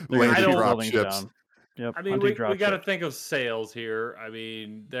 Landing drop ships. Down. Yep. I mean, we got to think of sales here. I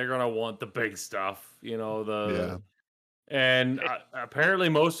mean, they're gonna want the big stuff, And apparently,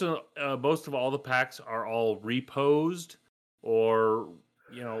 most of all the packs are all reposed, or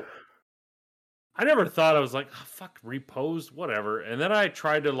I never thought I was like, oh, fuck, reposed, whatever. And then I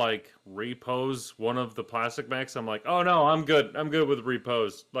tried to like repose one of the plastic mechs. I'm like, oh no, I'm good. I'm good with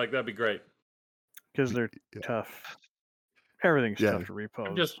repose. Like that'd be great because they're tough. Everything's tough to repose.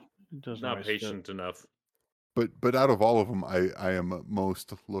 I'm just not patient enough. But out of all of them, I am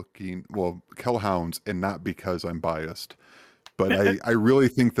most looking, Kellhounds, and not because I'm biased, but I really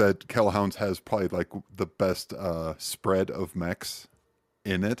think that Kellhounds has probably like the best spread of mechs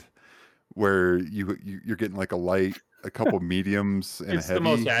in it, where you're getting like a light, a couple mediums, and a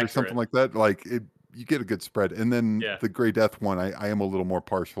heavy or something like that. Like you get a good spread, and then the Grey Death one, I am a little more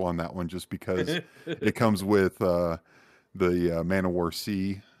partial on that one just because it comes with the Man of War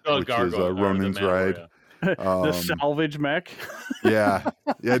C, which is Ronin's Ride. The salvage mech. No,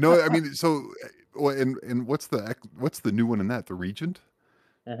 I mean, so and what's the new one in that? The Regent.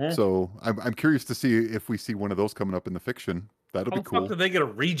 So I'm curious to see if we see one of those coming up in the fiction. That'll be cool. How did they get a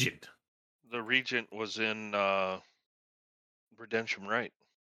Regent? The Regent was in Redemption Right.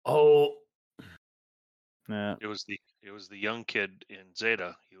 Oh, yeah. It was the young kid in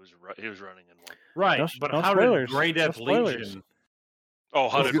Zeta. He was running in one. Right, but how did Grey Death Legion? Oh,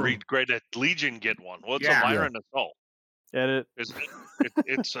 how did Grey Death Legion get one? Well, it's a Lyran Assault. Edit. It's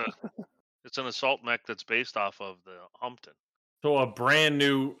an assault mech that's based off of the Humpton. So a brand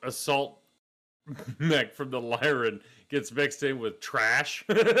new assault mech from the Lyran gets mixed in with trash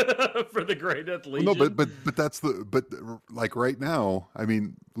for the Grey Death Legion. Well, no, but that's like right now. I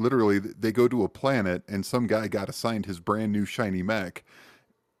mean, literally, they go to a planet and some guy got assigned his brand new shiny mech.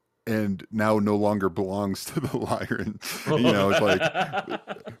 And now no longer belongs to the Lyran. It's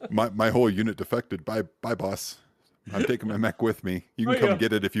like my whole unit defected. Bye, boss. I'm taking my mech with me. You can come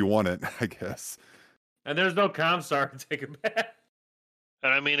get it if you want it, I guess. And there's no Comstar to take it back.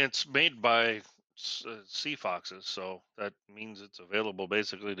 And I mean, it's made by Sea Foxes, so that means it's available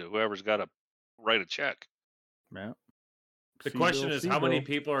basically to whoever's got to write a check. Yeah. The question is, how many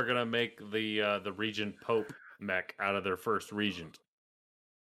people are going to make the Regent Pope mech out of their first Regent?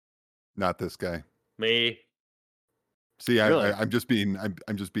 Not this guy. Me. See, really? I'm just being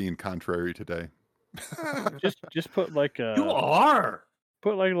contrary today. just put like a. You are.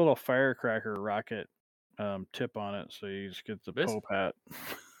 Put like a little firecracker rocket tip on it, so you just get the Pope hat.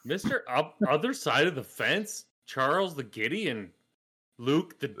 Mr. Other side of the fence, Charles the Gideon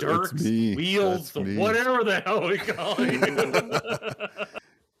Luke, the Dirks, me. Wheels, That's me. whatever the hell we call you.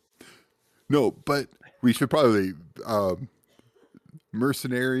 No, but we should probably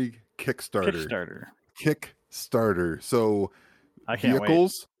mercenary Kickstarter. Kickstarter. So I can't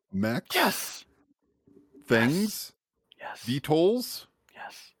vehicles, mechs, Yes. things, Yes. VTOLs,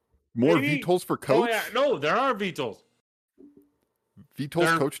 Yes. more Maybe- VTOLs for coach. Oh, yeah. No, there are VTOLs. VTOLs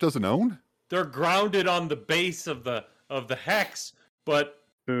They're- coach doesn't own. They're grounded on the base of the hex, but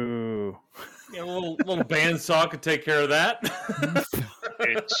Boo. a little bandsaw could take care of that.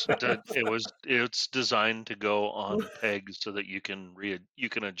 It's designed to go on pegs so that you can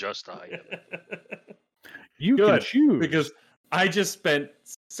adjust the height of it. You can Good, choose. because I just spent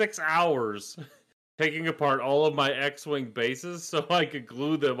 6 hours taking apart all of my X-wing bases so I could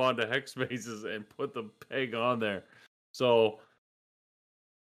glue them onto hex bases and put the peg on there. So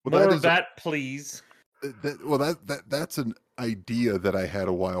more of that, please. That's an idea that I had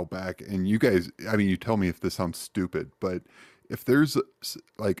a while back, and you guys, I mean, you tell me if this sounds stupid, but if there's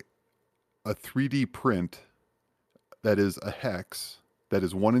like a 3D print that is a hex that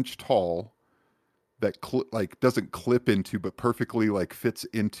is 1 inch tall, that doesn't clip into, but perfectly like fits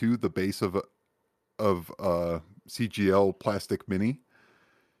into the base of CGL plastic mini,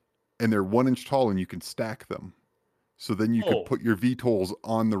 and they're 1 inch tall, and you can stack them, so then you could put your VTOLs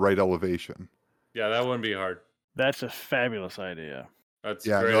on the right elevation. Yeah, that wouldn't be hard. That's a fabulous idea. That's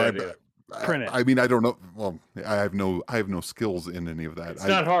a great idea. Print it. I mean, I don't know. Well, I have no skills in any of that. It's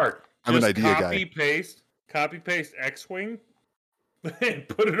not hard. I'm Just an idea guy. Copy paste X-wing, and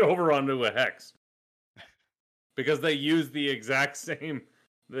put it over onto a hex. Because they use the exact same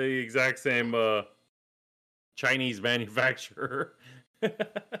Chinese manufacturer.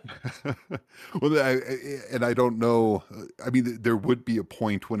 Well, I don't know. I mean, there would be a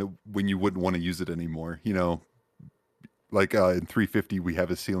point when you wouldn't want to use it anymore. You know, like in 350, we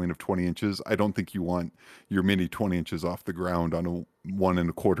have a ceiling of 20 inches. I don't think you want your mini 20 inches off the ground on a 1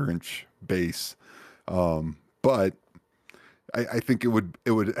 1/4 inch base. But I think it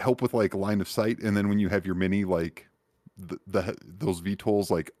would help with like line of sight. And then when you have your mini, like those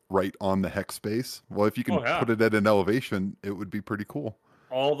VTOLs like right on the hex space. Well, if you can put it at an elevation, it would be pretty cool.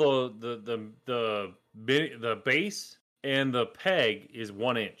 All the base and the peg is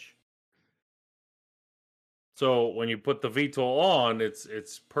 1 inch. So when you put the VTOL on,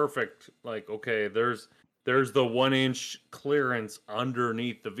 it's perfect. Like, okay, there's the 1 inch clearance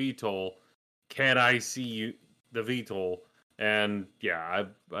underneath the VTOL. Can I see the VTOL? And yeah,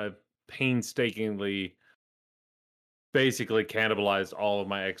 I've painstakingly basically cannibalized all of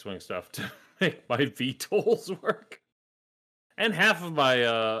my X-wing stuff to make my VTOLs work, and half of my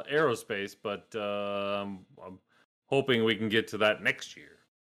aerospace. But I'm hoping we can get to that next year.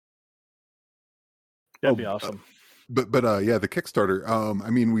 That'd be awesome. But yeah, the Kickstarter. I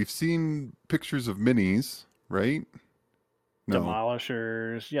mean, we've seen pictures of minis, right? No.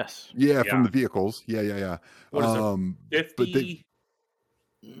 Demolishers, yes. Yeah, from the vehicles. Yeah. What is there?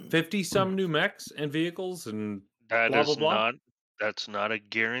 50 some Mm. new mechs and vehicles and That blah, is blah, blah? that's not a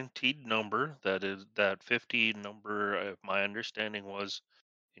guaranteed number. That 50 number, my understanding was,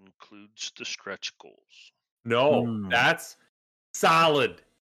 includes the stretch goals. No, that's solid.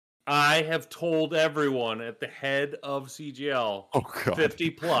 I have told everyone at the head of CGL, 50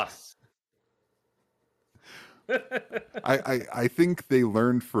 plus. I think they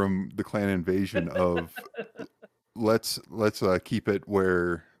learned from the clan invasion of let's keep it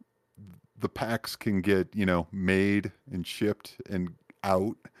where the packs can get, you know, made and shipped and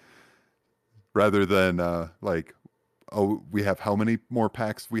out, rather than like, oh, we have how many more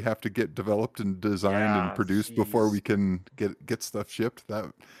packs we have to get developed and designed and produced before we can get stuff shipped.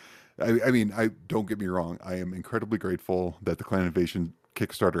 That I mean, I don't get me wrong, I am incredibly grateful that the clan invasion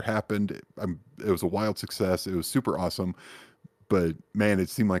Kickstarter happened. It was a wild success. It was super awesome, but man, it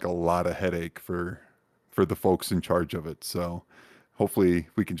seemed like a lot of headache for the folks in charge of it. So hopefully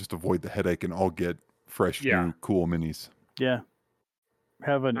we can just avoid the headache and all get fresh, new, cool minis. Yeah.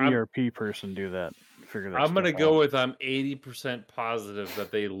 Have an ERP person do that. Figure that I'm going to stuff go out. with I'm 80% positive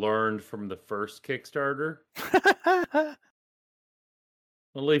that they learned from the first Kickstarter.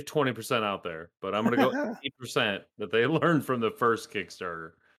 I'll leave 20% out there, but I'm going to go 80% that they learned from the first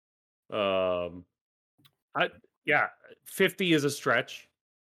Kickstarter. 50 is a stretch.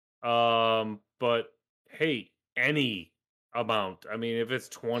 But hey, any amount. I mean, if it's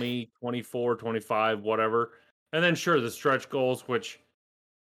 20, 24, 25, whatever. And then sure, the stretch goals, which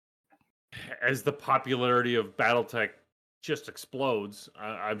as the popularity of BattleTech just explodes,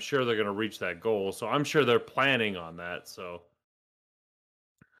 I'm sure they're going to reach that goal. So I'm sure they're planning on that. So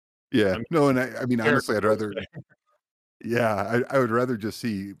yeah, no, and I mean, honestly, I'd rather Yeah, I would rather just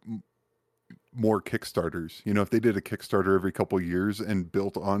see more Kickstarters. You know, if they did a Kickstarter every couple years and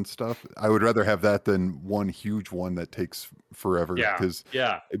built on stuff, I would rather have that than one huge one that takes forever. Yeah, Because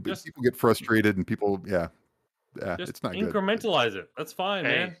yeah. Just people get frustrated and people, yeah, just it's not good. incrementalize it. That's fine,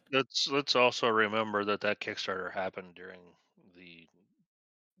 Hey, man. let's also remember that Kickstarter happened during the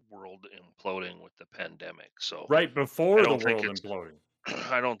world imploding with the pandemic. So Right before I the don't think world it's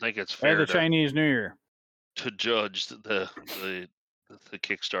imploding. I don't think it's And fair the to Chinese New Year. judge the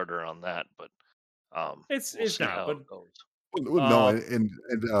Kickstarter on that, but It's we'll see not, how but it goes. Well, no, and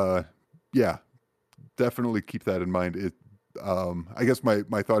yeah, definitely keep that in mind. It, I guess my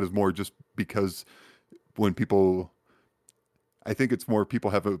thought is more just because when people, I think it's more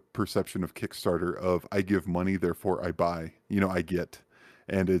people have a perception of Kickstarter of I give money, therefore I buy. You know, I get,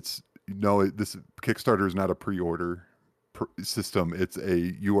 and it's no, this Kickstarter is not a pre-order system. It's a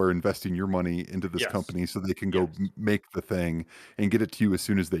you are investing your money into this Yes. company so they can go Yes. make the thing and get it to you as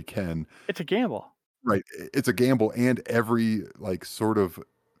soon as they can. It's a gamble. Right. It's a gamble, and every like sort of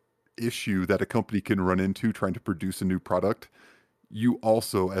issue that a company can run into trying to produce a new product, you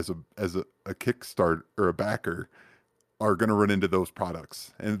also as a Kickstarter or a backer are going to run into those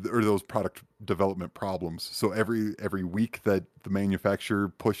products and or those product development problems. So every week that the manufacturer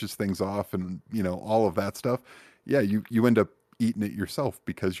pushes things off and you know all of that stuff, yeah, you end up eating it yourself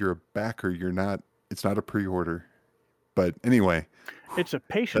because you're a backer. You're not. It's not a pre-order. But anyway, It's a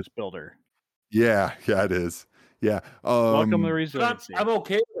patience builder. yeah, it is. Yeah. Welcome to But resiliency. I'm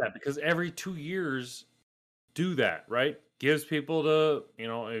okay with that because every 2 years, do that, right? Gives people to, you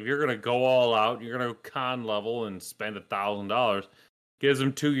know, if you're going to go all out, you're going to go con level and spend $1,000, gives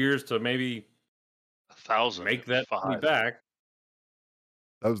them 2 years to maybe 1,000 make that money 5. back.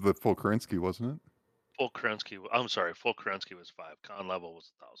 That was the full Kerensky, wasn't it? Full Kerensky. I'm sorry, full Kerensky was 5. Con level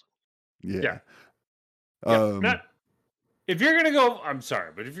was 1,000. Yeah. Yeah, not, if you're going to go, I'm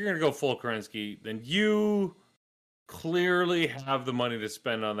sorry, but if you're going to go full Kerensky, then you clearly have the money to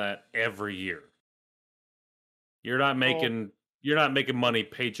spend on that every year. You're not making money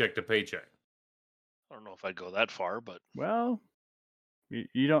paycheck to paycheck. I don't know if I'd go that far, but Well,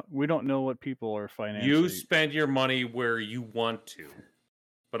 you don't. We don't know what people are financially. You spend your money where you want to,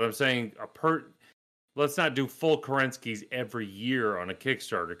 but I'm saying let's not do full Kerenskys every year on a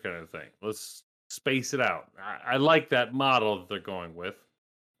Kickstarter kind of thing. Let's space it out. I like that model that they're going with.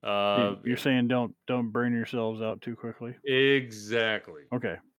 You're saying don't burn yourselves out too quickly. Exactly.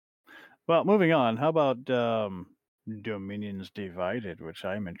 Okay. Well, moving on. How about Dominions Divided, which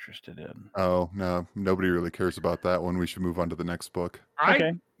I'm interested in? Oh no, nobody really cares about that one. We should move on to the next book.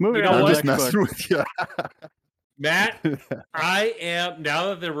 Okay, moving you on know to I'm the just next messing book. with you. Matt, I am, now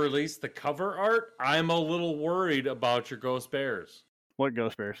that they released the cover art, I'm a little worried about your Ghost Bears. What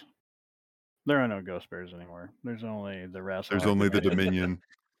Ghost Bears? There are no Ghost Bears anymore. There's only the Rassilhog. There's only the Dominion.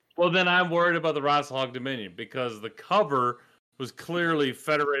 Well, then I'm worried about the Rassilhog Dominion because the cover was clearly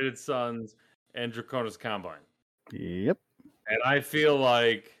Federated Sons and Draconis Combine. Yep. And I feel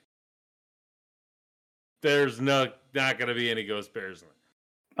like there's not going to be any Ghost Bears in there.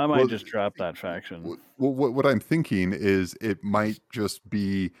 I might Well, just drop that faction. Well, what I'm thinking is it might just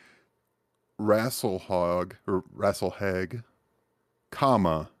be Rassilhog or Rassilhag,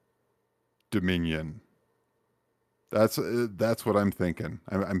 comma Dominion. That's what I'm thinking.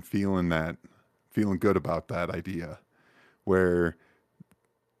 I'm feeling good about that idea, where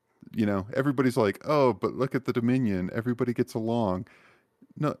you know everybody's like, oh, but look at the Dominion, everybody gets along.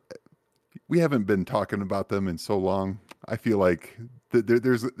 No, we haven't been talking about them in so long. I feel like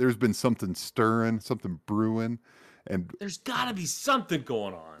there's been something stirring, something brewing, and There's got to be something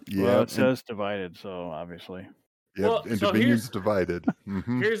going on. yeah, Well, it says divided, so obviously. yeah, Well, and so Dominion's here's- divided.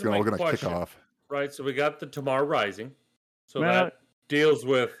 Mm-hmm. here's my We're gonna kick question. off. Right, so we got the Tomorrow Rising. So Well, that deals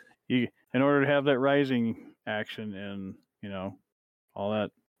with In order to have that rising action and all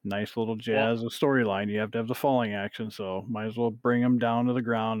that nice little jazz of storyline, you have to have the falling action. So might as well bring them down to the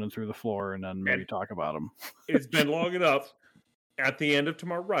ground and through the floor, and then maybe talk about them. it's been long enough. At the end of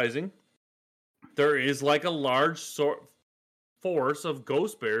Tomorrow Rising, there is like a large force of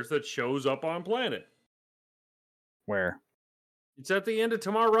Ghost Bears that shows up on planet. Where? It's at the end of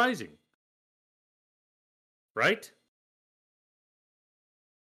Tomorrow Rising. Right?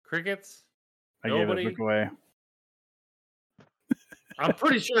 Crickets? I gave Nobody? that book away. I'm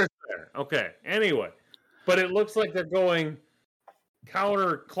pretty sure it's there. Okay. Anyway, but it looks like they're going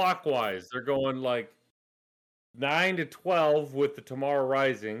counterclockwise. They're going like 9 to 12 with the Tomorrow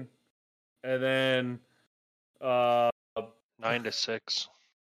Rising, and then 9 to 6.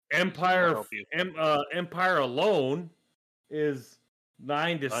 Empire I'll help you. Empire alone is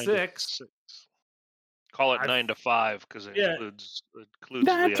 9 to 9 6. Call it 9 to 5 because it Yeah. includes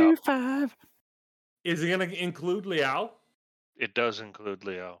 9 Liao. to 5. Is it going to include Liao? It does include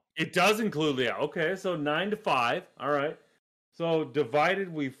Liao. It does include Liao. Okay, so 9 to 5. All right. So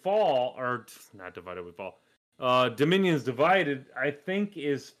Divided We Fall, or not Divided We Fall. Dominions Divided, I think,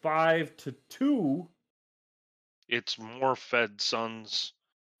 is 5 to 2. It's more Fed Sons.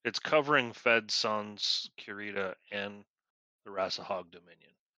 It's covering Fed Sons, Kurita, and the Rasahog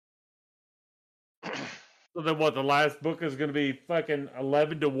Dominion. So then what, the last book is going to be fucking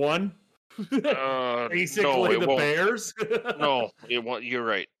 11 to 1? Basically no, the won't. Bears? No, it won't. You're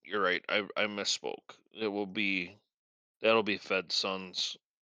right. I misspoke. That'll be Fed Sons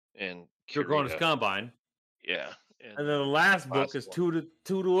and Draconis Kurita. Combine. Yeah. And then the last book is 2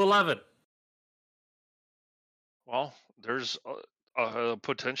 to 11. Well, there's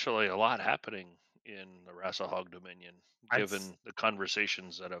potentially a lot happening in the Rasahog Dominion, given the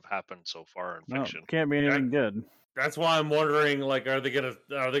conversations that have happened so far in fiction. Can't be anything good. That's why I'm wondering, like, are they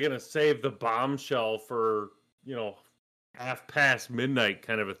gonna save the bombshell for, half past midnight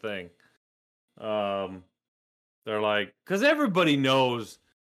kind of a thing? They're like, because everybody knows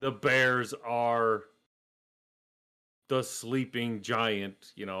the Bears are the sleeping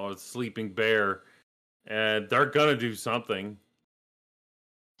giant, a sleeping bear, and they're gonna do something.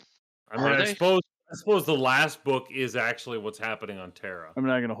 I mean, I suppose the last book is actually what's happening on Terra. I'm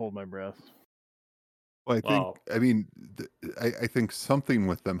not going to hold my breath. Well, I think something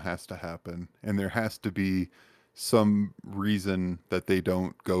with them has to happen, and there has to be some reason that they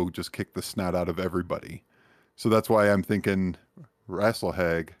don't go just kick the snot out of everybody. So that's why I'm thinking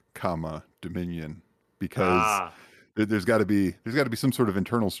Rasselhag, Dominion, because there's got to be some sort of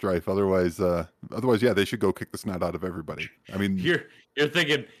internal strife. Otherwise, yeah, they should go kick the snot out of everybody. I mean, you're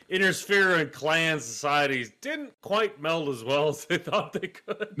thinking Intersphere and clan societies didn't quite meld as well as they thought they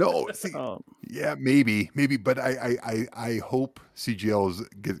could. No, see, yeah, maybe, but I hope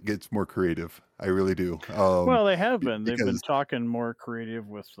CGL gets more creative. I really do. Well, they have been. They've been talking more creative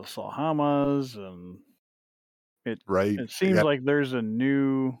with the Salhamas, and it seems like there's a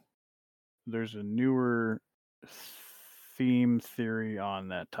newer theme theory on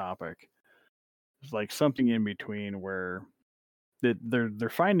that topic. It's like something in between where they're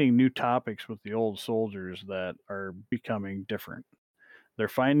finding new topics with the old soldiers that are becoming different. They're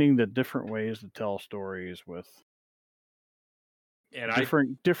finding the different ways to tell stories with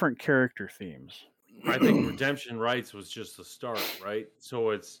different character themes. I think Redemption Rights was just the start, right? So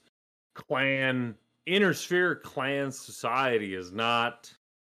it's Intersphere clan society is not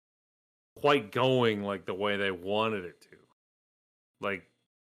quite going like the way they wanted it to. Like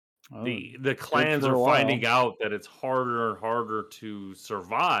the clans are finding out that it's harder and harder to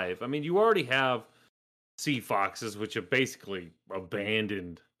survive. I mean, you already have Sea Foxes, which have basically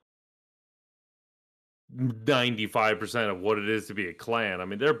abandoned 95% of what it is to be a clan. I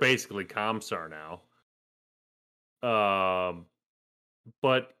mean, they're basically Comstar now.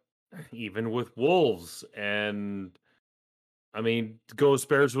 But even with wolves, and I mean, Ghost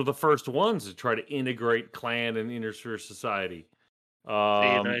Bears were the first ones to try to integrate clan and Intersphere society.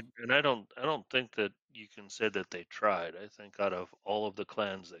 And I don't think that you can say that they tried. I think out of all of the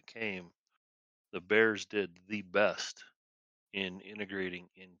clans that came, the Bears did the best in integrating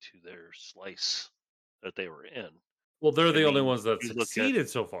into their slice that they were in. Well, they're the only ones that succeeded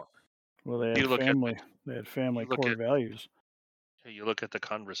so far. Well, they had family core values. You look at the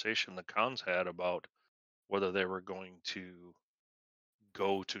conversation the Khans had about whether they were going to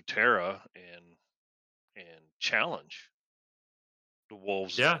go to Terra and challenge the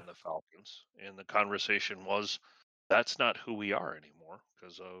Wolves and the Falcons, and the conversation was, that's not who we are anymore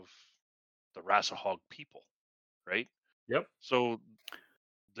because of the Rasahog people, right? Yep. So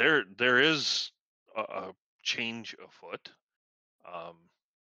there is a change afoot.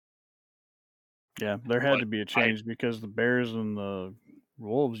 Yeah, there had to be a change because the Bears and the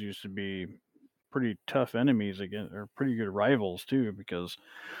Wolves used to be pretty tough enemies against, or pretty good rivals too, because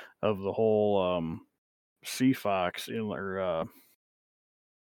of the whole Sea Fox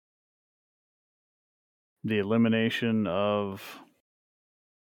the elimination of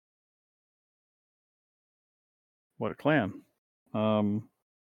what clan?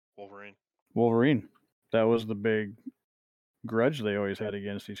 Wolverine. That was the big grudge they always had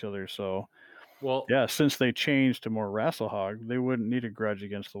against each other. So, since they changed to more Rasselhog, they wouldn't need a grudge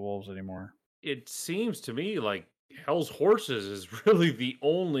against the Wolves anymore. It seems to me like Hell's Horses is really the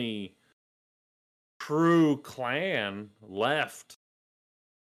only true clan left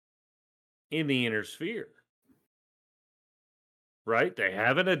in the Intersphere. Right? They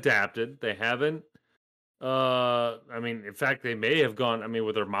haven't adapted. They haven't in fact, they may have gone,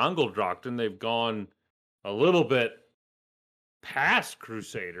 with their Mongol doctrine, they've gone a little bit past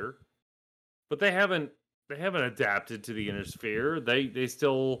Crusader, but they haven't adapted to the Inner Sphere. They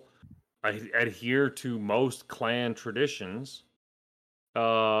still adhere to most clan traditions.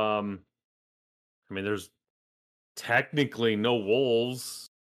 I mean, there's technically no wolves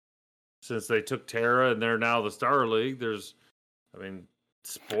since they took Terra and they're now the Star League.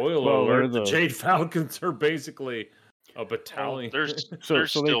 Spoiler alert: the Jade Falcons are basically a battalion. So they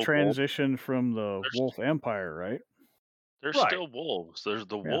transitioned from the Wolf Empire, right? There's still wolves.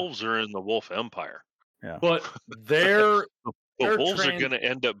 The wolves are in the Wolf Empire. Yeah, but the wolves are going to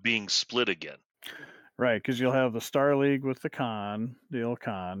end up being split again. Right, because you'll have the Star League with the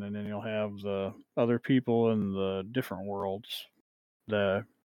Ilkhan, and then you'll have the other people in the different worlds, the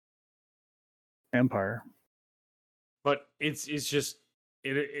Empire. But it's just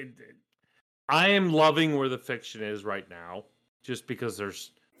I am loving where the fiction is right now, just because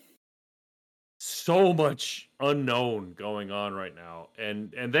there's so much unknown going on right now,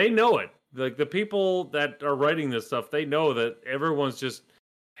 and they know it. Like the people that are writing this stuff, they know that everyone's just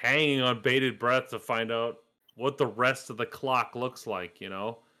hanging on bated breath to find out what the rest of the clock looks like, And,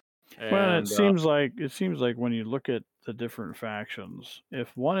 well, it seems like when you look at the different factions,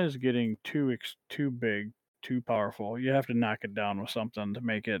 if one is getting too big, too powerful, you have to knock it down with something to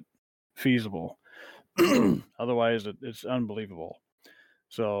make it feasible. Otherwise, it's unbelievable.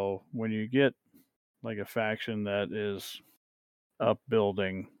 So when you get like a faction that is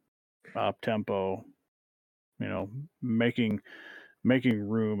upbuilding, up tempo, making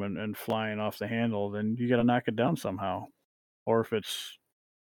room and flying off the handle, then you got to knock it down somehow. Or if it's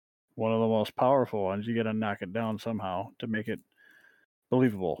one of the most powerful ones, you got to knock it down somehow to make it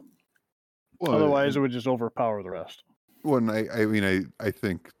believable. Well, otherwise, it would just overpower the rest. Well, I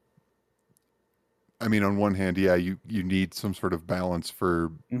think. I mean, on one hand, yeah, you need some sort of balance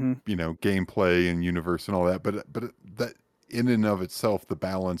for gameplay and universe and all that, but that in and of itself, the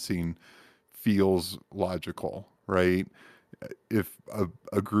balancing feels logical, right? If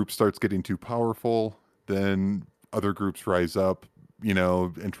a group starts getting too powerful, then other groups rise up,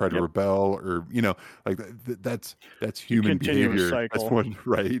 and try to rebel, or like that's human behavior. Cycle. That's one,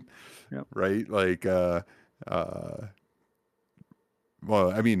 right? Yep. Right? Like, well,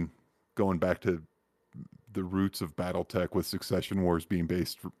 I mean, going back to the roots of BattleTech with Succession Wars being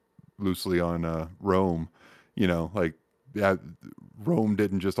based loosely on Rome, Rome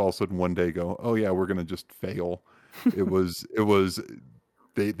didn't just all of a sudden one day go, oh yeah, we're gonna just fail. It was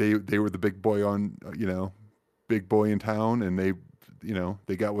they were the big boy big boy in town, and they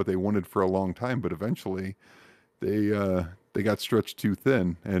got what they wanted for a long time, but eventually they got stretched too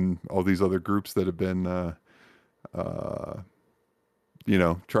thin, and all these other groups that have been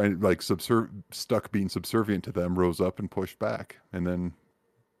trying to stuck being subservient to them rose up and pushed back, and then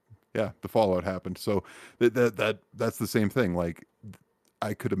the fallout happened. So that's the same thing. Like,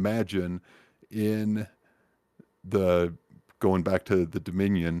 I could imagine in going back to the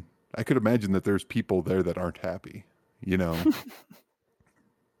Dominion, I could imagine that there's people there that aren't happy. I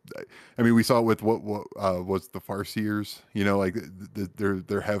mean, we saw it with what was the Farseers.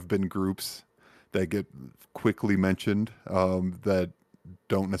 There have been groups that get quickly mentioned that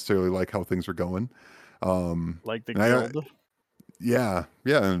don't necessarily like how things are going. Like the Guild. Yeah.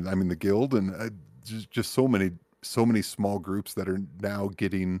 And I mean, the Guild, and just so many small groups that are now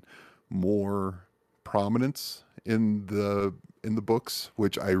getting more prominence in the books,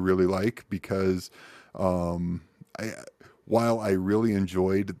 which I really like, because while I really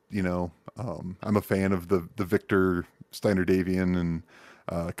enjoyed, I'm a fan of the Victor Steiner Davian and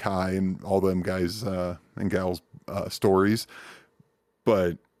Kai and all them guys and gals stories,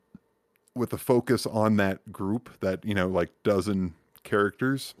 but with the focus on that group, that like dozen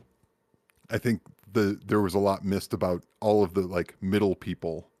characters, I think there was a lot missed about all of the like middle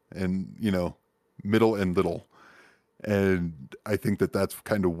people, and middle and little, and I think that's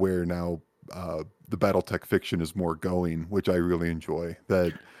kind of where now the BattleTech fiction is more going, which I really enjoy.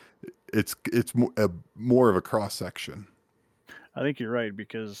 That it's more of a cross section. I think you're right,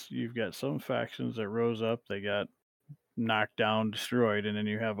 because you've got some factions that rose up, they got knocked down, destroyed, and then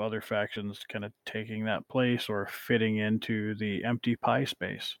you have other factions kind of taking that place or fitting into the empty pie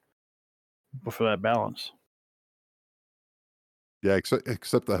space for that balance. Yeah,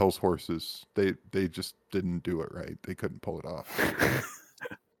 except the Hell's Horses, they just didn't do it right. They couldn't pull it off.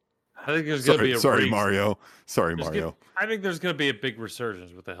 I think there's going to be Sorry, Mario. I think there's going to be a big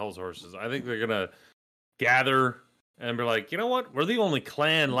resurgence with the Hell's Horses. I think they're going to gather and be like, you know what? We're the only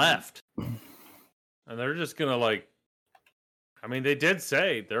clan left. And they're just going to I mean, they did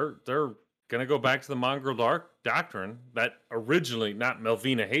say they're going to go back to the Mongrel Doctrine that originally, not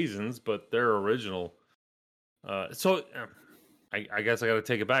Melvina Hazen's, but their original I guess I got to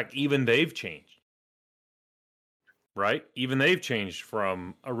take it back. Even they've changed, right? Even they've changed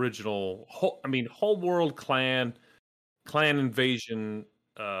from original. Whole world clan invasion.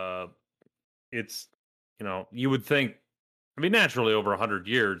 It's you would think. Naturally, over 100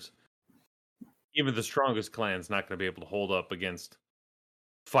 years, even the strongest clan's not going to be able to hold up against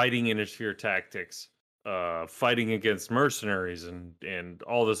fighting intersphere tactics, fighting against mercenaries, and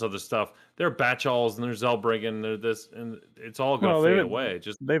all this other stuff. They're Batchals and they're Zellbriggen, they're this, and it's all going to fade away.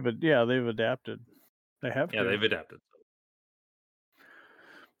 They've adapted. They have. Yeah, they've adapted.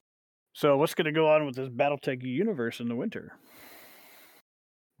 So what's going to go on with this BattleTech universe in the winter?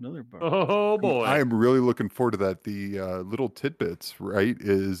 Another book. Oh boy! I am really looking forward to that. The little tidbits, right?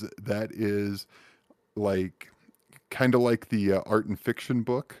 Is like kind of like the art and fiction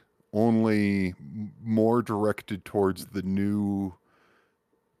book, only more directed towards the new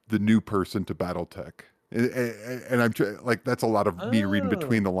person to BattleTech. And I'm like, that's a lot of me reading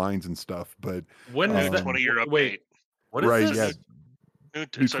between the lines and stuff. But when is that 20-year update? Wait, what is right? this? Yeah,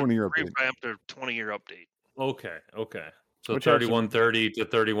 new 20-year update. Revamped a 20-year update. Okay. So Which 3130 to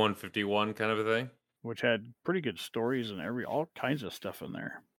 3151 kind of a thing. Which had pretty good stories and all kinds of stuff in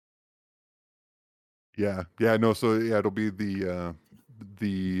there. Yeah. No. So yeah, it'll be the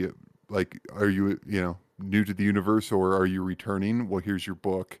like, are you new to the universe or are you returning? Well, here's your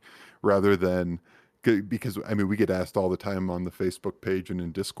book, rather than, because we get asked all the time on the Facebook page and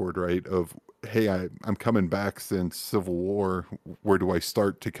in Discord, right? Of, hey, I'm coming back since Civil War. Where do I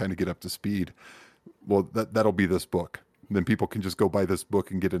start to kind of get up to speed? Well, that'll be this book. Then people can just go buy this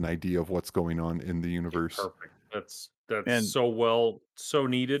book and get an idea of what's going on in the universe. Perfect. That's so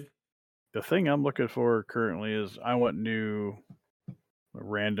needed. The thing I'm looking for currently is I want new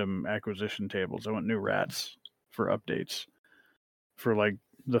random acquisition tables. I want new rats for updates for like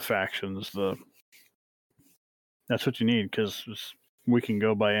the factions. That's what you need, because we can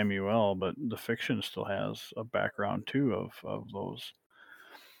go by MUL, but the fiction still has a background too of those,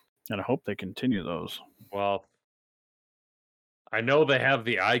 and I hope they continue those. Well, I know they have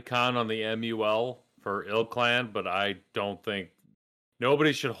the icon on the MUL for Ilclan, but I don't think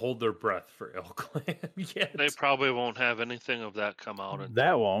nobody should hold their breath for Ilclan yet. They probably won't have anything of that come out.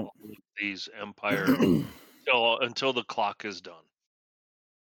 That won't. These Empire until the clock is done.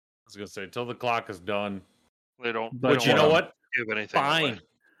 I was gonna say until the clock is done. They don't. But you know what? Give anything away.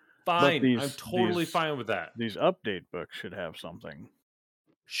 Fine. I'm totally fine with that. These update books should have something.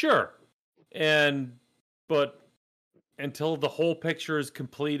 Sure, but until the whole picture is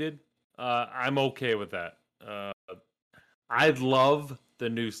completed, I'm okay with that. I love the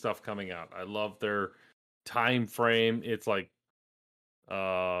new stuff coming out. I love their time frame. It's like,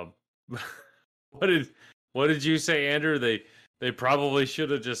 what did you say, Andrew? They probably should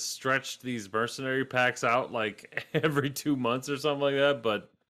have just stretched these mercenary packs out like every 2 months or something like that.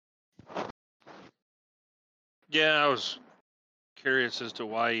 But yeah, I was curious as to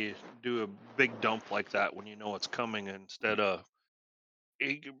why you do a big dump like that when you know it's coming, instead of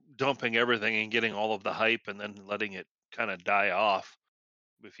dumping everything and getting all of the hype and then letting it kind of die off.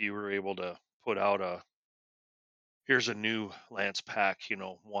 If you were able to put out here's a new Lance pack,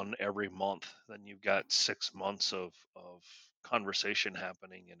 one every month, then you've got 6 months of conversation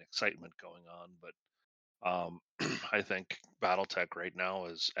happening and excitement going on. But I think BattleTech right now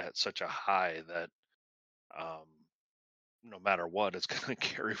is at such a high that no matter what, it's going to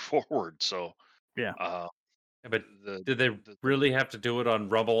carry forward. So yeah. But did they really have to do it on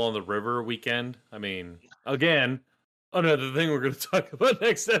Rumble on the River weekend? Again, another thing we're going to talk about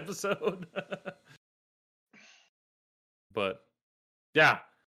next episode. But yeah,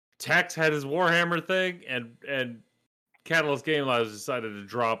 Tex had his Warhammer thing, and Catalyst Game Labs decided to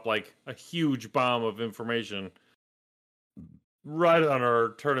drop like a huge bomb of information right on our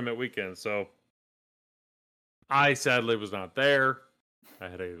tournament weekend. So I sadly was not there. I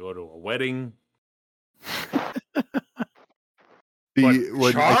had to go to a wedding.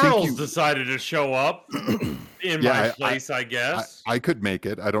 Charles decided to show up in my place, I guess. I could make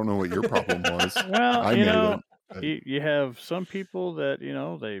it. I don't know what your problem was. Well, you have some people that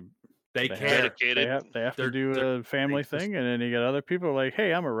they care. They have to do a family thing, and then you got other people like,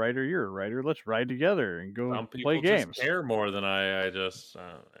 hey, I'm a writer, you're a writer, let's ride together and go play games. Just care more than I just.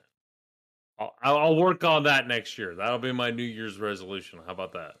 I'll work on that next year. That'll be my New Year's resolution. How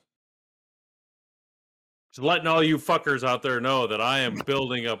about that? Just letting all you fuckers out there know that I am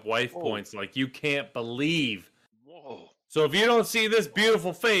building up wife points like you can't believe. Whoa. So if you don't see this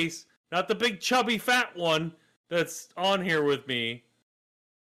beautiful face, not the big chubby fat one that's on here with me,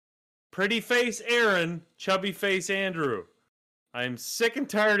 pretty face Aaron, chubby face Andrew. I'm sick and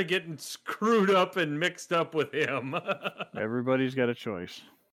tired of getting screwed up and mixed up with him. Everybody's got a choice.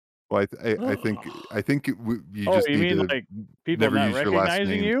 Well, I think you Oh, just you need mean to like people never not use your last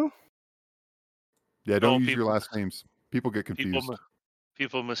recognizing name. you? Yeah, don't No, use your people- last names. People get confused.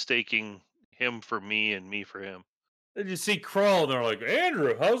 People mistaking him for me and me for him. Then you see Kroll, and they're like,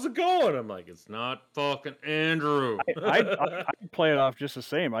 Andrew, how's it going? I'm like, it's not fucking Andrew. I'd play it off just the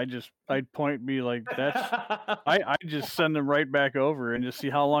same. I'd point me like that's. I just send them right back over and just see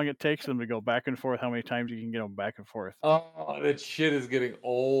how long it takes them to go back and forth. How many times you can get them back and forth. Oh, that shit is getting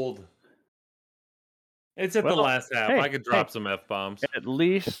old. It's at the Well, last half. hey, I could drop hey. some F-bombs. At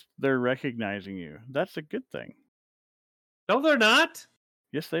least they're recognizing you. That's a good thing. No, they're not.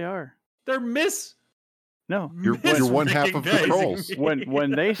 Yes, they are. They're No, You're one half of the misrecognizing Krolls. me.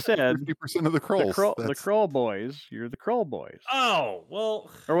 when they said 50% of the Krolls. the Kroll boys, you're the Kroll boys, Oh,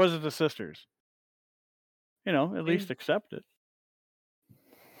 well. or was it the sisters? At least accept it.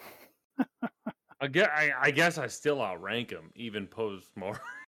 I guess I still outrank him, even post-mortem.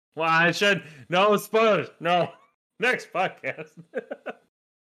 Well, I should. No, spoilers. No. Next podcast.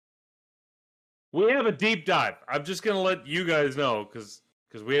 We have a deep dive. I'm just going to let you guys know, because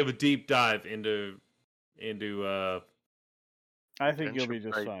we have a deep dive into I think you'll be Redemption,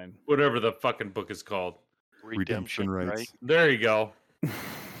 just right. fine. whatever the fucking book is called. Redemption rights. right? There you go.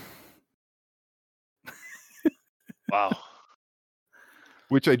 Wow.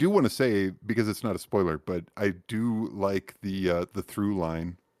 Which I do want to say, because it's not a spoiler, but I do like the through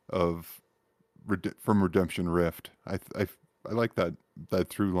line of from Redemption Rift. I like that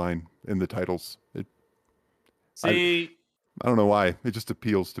through line in the titles. See, I don't know why. It just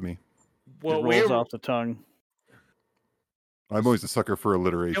appeals to me. what it we rolls off the tongue. I'm always a sucker for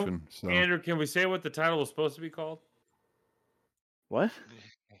alliteration. So Andrew, can we say what the title was supposed to be called? What?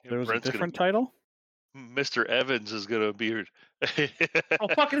 There was Brent's a different title? Mr. Evans is gonna be. Oh,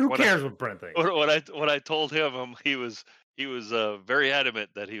 fucking who When cares what Brent thinks? When I told him, he was very adamant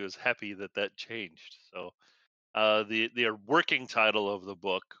that he was happy that changed. So, the working title of the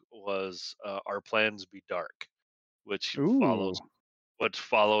book was "Our Plans Be Dark," which Ooh.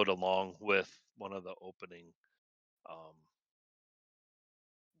 followed along with one of the opening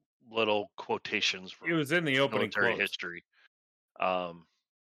little quotations from It was in the opening military quotes. history.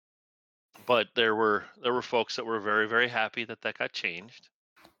 But there were folks that were very, very happy that got changed.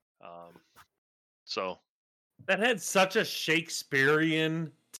 So That had such a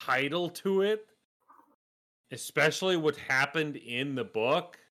Shakespearean title to it, especially what happened in the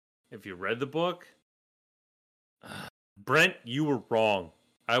book. If you read the book, Brent, you were wrong.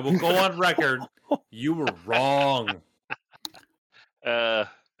 I will go on record. You were wrong.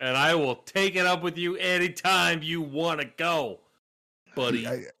 And I will take it up with you anytime you want to go, buddy.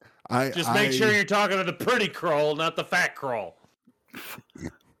 Just make sure you're talking to the pretty Kroll, not the fat Kroll.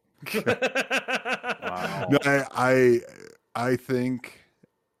 Wow. No, I think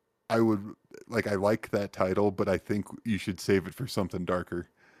I would I like that title, but I think you should save it for something darker.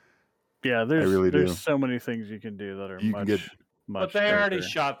 Yeah, really do. there's so many things you can do that are You can get- much But they already darker.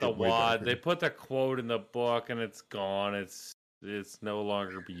 shot the Get way wad. darker. They put the quote in the book, and it's gone. It's no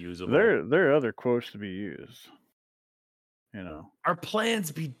longer usable. There are other quotes to be used. Our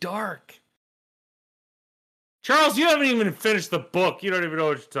plans be dark. Charles, you haven't even finished the book. You don't even know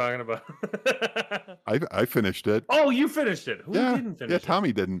what you're talking about. I finished it. Oh, you finished it. Who didn't finish it?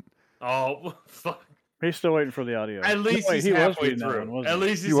 Tommy didn't. Oh, fuck. He's still waiting for the audio. At least No, wait, he's he was halfway reading that through. one, wasn't At he?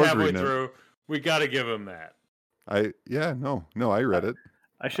 least He he's was halfway reading it. through. We got to give him that. I read it.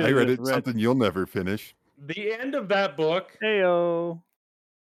 I should I have read just it. Something you'll never finish. The end of that book Heyo.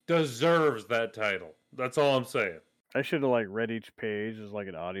 deserves that title. That's all I'm saying. I should have read each page as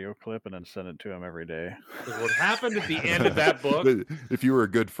an audio clip and then send it to him every day. 'Cause what happened at the end of that book? If you were a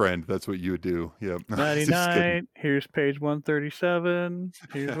good friend, that's what you would do. Yep. Nighty Just kidding. night. Here's page 137.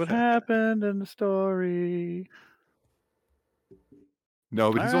 Here's what happened in the story.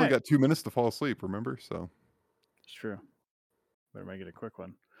 No, but he's only Alright. got 2 minutes to fall asleep. Remember, so It's true. Better make it a quick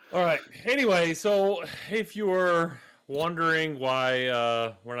one. All right. Anyway, so if you were wondering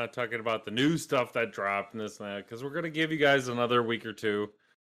why we're not talking about the new stuff that dropped and this and that, because we're going to give you guys another week or two.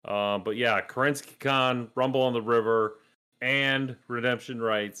 But yeah, Kerensky Con, Rumble on the River, and Redemption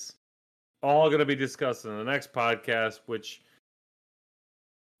Rights, all going to be discussed in the next podcast, which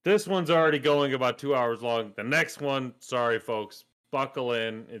this one's already going about 2 hours long. The next one, sorry folks, buckle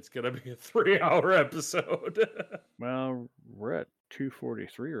in. It's going to be a 3-hour episode. Well, we're at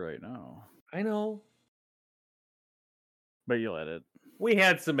 2:43 right now. I know. But you'll edit. We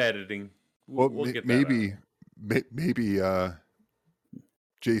had some editing. well, We'll get that maybe out.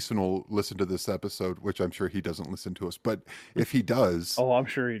 Jason will listen to this episode, which I'm sure he doesn't listen to us, but if he does, Oh, I'm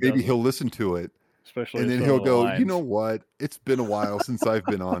sure he maybe does. he'll listen to it, Especially and then some he'll of the go, lines. you know what? It's been a while since I've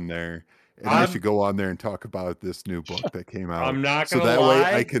been on there, and I should go on there and talk about this new book that came out. I'm not so gonna that way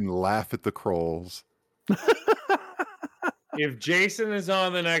lie. I can laugh at the Krolls. If Jason is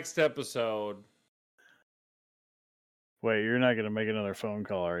on the next episode, Wait, you're not going to make another phone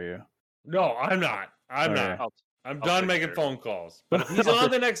call, are you? no, I'm not. I'm Okay. not. I'm I'll done take making care. phone calls. But if he's on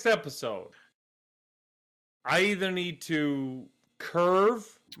the next episode, I either need to curve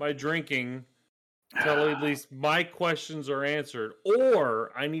my drinking till at least my questions are answered,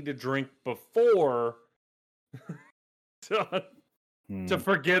 or I need to drink before to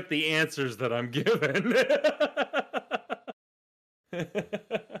forget the answers that I'm given.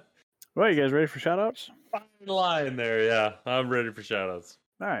 Well, you guys ready for shoutouts? Fine line there, yeah. I'm ready for shoutouts.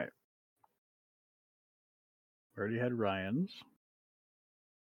 All right. We already had Ryan's.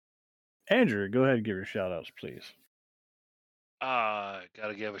 Andrew, go ahead and give your shoutouts, please. Got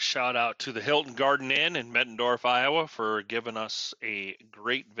to give a shout out to the Hilton Garden Inn in Bettendorf, Iowa, for giving us a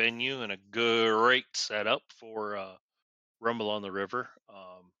great venue and a great setup for Rumble on the River.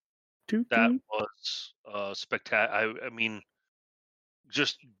 That was spectacular. I mean,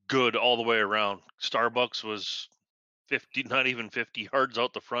 just good all the way around. Starbucks was 50, not even 50 yards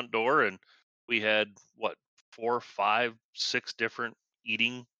out the front door, and we had 4, 5, 6 different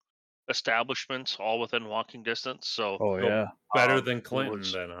eating establishments all within walking distance. So, Oh yeah, better than Clinton,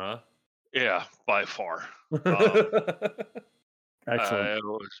 was, then, huh? Yeah, by far. Excellent. It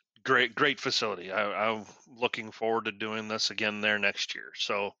was great facility. I'm looking forward to doing this again there next year.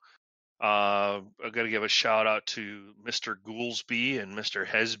 So, I got to give a shout out to Mr. Goolsby and Mr.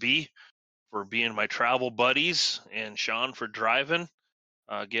 Hesby for being my travel buddies, and Sean for driving,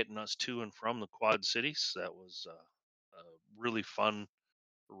 getting us to and from the Quad Cities. That was a really fun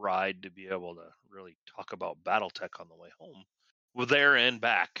ride to be able to really talk about BattleTech on the way home. Well, there and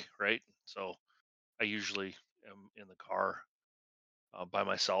back, right? So I usually am in the car by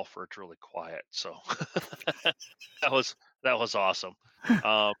myself, or it's really quiet. So that was awesome.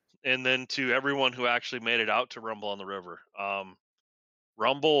 And then to everyone who actually made it out to Rumble on the River,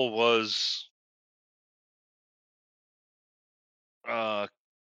 Rumble was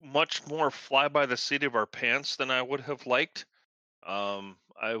much more fly by the seat of our pants than I would have liked.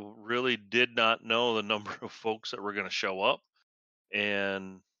 I really did not know the number of folks that were going to show up,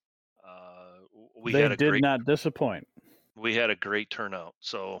 and we they had a did great, not disappoint. We had a great turnout.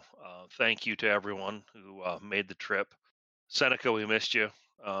 So thank you to everyone who made the trip. Seneca, we missed you.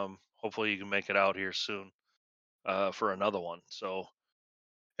 Hopefully you can make it out here soon for another one. So,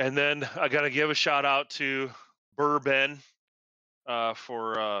 and then I got to give a shout out to Burben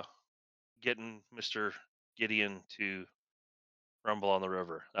for getting Mr. Gideon to Rumble on the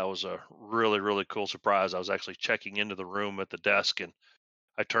River. That was a really, really cool surprise. I was actually checking into the room at the desk, and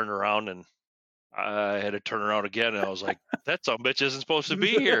I turned around and I had to turn around again, and I was like, "That some bitch isn't supposed to be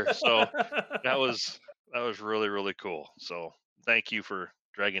here." So that was really, really cool. So thank you for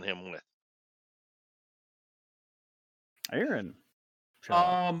dragging him with. Aaron.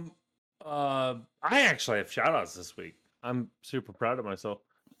 I actually have shout outs this week. I'm super proud of myself.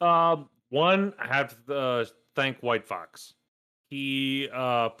 One, I have to thank White Fox. He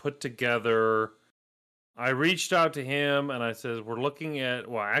put together. I reached out to him and I said, "We're looking at."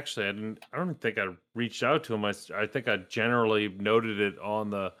 Well, actually, I don't think I reached out to him. I think I generally noted it on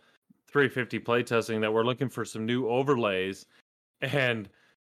the 350 playtesting that we're looking for some new overlays, and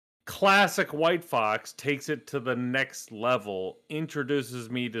classic White Fox takes it to the next level. Introduces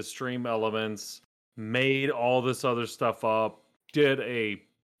me to Stream Elements, made all this other stuff up, did a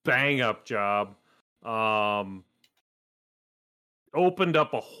bang up job. Opened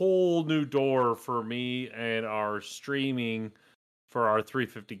up a whole new door for me and our streaming for our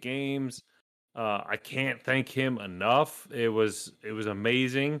 350 games. I can't thank him enough. It was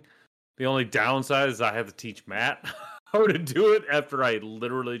amazing. The only downside is I had to teach Matt how to do it after I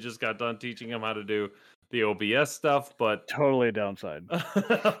literally just got done teaching him how to do the OBS stuff. But totally a downside.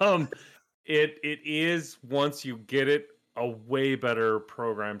 It is, once you get it, a way better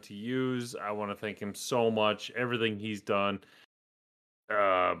program to use. I want to thank him so much. Everything he's done.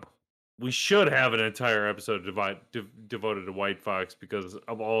 We should have an entire episode devoted to White Fox because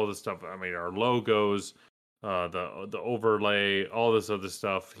of all the stuff. I mean, our logos, the overlay, all this other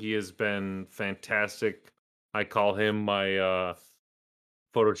stuff. He has been fantastic. I call him my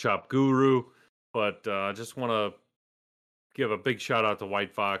Photoshop guru, but I just want to give a big shout out to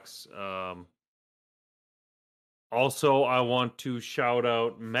White Fox. Also, I want to shout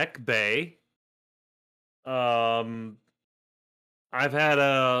out Mech Bay. I've had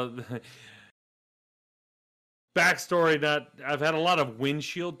a backstory. I've had a lot of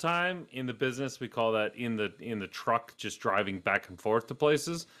windshield time in the business. We call that in the truck, just driving back and forth to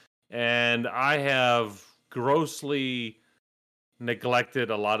places. And I have grossly neglected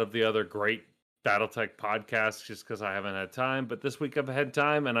a lot of the other great BattleTech podcasts just because I haven't had time. But this week I've had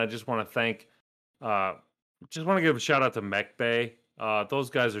time, and I just want to give a shout out to Mech Bay. Those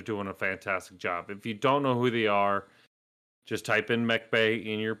guys are doing a fantastic job. If you don't know who they are, just type in Mech Bay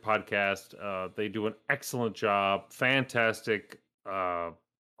in your podcast. They do an excellent job. Fantastic, all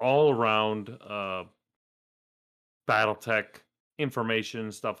around BattleTech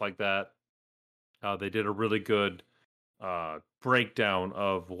information, stuff like that. They did a really good breakdown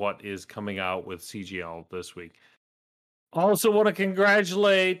of what is coming out with CGL this week. Also want to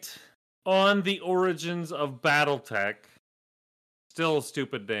congratulate on the origins of BattleTech. Still a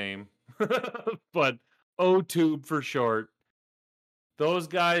stupid name, but OTube for short. Those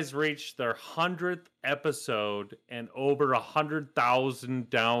guys reached their 100th episode and over 100,000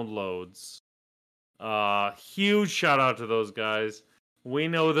 downloads. Huge shout out to those guys. We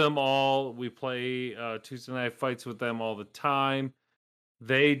know them all. We play Tuesday Night Fights with them all the time.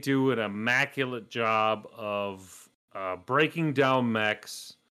 They do an immaculate job of breaking down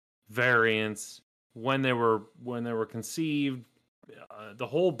mechs, variants, when they were conceived, the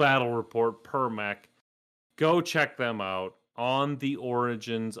whole battle report per mech. Go check them out on the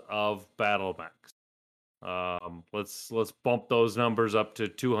origins of battle mechs. Let's bump those numbers up to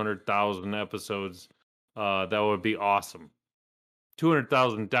 200,000 episodes. That would be awesome.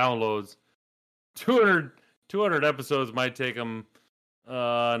 200,000 downloads. 200 episodes might take them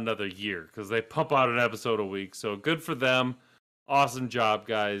another year because they pump out an episode a week. So good for them. Awesome job,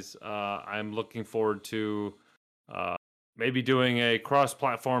 guys. I'm looking forward to maybe doing a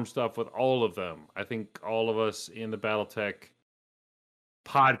cross-platform stuff with all of them. I think all of us in the BattleTech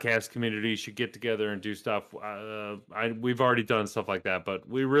podcast community should get together and do stuff. We've already done stuff like that, but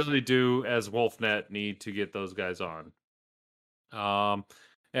we really do, as WolfNet, need to get those guys on.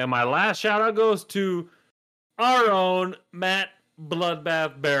 And my last shout out goes to our own Matt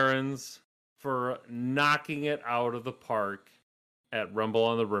Bloodbath Barons for knocking it out of the park at Rumble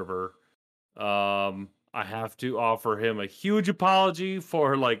on the River. I have to offer him a huge apology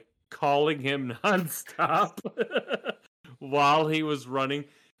for calling him nonstop while he was running.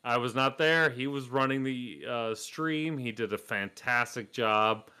 I was not there. He was running the stream. He did a fantastic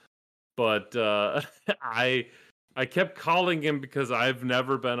job, but I kept calling him because I've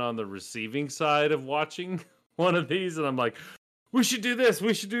never been on the receiving side of watching one of these, and I'm like, we should do this,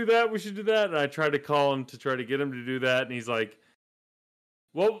 we should do that, we should do that. And I tried to call him to try to get him to do that, and he's like,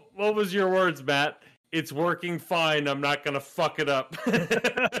 what was your words, Matt? It's working fine. I'm not going to fuck it up.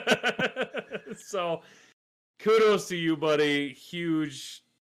 So kudos to you, buddy. Huge.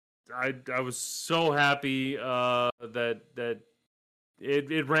 I was so happy that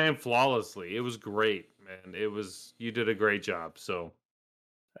it ran flawlessly. It was great, man. You did a great job. So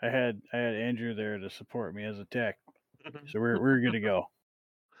I had Andrew there to support me as a tech. So we're good to go.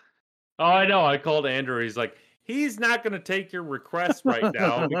 Oh, I know. I called Andrew. He's like, he's not going to take your request right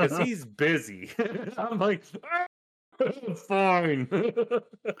now because he's busy. I'm like, fine.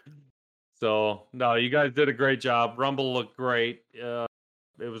 So no, you guys did a great job. Rumble looked great. It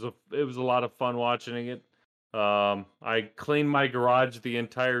was a lot of fun watching it. I cleaned my garage the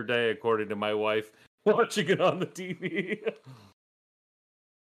entire day, according to my wife, watching it on the TV.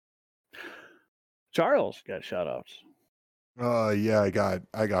 Charles got shout outs. Yeah, I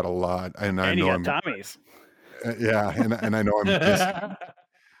got a lot, and I know I'm Tommy's. Yeah, and I know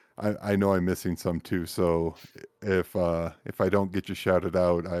I know I'm missing some too. So if I don't get you shouted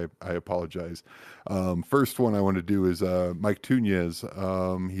out, I apologize. First one I want to do is Mike Tunez.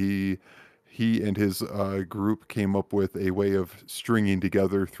 He and his group came up with a way of stringing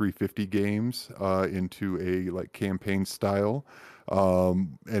together 350 games into a campaign style,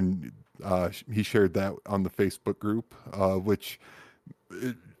 and he shared that on the Facebook group, which.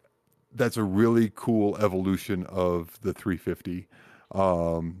 That's a really cool evolution of the 350.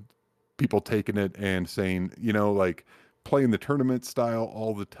 People taking it and saying, playing the tournament style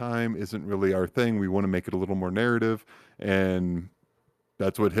all the time isn't really our thing. We want to make it a little more narrative, and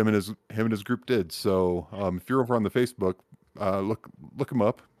that's what him and his group did. So if you're over on the Facebook, look him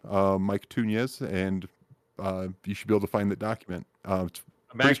up, Mike Tunez, and you should be able to find that document. It's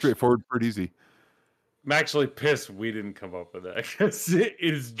pretty straightforward, pretty easy. I'm actually pissed we didn't come up with that because it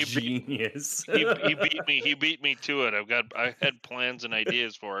is genius. He beat me to it. I had plans and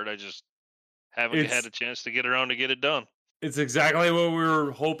ideas for it. I just haven't had a chance to get around to get it done. It's exactly what we were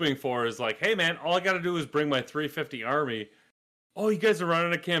hoping for. Is like, hey man, all I got to do is bring my 350 army, Oh, you guys are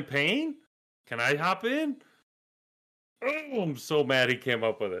running a campaign? Can I hop in? Oh, I'm so mad he came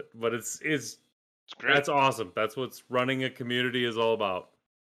up with it. But it's great. That's awesome. That's what running a community is all about.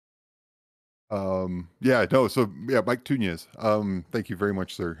 Yeah, no, so yeah, Mike Tunez. Thank you very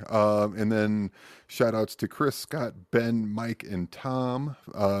much, sir. And then shout outs to Chris, Scott, Ben, Mike, and Tom,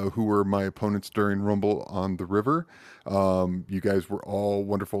 who were my opponents during Rumble on the River. You guys were all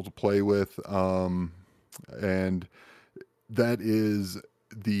wonderful to play with. And that is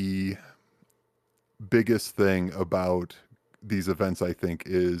the biggest thing about these events, I think,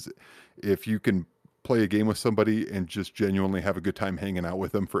 is if you can play a game with somebody and just genuinely have a good time hanging out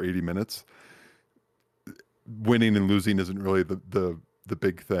with them for 80 minutes, winning and losing isn't really the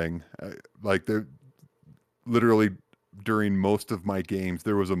big thing. Like, there literally during most of my games,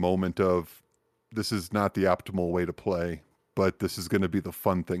 there was a moment of, this is not the optimal way to play, but this is going to be the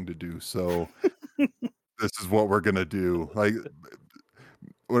fun thing to do. So this is what we're going to do. Like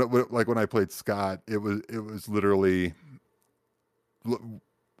when I played Scott, it was literally,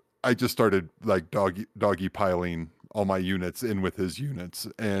 I just started like doggy piling all my units in with his units,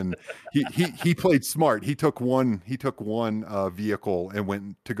 and he played smart. He took one vehicle and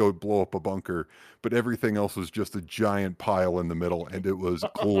went to go blow up a bunker, but everything else was just a giant pile in the middle, and it was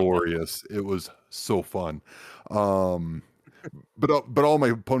glorious. It was so fun. But all my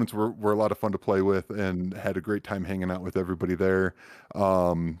opponents were a lot of fun to play with, and had a great time hanging out with everybody there.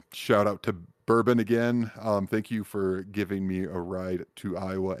 Shout out to Bourbon again. Thank you for giving me a ride to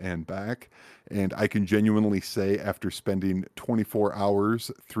Iowa and back. And I can genuinely say, after spending 24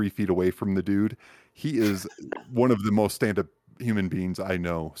 hours 3 feet away from the dude, he is one of the most stand-up human beings I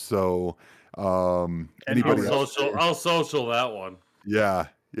know. So anybody I'll social that one. Yeah.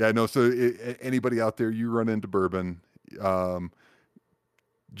 No. So anybody out there, you run into Bourbon,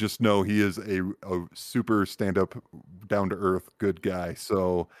 just know he is a super stand-up, down-to-earth, good guy.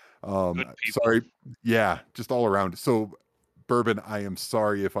 So sorry. Yeah, just all around. So Bourbon, I am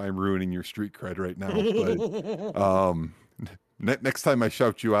sorry if I'm ruining your street cred right now, but next time I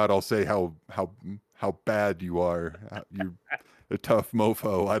shout you out, I'll say how bad you are. You're a tough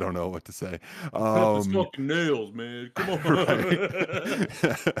mofo. I don't know what to say. It's fucking nails, man. Come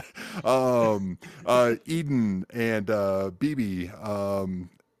on. Eden and BB.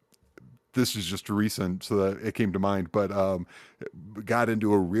 This is just recent, so that it came to mind, but got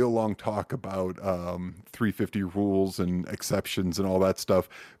into a real long talk about 350 rules and exceptions and all that stuff.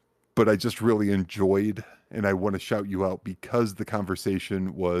 But I just really enjoyed, and I want to shout you out because the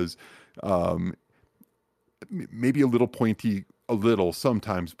conversation was maybe a little pointy, a little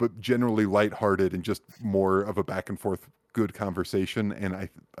sometimes, but generally lighthearted and just more of a back and forth good conversation. And I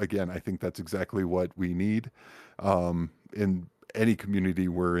think that's exactly what we need in any community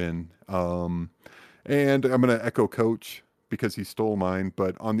we're in. And I'm going to echo Coach because he stole mine,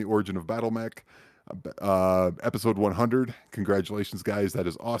 but on the origin of Battle Mech, episode 100, congratulations guys, that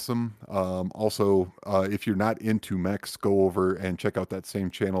is awesome. Also, if you're not into mechs, go over and check out that same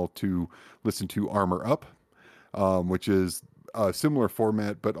channel to listen to Armor Up, which is a similar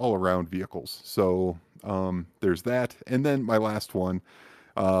format but all around vehicles. So there's that. And then my last one,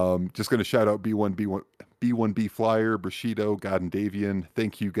 just going to shout out B1B Flyer, Bushido, God and Davian.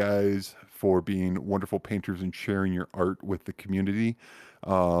 Thank you guys for being wonderful painters and sharing your art with the community.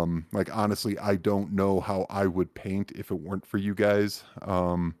 Like, honestly, I don't know how I would paint if it weren't for you guys,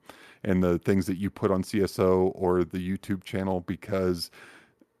 and the things that you put on CSO or the YouTube channel, because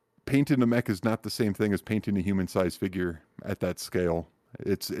painting a mech is not the same thing as painting a human-sized figure at that scale.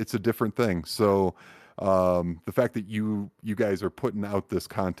 It's a different thing. So the fact that you guys are putting out this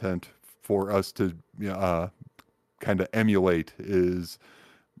content for us to kind of emulate is,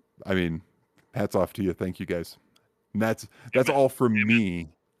 I mean, hats off to you. Thank you guys. And that's all from me.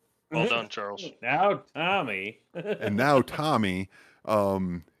 Well done, Charles. Now Tommy. And now Tommy,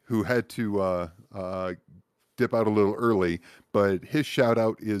 who had to dip out a little early, but his shout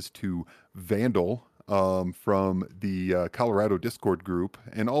out is to Vandal from the Colorado Discord group,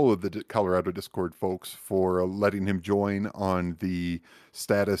 and all of the Colorado Discord folks for letting him join on the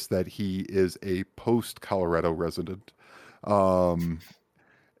status that he is a post-Colorado resident.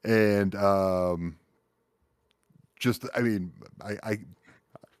 Just, I mean,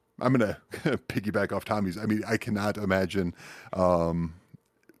 I'm going to piggyback off Tommy's. I mean, I cannot imagine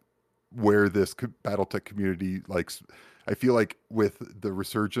where this Battletech community, like, I feel like with the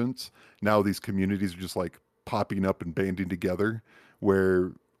resurgence, now these communities are just like popping up and banding together,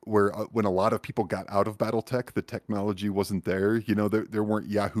 where when a lot of people got out of Battletech, the technology wasn't there. You know, there weren't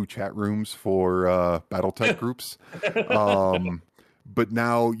Yahoo chat rooms for Battletech groups. but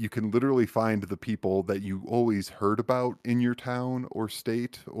now you can literally find the people that you always heard about in your town or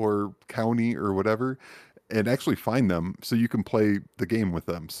state or county or whatever, and actually find them so you can play the game with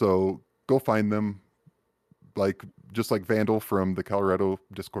them. So go find them, like just like Vandal from the Colorado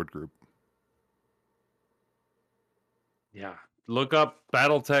Discord group. Yeah, look up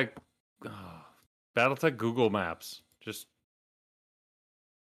BattleTech. BattleTech Google Maps. Just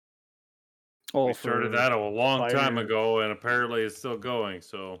we started that a long time ago, and apparently it's still going.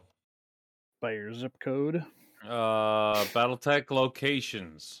 So by your zip code. BattleTech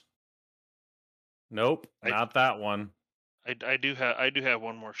locations. Nope, not that one. I do have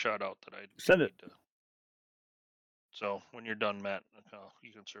one more shout out that I send it. So when you're done, Matt,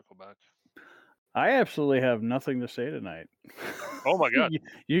 you can circle back. I absolutely have nothing to say tonight. Oh my god!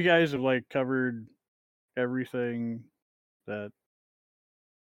 You guys have like covered everything that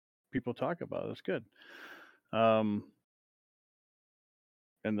people talk about. It's good. In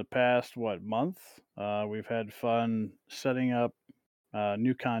the past month, we've had fun setting up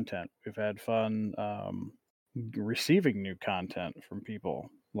new content. We've had fun receiving new content from people,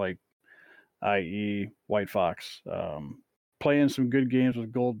 like i.e. White Fox, playing some good games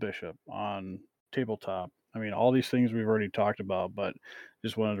with Gold Bishop on tabletop. I mean, all these things we've already talked about, but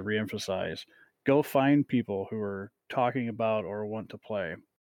just wanted to reemphasize. Go find people who are talking about or want to play.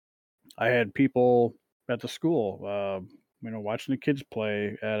 I had people at the school, watching the kids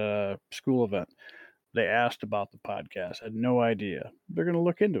play at a school event. They asked about the podcast, had no idea. They're going to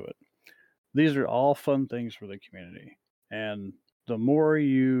look into it. These are all fun things for the community. And the more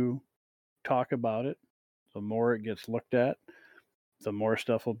you talk about it, the more it gets looked at, the more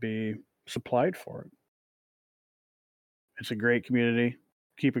stuff will be supplied for it. It's a great community.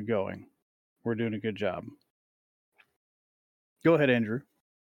 Keep it going. We're doing a good job. Go ahead, Andrew.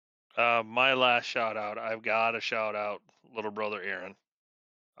 My last shout out, I've got to shout out little brother Aaron.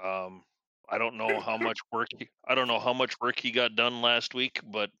 I don't know how much work he got done last week,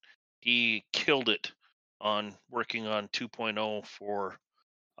 but he killed it on working on 2.0 for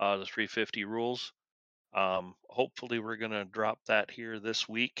the 350 rules. Hopefully we're gonna drop that here this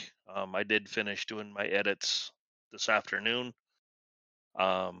week. I did finish doing my edits this afternoon.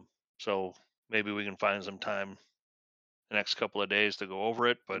 So maybe we can find some time the next couple of days to go over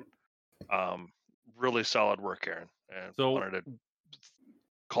it, but really solid work, Aaron. And so wanted to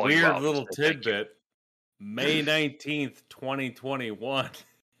call weird you out little tidbit. May 19th, 2021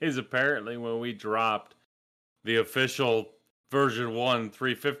 is apparently when we dropped the official version 1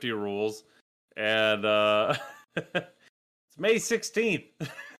 350 rules, and it's May 16th.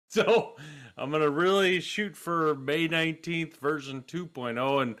 So I'm going to really shoot for May 19th version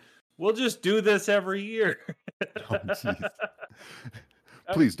 2.0, and we'll just do this every year. Oh,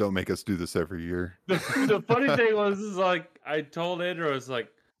 please don't make us do this every year. The funny thing is like, I told Andrew, I was like,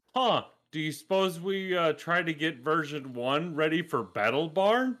 do you suppose we try to get version 1 ready for Battle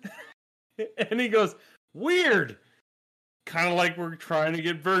Barn? And he goes, weird. Kind of like we're trying to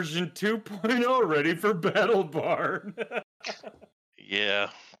get version 2.0 ready for Battle Barn. Yeah.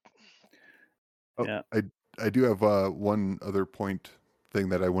 Oh, yeah. I do have one other thing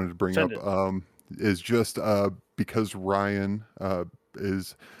that I wanted to bring up. Is just because Ryan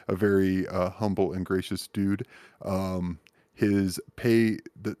is a very humble and gracious dude. His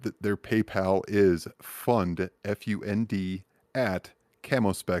their PayPal is fund FUND at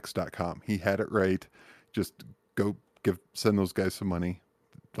camospecs.com. He had it right. Just go send those guys some money.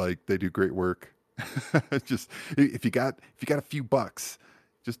 Like, they do great work. Just if you got a few bucks,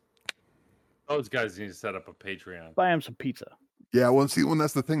 just those guys need to set up a Patreon. Buy them some pizza. Yeah, well, see,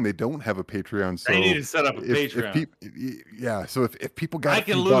 that's the thing. They don't have a Patreon, so they need to set up a Patreon. So if people got, I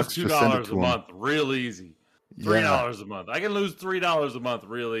can lose $2 a month real easy. $3 a month. I can lose $3 a month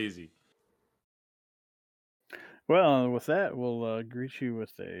real easy. Well, with that, we'll greet you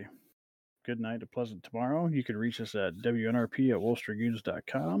with a good night, a pleasant tomorrow. You can reach us at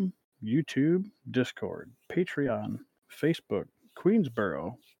WNRP@WolfStreetGoons.com, YouTube, Discord, Patreon, Facebook,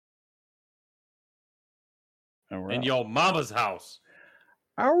 Queensboro. And your mama's house.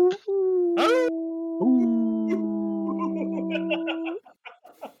 Ow.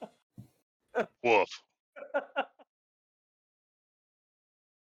 Woof.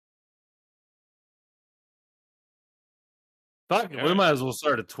 Fuck, we might as well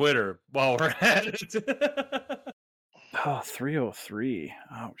start a Twitter while we're at it. 303.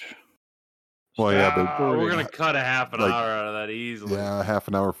 Ouch. Well, yeah, but we're going to cut a half an hour out of that easily. Yeah, half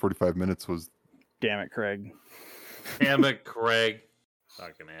an hour, 45 minutes was... Damn it, Craig. Damn it, Craig.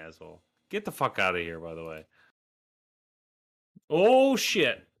 Fucking asshole. Get the fuck out of here, by the way. Oh,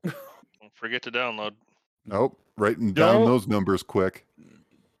 shit. Don't forget to download. Nope. Writing down Don't- those numbers quick.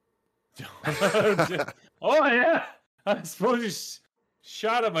 Oh yeah, I suppose you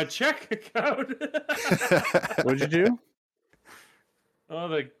shot at my check account. What'd you do? Oh,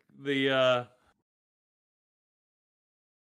 the